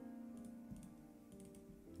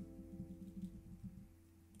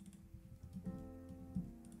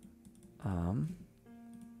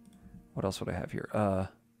 What else would I have here?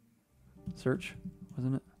 Search,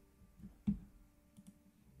 wasn't it?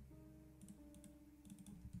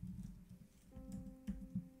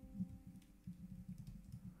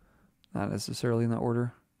 Not necessarily in that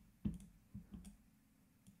order.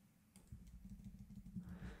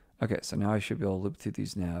 Okay, so now I should be able to loop through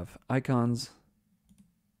these nav icons.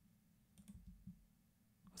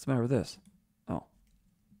 What's the matter with this? Oh.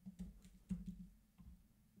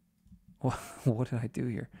 What did I do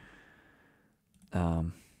here?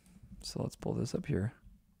 So let's pull this up here.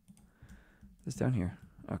 This down here.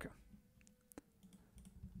 Okay.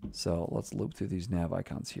 So let's loop through these nav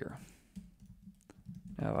icons here.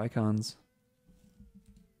 Nav icons.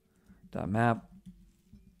 Dot map.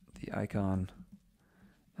 The icon.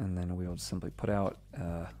 And then we will simply put out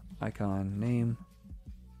icon name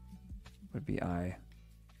would be I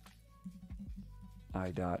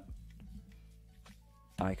dot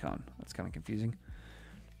icon. That's kind of confusing.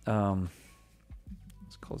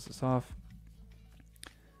 Let's close this off.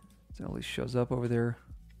 So it at least shows up over there.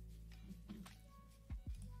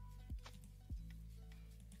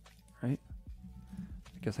 Right?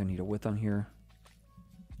 I guess I need a width on here.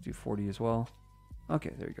 Let's do 40 as well.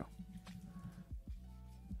 Okay, there you go.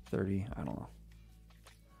 30, I don't know.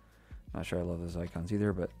 Not sure I love those icons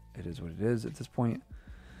either, but it is what it is at this point.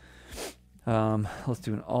 Let's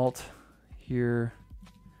do an alt here.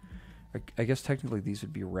 I guess technically these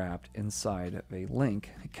would be wrapped inside of a link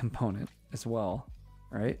component as well,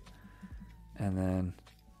 right? And then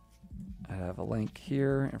I have a link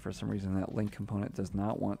here, and for some reason that link component does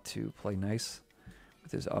not want to play nice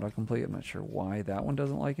with this autocomplete. I'm not sure why that one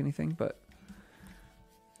doesn't like anything, but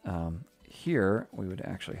here we would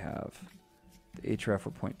actually have the href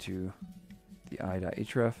would point to the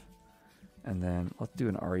i.href, and then let's do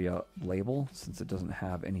an aria label since it doesn't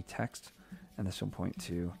have any text, and this will point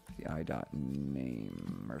to the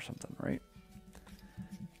i.name or something, right?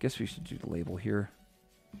 I guess we should do the label here.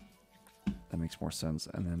 That makes more sense,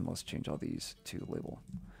 and then let's change all these to label.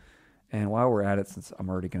 And while we're at it, since I'm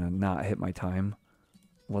already gonna not hit my time,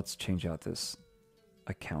 let's change out this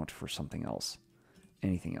account for something else.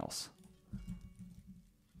 Anything else.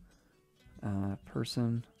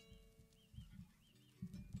 Person.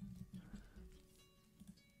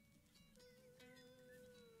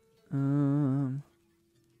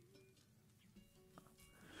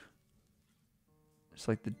 It's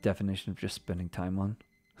like the definition of just spending time on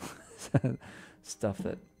stuff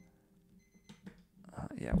that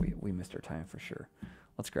yeah, we missed our time for sure.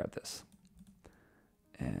 Let's grab this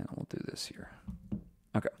and we'll do this here.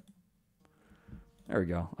 Okay, there we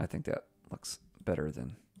go. I think that looks better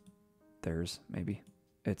than theirs. Maybe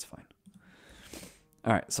it's fine.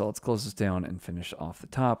 All right, so let's close this down and finish off the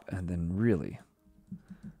top, and then really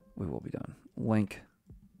we will be done. Link.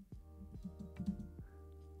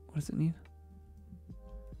 What does it need?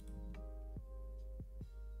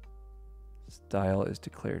 Style is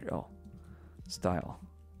declared. Oh, style.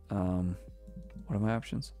 What are my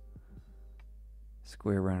options?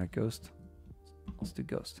 Square around a ghost. Let's do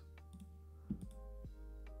ghost.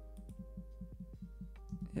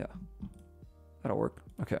 Yeah, that'll work.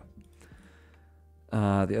 Okay.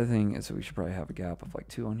 The other thing is that we should probably have a gap of like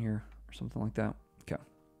 2 on here or something like that. Okay.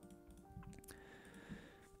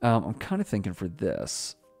 I'm kind of thinking for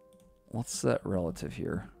this, let's set relative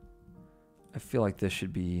here. I feel like this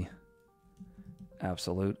should be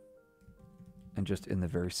absolute and just in the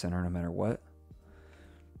very center no matter what.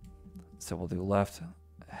 So we'll do left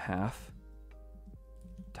half,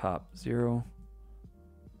 top 0.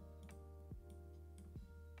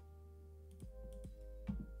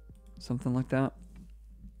 Something like that.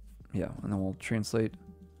 Yeah, and then we'll translate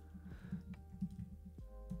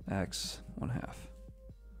x 1/2.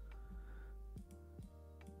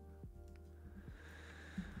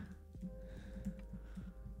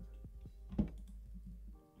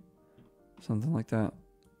 Something like that.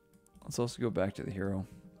 Let's also go back to the hero.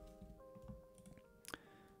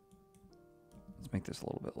 Let's make this a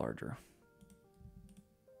little bit larger.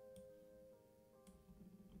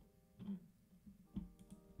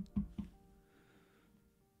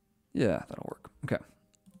 Yeah, that'll work. Okay.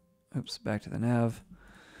 Oops, back to the nav.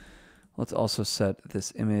 Let's also set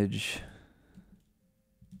this image.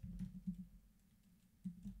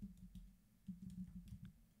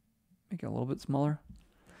 Make it a little bit smaller.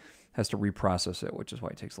 Has to reprocess it, which is why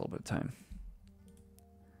it takes a little bit of time.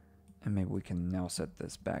 And maybe we can now set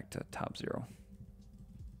this back to top 0.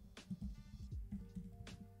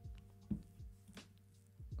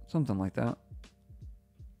 Something like that.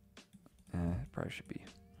 It probably should be.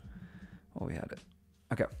 Well, we had it.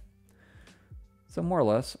 Okay. So more or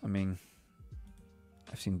less, I mean,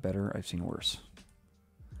 I've seen better, I've seen worse.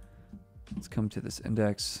 Let's come to this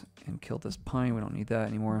index and kill this pine. We don't need that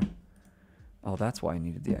anymore. Oh, that's why I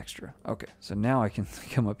needed the extra. Okay, so now I can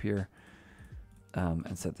come up here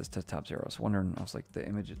and set this to top 0. I was wondering, I was like, the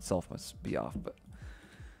image itself must be off, but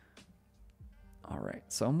all right.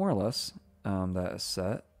 So more or less, that is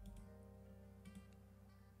set.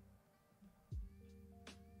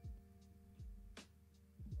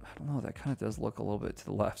 I don't know, that kind of does look a little bit to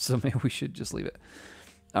the left, so maybe we should just leave it.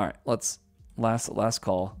 All right, let's, last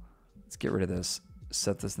call. Let's get rid of this,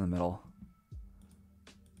 set this in the middle.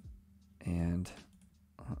 And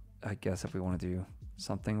I guess if we want to do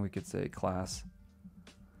something, we could say class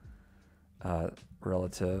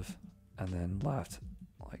relative, and then left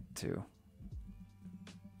like 2,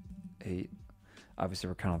 8. Obviously,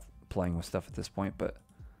 we're kind of playing with stuff at this point, but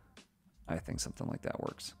I think something like that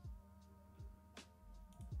works.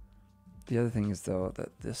 The other thing is, though,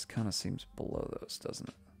 that this kind of seems below those, doesn't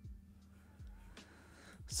it?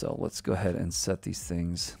 So let's go ahead and set these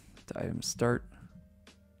things to item start.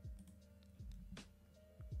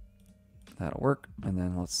 That'll work. And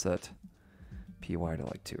then let's set py to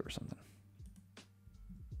like 2 or something.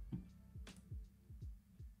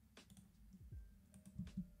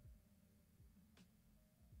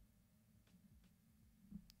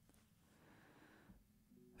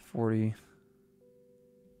 $40.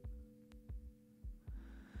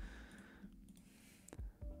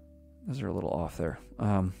 Those are a little off there.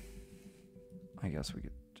 I guess we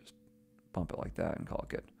could just bump it like that and call it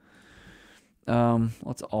good.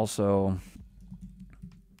 Let's also,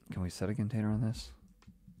 can we set a container on this?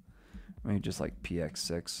 Maybe just like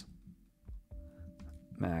px6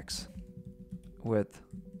 max width.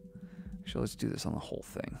 Actually, let's do this on the whole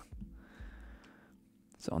thing.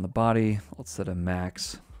 So on the body, let's set a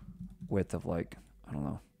max width of like, I don't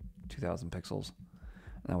know, 2000 pixels.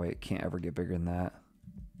 That way it can't ever get bigger than that.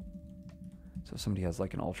 So if somebody has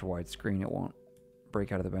like an ultra wide screen, it won't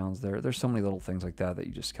break out of the bounds there. There's so many little things like that that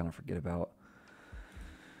you just kind of forget about.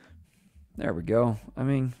 There we go. I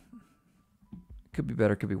mean, could be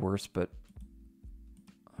better, could be worse, but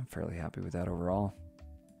I'm fairly happy with that overall.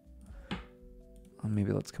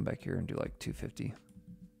 Maybe let's come back here and do like 250.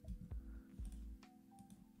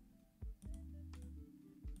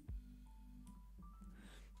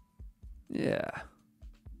 Yeah.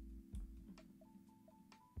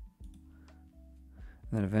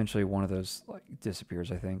 And then eventually one of those like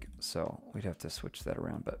disappears, I think. So we'd have to switch that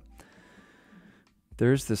around. But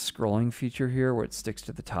there's this scrolling feature here where it sticks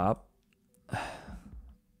to the top,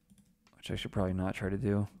 which I should probably not try to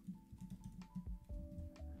do.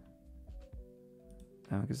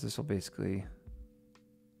 Because this will basically,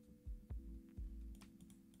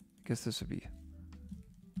 I guess this would be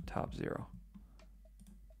top 0.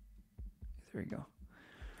 There you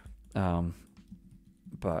go.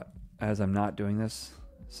 But as I'm not doing this,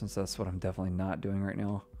 since that's what I'm definitely not doing right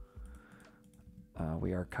now,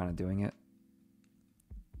 we are kind of doing it.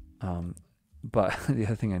 But the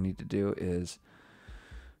other thing I need to do is,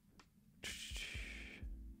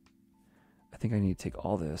 I think I need to take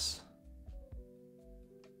all this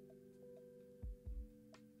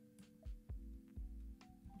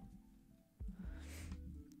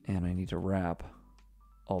and I need to wrap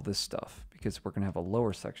all this stuff because we're going to have a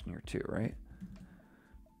lower section here too, right?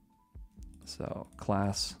 So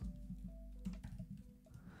class,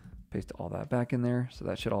 paste all that back in there. So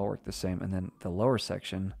that should all work the same. And then the lower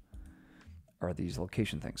section are these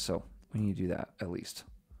location things. So we need to do that at least.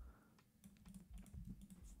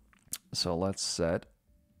 So let's set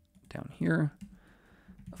down here,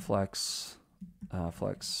 flex,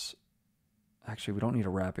 flex. Actually, we don't need to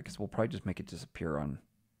wrap it because we'll probably just make it disappear on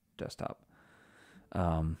desktop.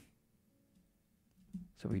 So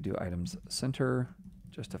we do items center,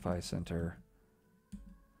 justify center.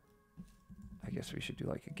 I guess we should do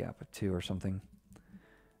like a gap of 2 or something.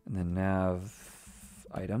 And then nav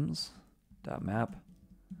items dot map.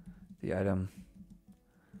 The item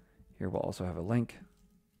here will also have a link.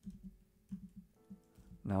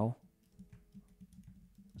 No.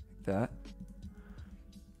 Like that.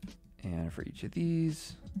 And for each of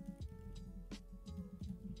these,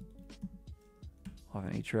 we'll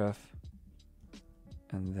have an href.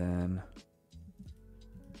 And then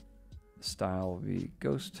the style will be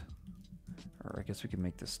ghost. Or I guess we can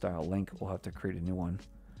make the style link. We'll have to create a new one.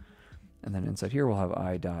 And then inside here, we'll have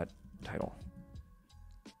i.title.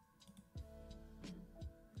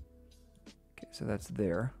 so that's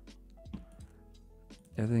there.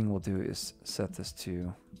 The other thing we'll do is set this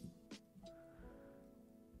to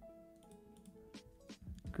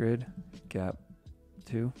grid gap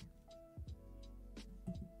 2.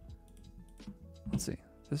 Let's see.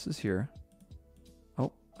 This is here.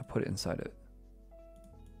 Oh, I put it inside it.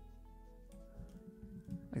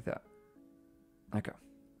 Like that. Okay.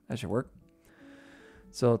 That should work.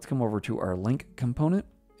 So let's come over to our link component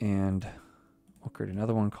and we'll create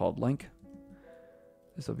another one called link.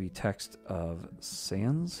 This will be text of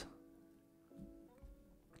sans.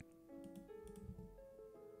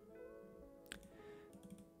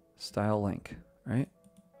 Style link, right?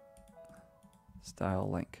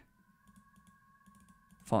 Style link.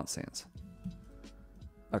 Font sans.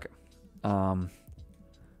 Okay.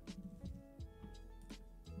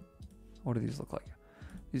 What do these look like?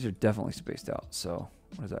 These are definitely spaced out. So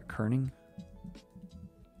what is that, kerning?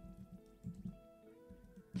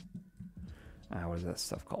 What is that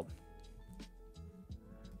stuff called?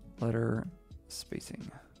 Letter spacing.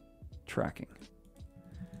 Tracking.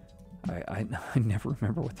 I never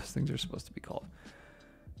remember what those things are supposed to be called.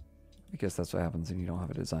 I guess that's what happens when you don't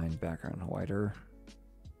have a design background. Wider.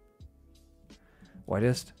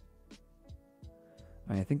 Widest.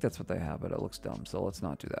 I mean, I think that's what they have, but it looks dumb, so let's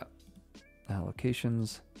not do that.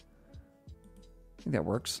 Locations. I think that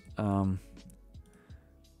works. What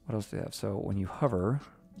else do they have? So when you hover,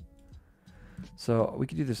 so we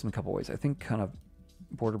could do this in a couple ways. I think kind of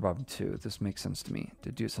border bottom 2. This makes sense to me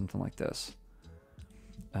to do something like this.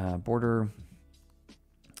 Border.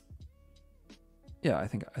 Yeah, I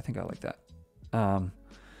think I like that.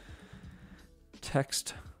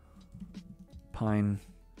 Text. Pine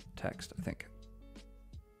text, I think.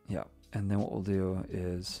 Yeah, and then what we'll do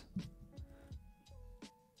is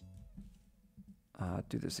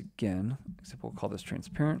do this again, except we'll call this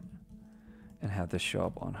transparent and have this show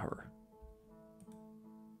up on hover.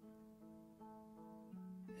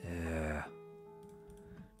 Yeah.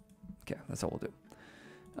 Okay, that's all we'll do.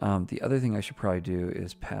 The other thing I should probably do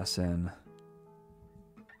is pass in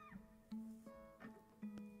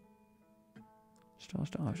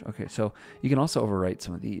okay, so you can also overwrite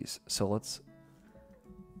some of these. So let's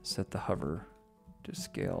set the hover to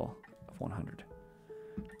scale of 100.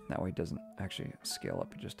 That way it doesn't actually scale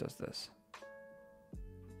up, it just does this.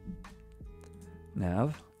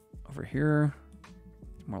 Nav over here,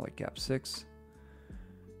 more like gap 6.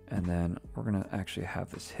 And then we're gonna actually have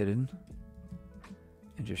this hidden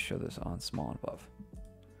and just show this on small and above.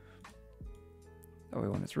 That way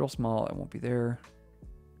when it's real small, it won't be there.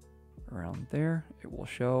 Around there, it will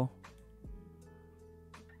show.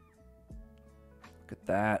 Look at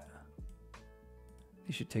that.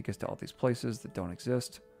 These should take us to all these places that don't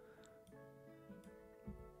exist.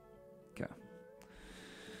 Okay.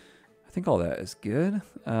 I think all that is good.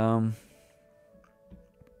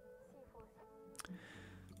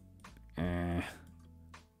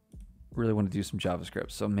 Really want to do some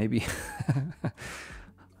JavaScript, so maybe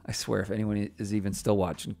I swear if anyone is even still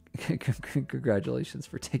watching, congratulations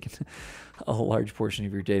for taking a large portion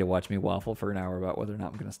of your day to watch me waffle for an hour about whether or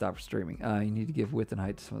not I'm going to stop streaming. You need to give width and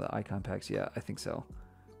height to some of the icon packs. Yeah, I think so.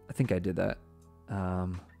 I think I did that.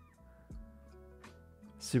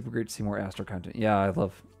 Super great to see more Astro content. Yeah, I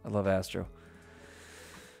love Astro.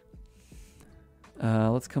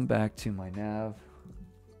 Let's come back to my nav.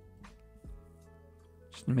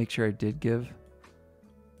 Just to make sure I did give.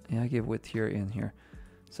 Yeah, I gave width here and here.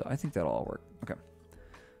 So I think that'll all work. Okay.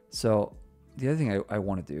 So the other thing I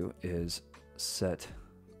want to do is set.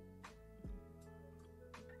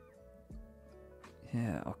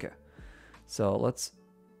 Yeah, okay. So let's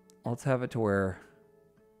have it to where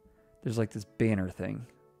there's like this banner thing.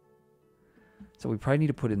 So we probably need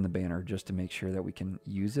to put in the banner just to make sure that we can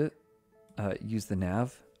use it, use the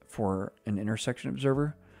nav for an intersection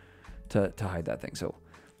observer to hide that thing. So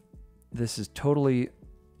this is totally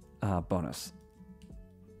bonus.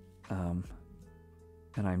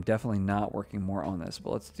 And I'm definitely not working more on this,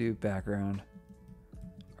 but let's do background,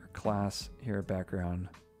 our class here, background,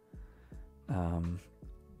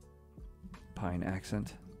 Pine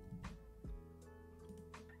accent.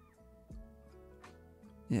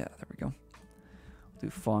 Yeah, there we go. We'll do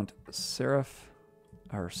font serif,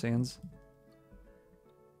 or sans,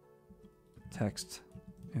 text,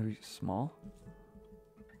 maybe small.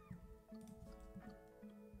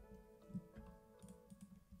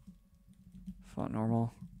 Font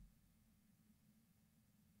normal.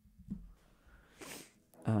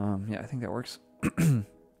 Yeah, I think that works. Let's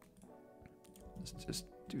just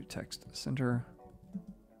do text center.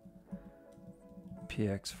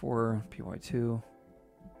 PX4, PY2.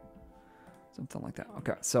 Something like that.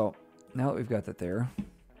 Okay, so now that we've got that there,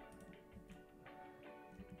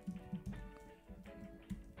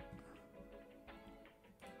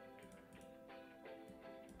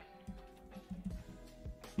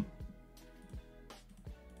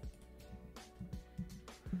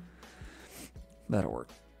 That'll work.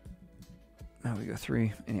 Now we go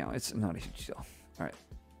 3. Anyhow, it's not a huge deal. All right.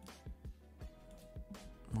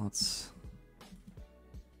 Let's...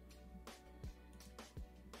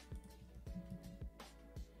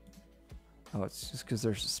 Oh, it's just because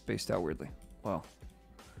they're spaced out weirdly. Well,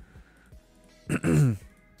 I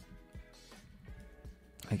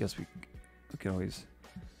guess we can always...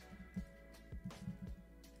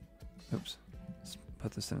 Oops. Let's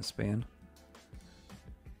put this in a span.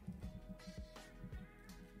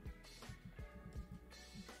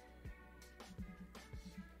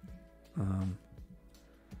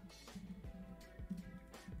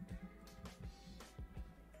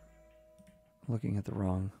 Looking at the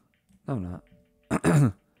wrong... No, not.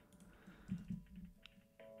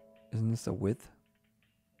 Isn't this a width?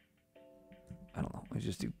 I don't know. Let's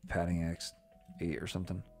just do padding X 8 or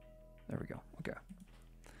something. There we go. Okay.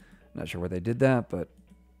 Not sure where they did that, but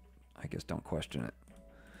I guess don't question it.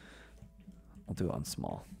 I'll do it on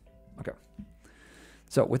small. Okay.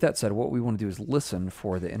 So with that said, what we want to do is listen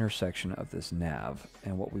for the intersection of this nav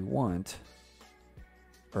and what we want,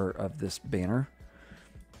 or of this banner.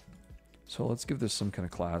 So let's give this some kind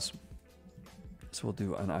of class. So we'll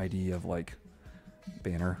do an ID of like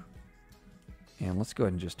banner. And let's go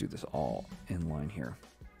ahead and just do this all inline here,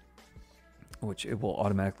 which it will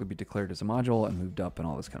automatically be declared as a module and moved up and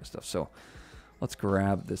all this kind of stuff. So let's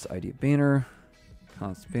grab this ID of banner,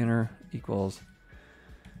 const banner equals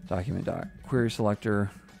document.query selector,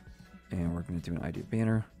 and we're going to do an ID of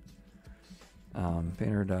banner.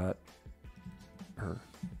 Banner dot, or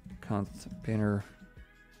const banner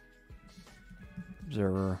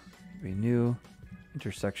observer be new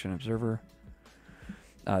intersection observer.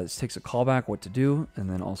 This takes a callback, what to do, and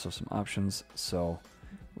then also some options. So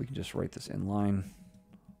we can just write this in line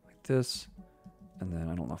like this, and then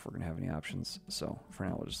I don't know if we're going to have any options. So for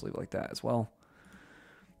now, we'll just leave it like that as well.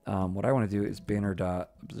 What I want to do is banner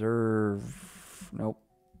dot observe. Nope.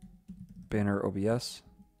 Banner OBS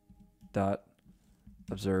dot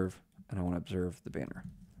observe, and I want to observe the banner.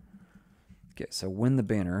 Okay, so when the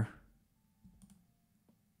banner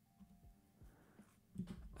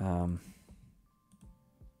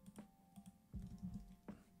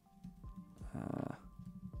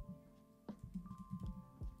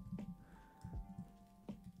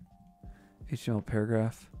HTML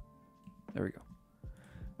paragraph. There we go.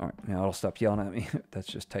 All right, now it'll stop yelling at me. That's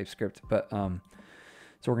just TypeScript. But so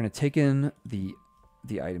we're going to take in the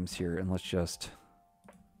items here, and let's just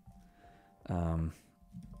I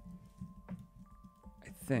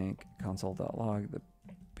think console.log the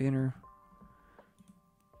banner.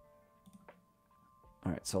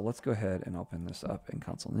 All right, so let's go ahead and open this up in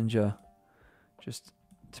Console Ninja, just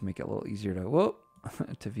to make it a little easier to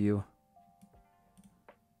to view.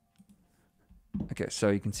 Okay, so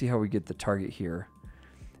you can see how we get the target here,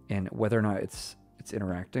 and whether or not it's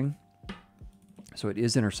interacting. So it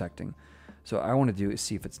is intersecting. So I want to do is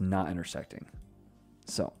see if it's not intersecting.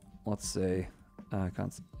 So let's say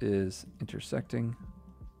const is intersecting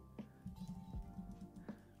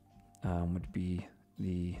would be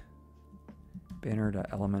the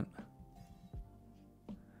banner.element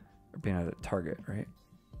or banner.target, right?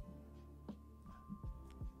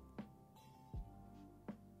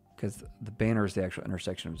 Because the banner is the actual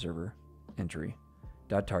intersection observer entry.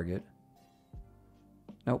 Dot target.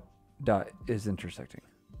 Nope. Dot is intersecting.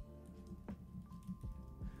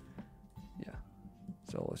 Yeah.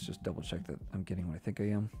 So let's just double check that I'm getting what I think I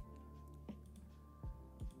am.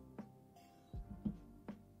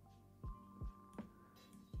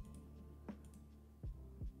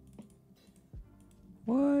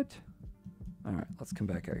 What? All right, let's come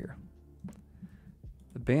back out here.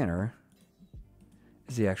 The banner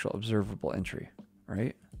is the actual observable entry,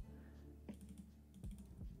 right?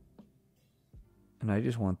 And I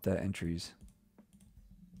just want that entries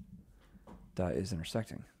dot is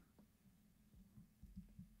intersecting.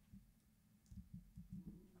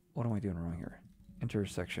 What am I doing wrong here?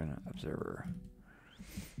 Intersection observer.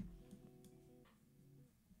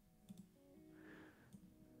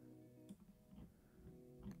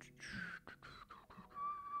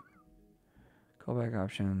 Callback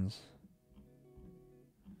options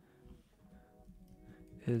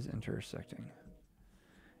is intersecting.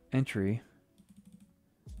 Entry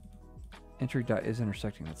dot is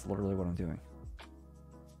intersecting. That's literally what I'm doing.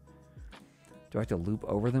 Do I have to loop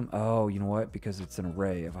over them? Oh, you know what? Because it's an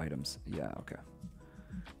array of items. Yeah, okay.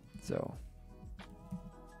 So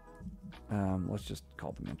let's just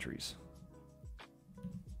call them entries.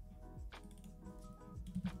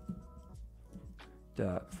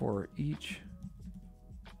 Dot for each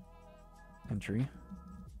entry.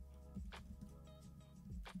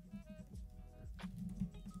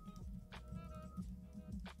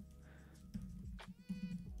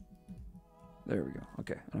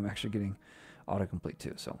 Okay, and I'm actually getting autocomplete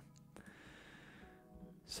too.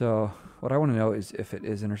 So what I want to know is if it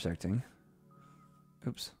is intersecting.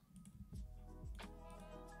 Oops.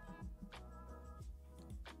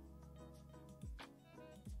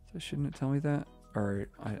 So shouldn't it tell me that? Or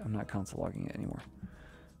I'm not console logging it anymore.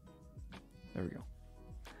 There we go.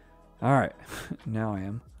 All right, now I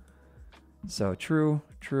am. So true,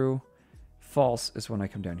 true. False is when I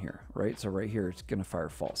come down here, right? So right here, it's gonna fire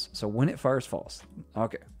false. So when it fires false,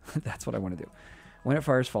 okay, that's what I wanna do. When it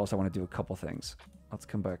fires false, I wanna do a couple things. Let's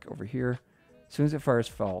come back over here. As soon as it fires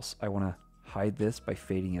false, I wanna hide this by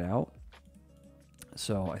fading it out.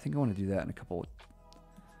 So I think I wanna do that in a couple,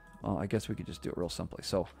 well, I guess we could just do it real simply.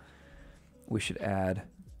 So we should add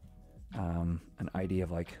an ID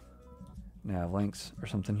of like nav links or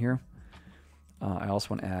something here. I also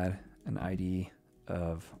want to add an ID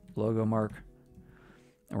of logo mark,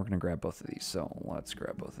 and we're going to grab both of these. So let's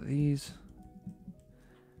grab both of these.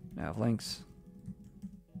 Nav links,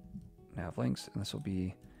 and this will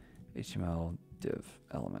be HTML div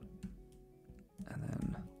element, and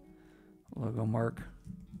then logo mark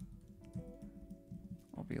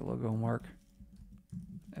will be a logo mark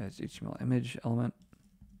as HTML image element.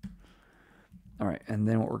 All right, and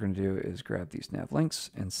then what we're going to do is grab these nav links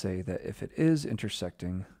and say that if it is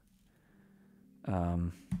intersecting,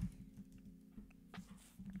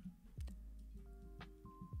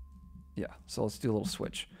 yeah, so let's do a little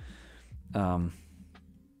switch. Or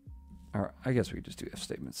I guess we could just do if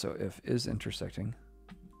statements. So if is intersecting,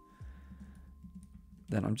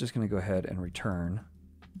 then I'm just going to go ahead and return.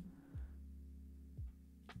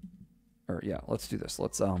 Or yeah, let's do this.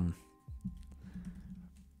 Let's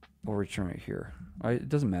we'll return it here. It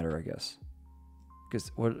doesn't matter, I guess,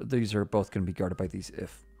 because these are both going to be guarded by these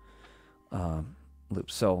if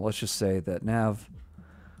loops. So let's just say that nav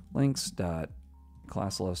links dot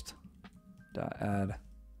class list dot add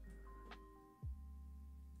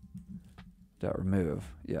dot remove.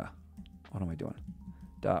 Yeah, what am I doing?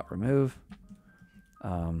 Dot remove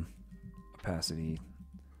opacity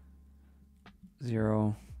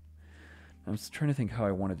 0. I'm just trying to think how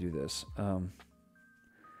I want to do this.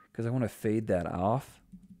 Because I want to fade that off.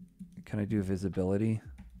 Can I do visibility?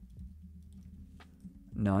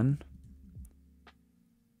 None.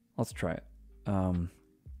 Let's try it. And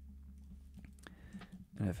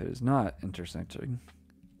if it is not intersecting,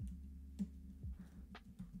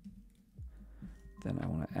 then I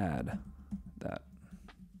want to add that.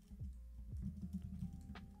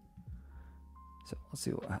 So let's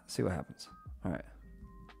see what happens. All right.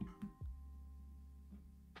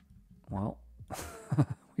 Well,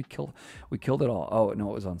 we killed it all. Oh no,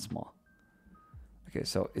 it was on small. Okay,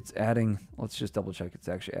 so it's adding. Let's just double check. It's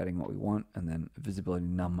actually adding what we want, and then visibility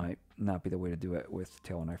none might not be the way to do it with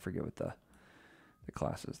tail, and I forget what the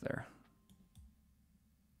class is there.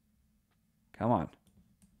 Come on.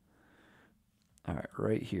 All right,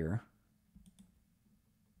 right here.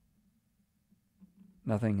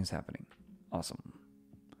 Nothing is happening. Awesome.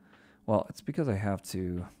 Well, it's because I have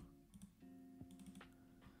to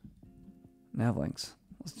nav links.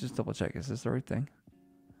 Let's just double check. Is this the right thing?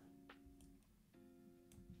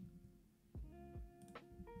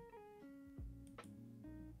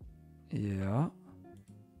 Yeah. All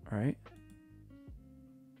right.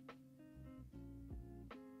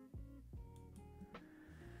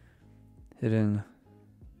 Hidden.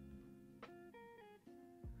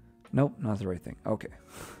 Nope, not the right thing. Okay.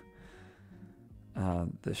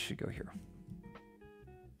 This should go here.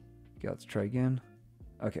 Okay, let's try again.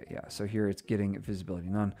 Okay, yeah, so here it's getting visibility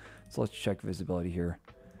none. So let's check visibility here.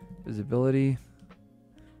 Visibility,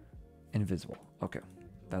 invisible. Okay,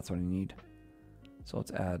 that's what I need. So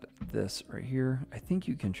let's add this right here. I think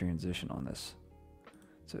you can transition on this.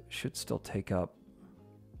 So it should still take up.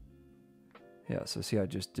 Yeah, so see how it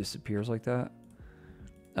just disappears like that?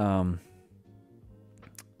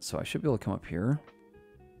 So I should be able to come up here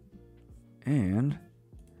and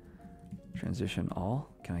transition all.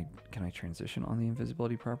 Can I transition on the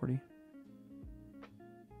invisibility property?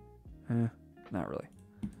 Not really.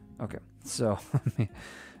 Okay, so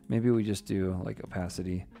maybe we just do like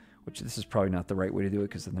opacity, which this is probably not the right way to do it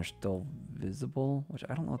because then they're still visible, which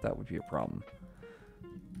I don't know if that would be a problem.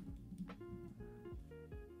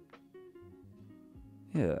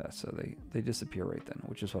 Yeah, so they disappear right then,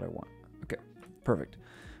 which is what I want. Okay, perfect.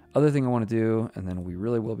 Other thing I want to do, and then we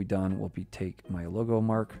really will be done, will be take my logo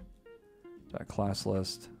mark dot class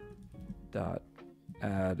list dot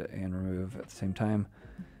add and remove at the same time,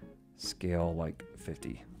 scale like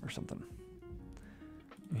 50 or something.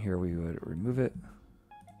 And here we would remove it.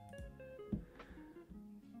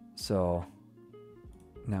 So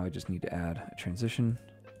now I just need to add a transition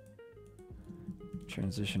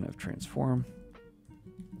transition of transform.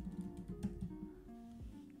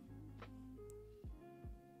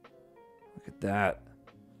 Look at that.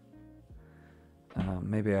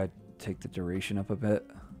 Maybe I'd take the duration up a bit.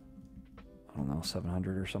 I don't know,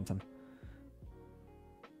 700 or something.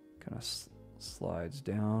 Kind of slides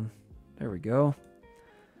down. There we go.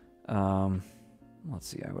 Let's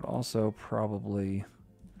see, I would also probably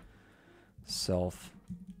self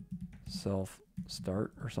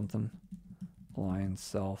start or something. Align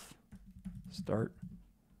self start.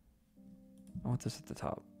 I want this at the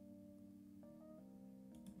top.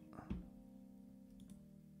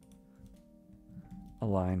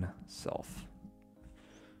 Align self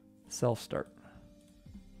start.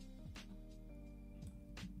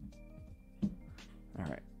 All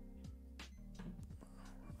right.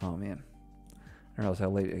 Oh man, I don't realize how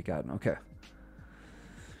late it got. Okay.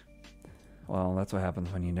 Well, that's what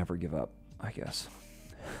happens when you never give up, I guess.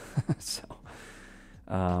 So,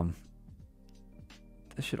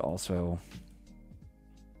 this should also,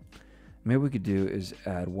 maybe we could do is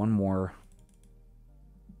add one more,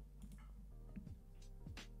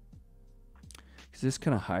 because this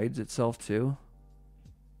kind of hides itself too,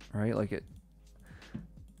 right? Like it,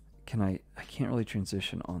 I can't really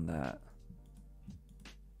transition on that.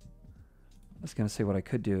 I was going to say what I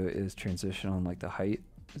could do is transition on like the height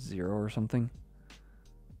 0 or something.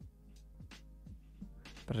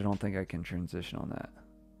 But I don't think I can transition on that.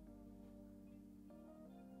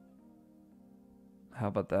 How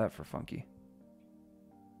about that for funky?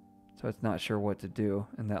 So it's not sure what to do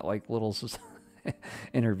in that like little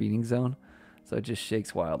intervening zone. So it just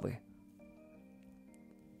shakes wildly.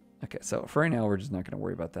 Okay, so for right now, we're just not going to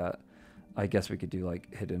worry about that. I guess we could do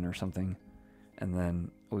like hidden or something. And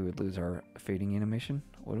then we would lose our fading animation.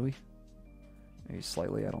 Would we? Maybe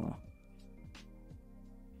slightly, I don't know.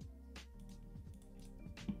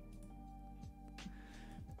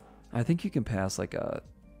 I think you can pass like a,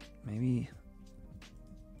 maybe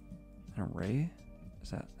an array?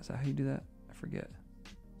 Is that how you do that? I forget.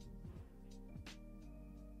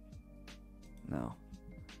 No.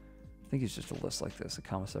 I think it's just a list like this, a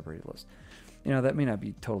comma separated list. You know, that may not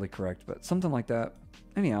be totally correct, but something like that.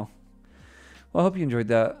 Anyhow. Well, I hope you enjoyed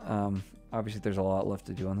that. Obviously, there's a lot left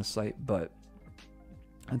to do on this site, but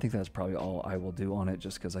I think that's probably all I will do on it,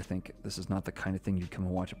 just because I think this is not the kind of thing you'd come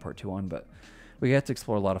and watch a part 2 on, but we get to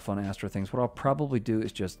explore a lot of fun Astro things. What I'll probably do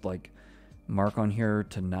is just like mark on here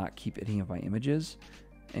to not keep any of my images,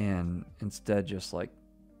 and instead just like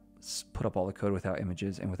put up all the code without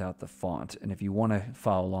images and without the font. And if you want to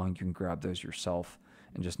follow along, you can grab those yourself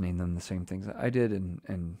and just name them the same things that I did,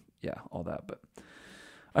 and yeah, all that. But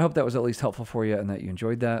I hope that was at least helpful for you and that you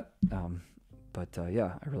enjoyed that.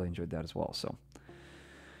 Yeah, I really enjoyed that as well. So,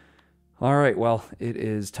 all right, well, it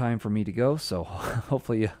is time for me to go. So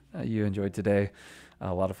hopefully you enjoyed today.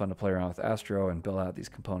 A lot of fun to play around with Astro and build out these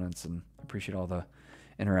components, and appreciate all the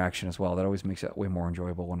interaction as well. That always makes it way more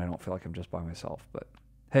enjoyable when I don't feel like I'm just by myself. But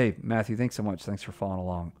hey, Matthew, thanks so much. Thanks for following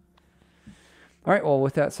along. All right, well,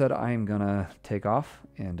 with that said, I am going to take off,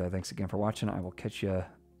 and thanks again for watching. I will catch you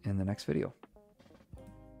in the next video.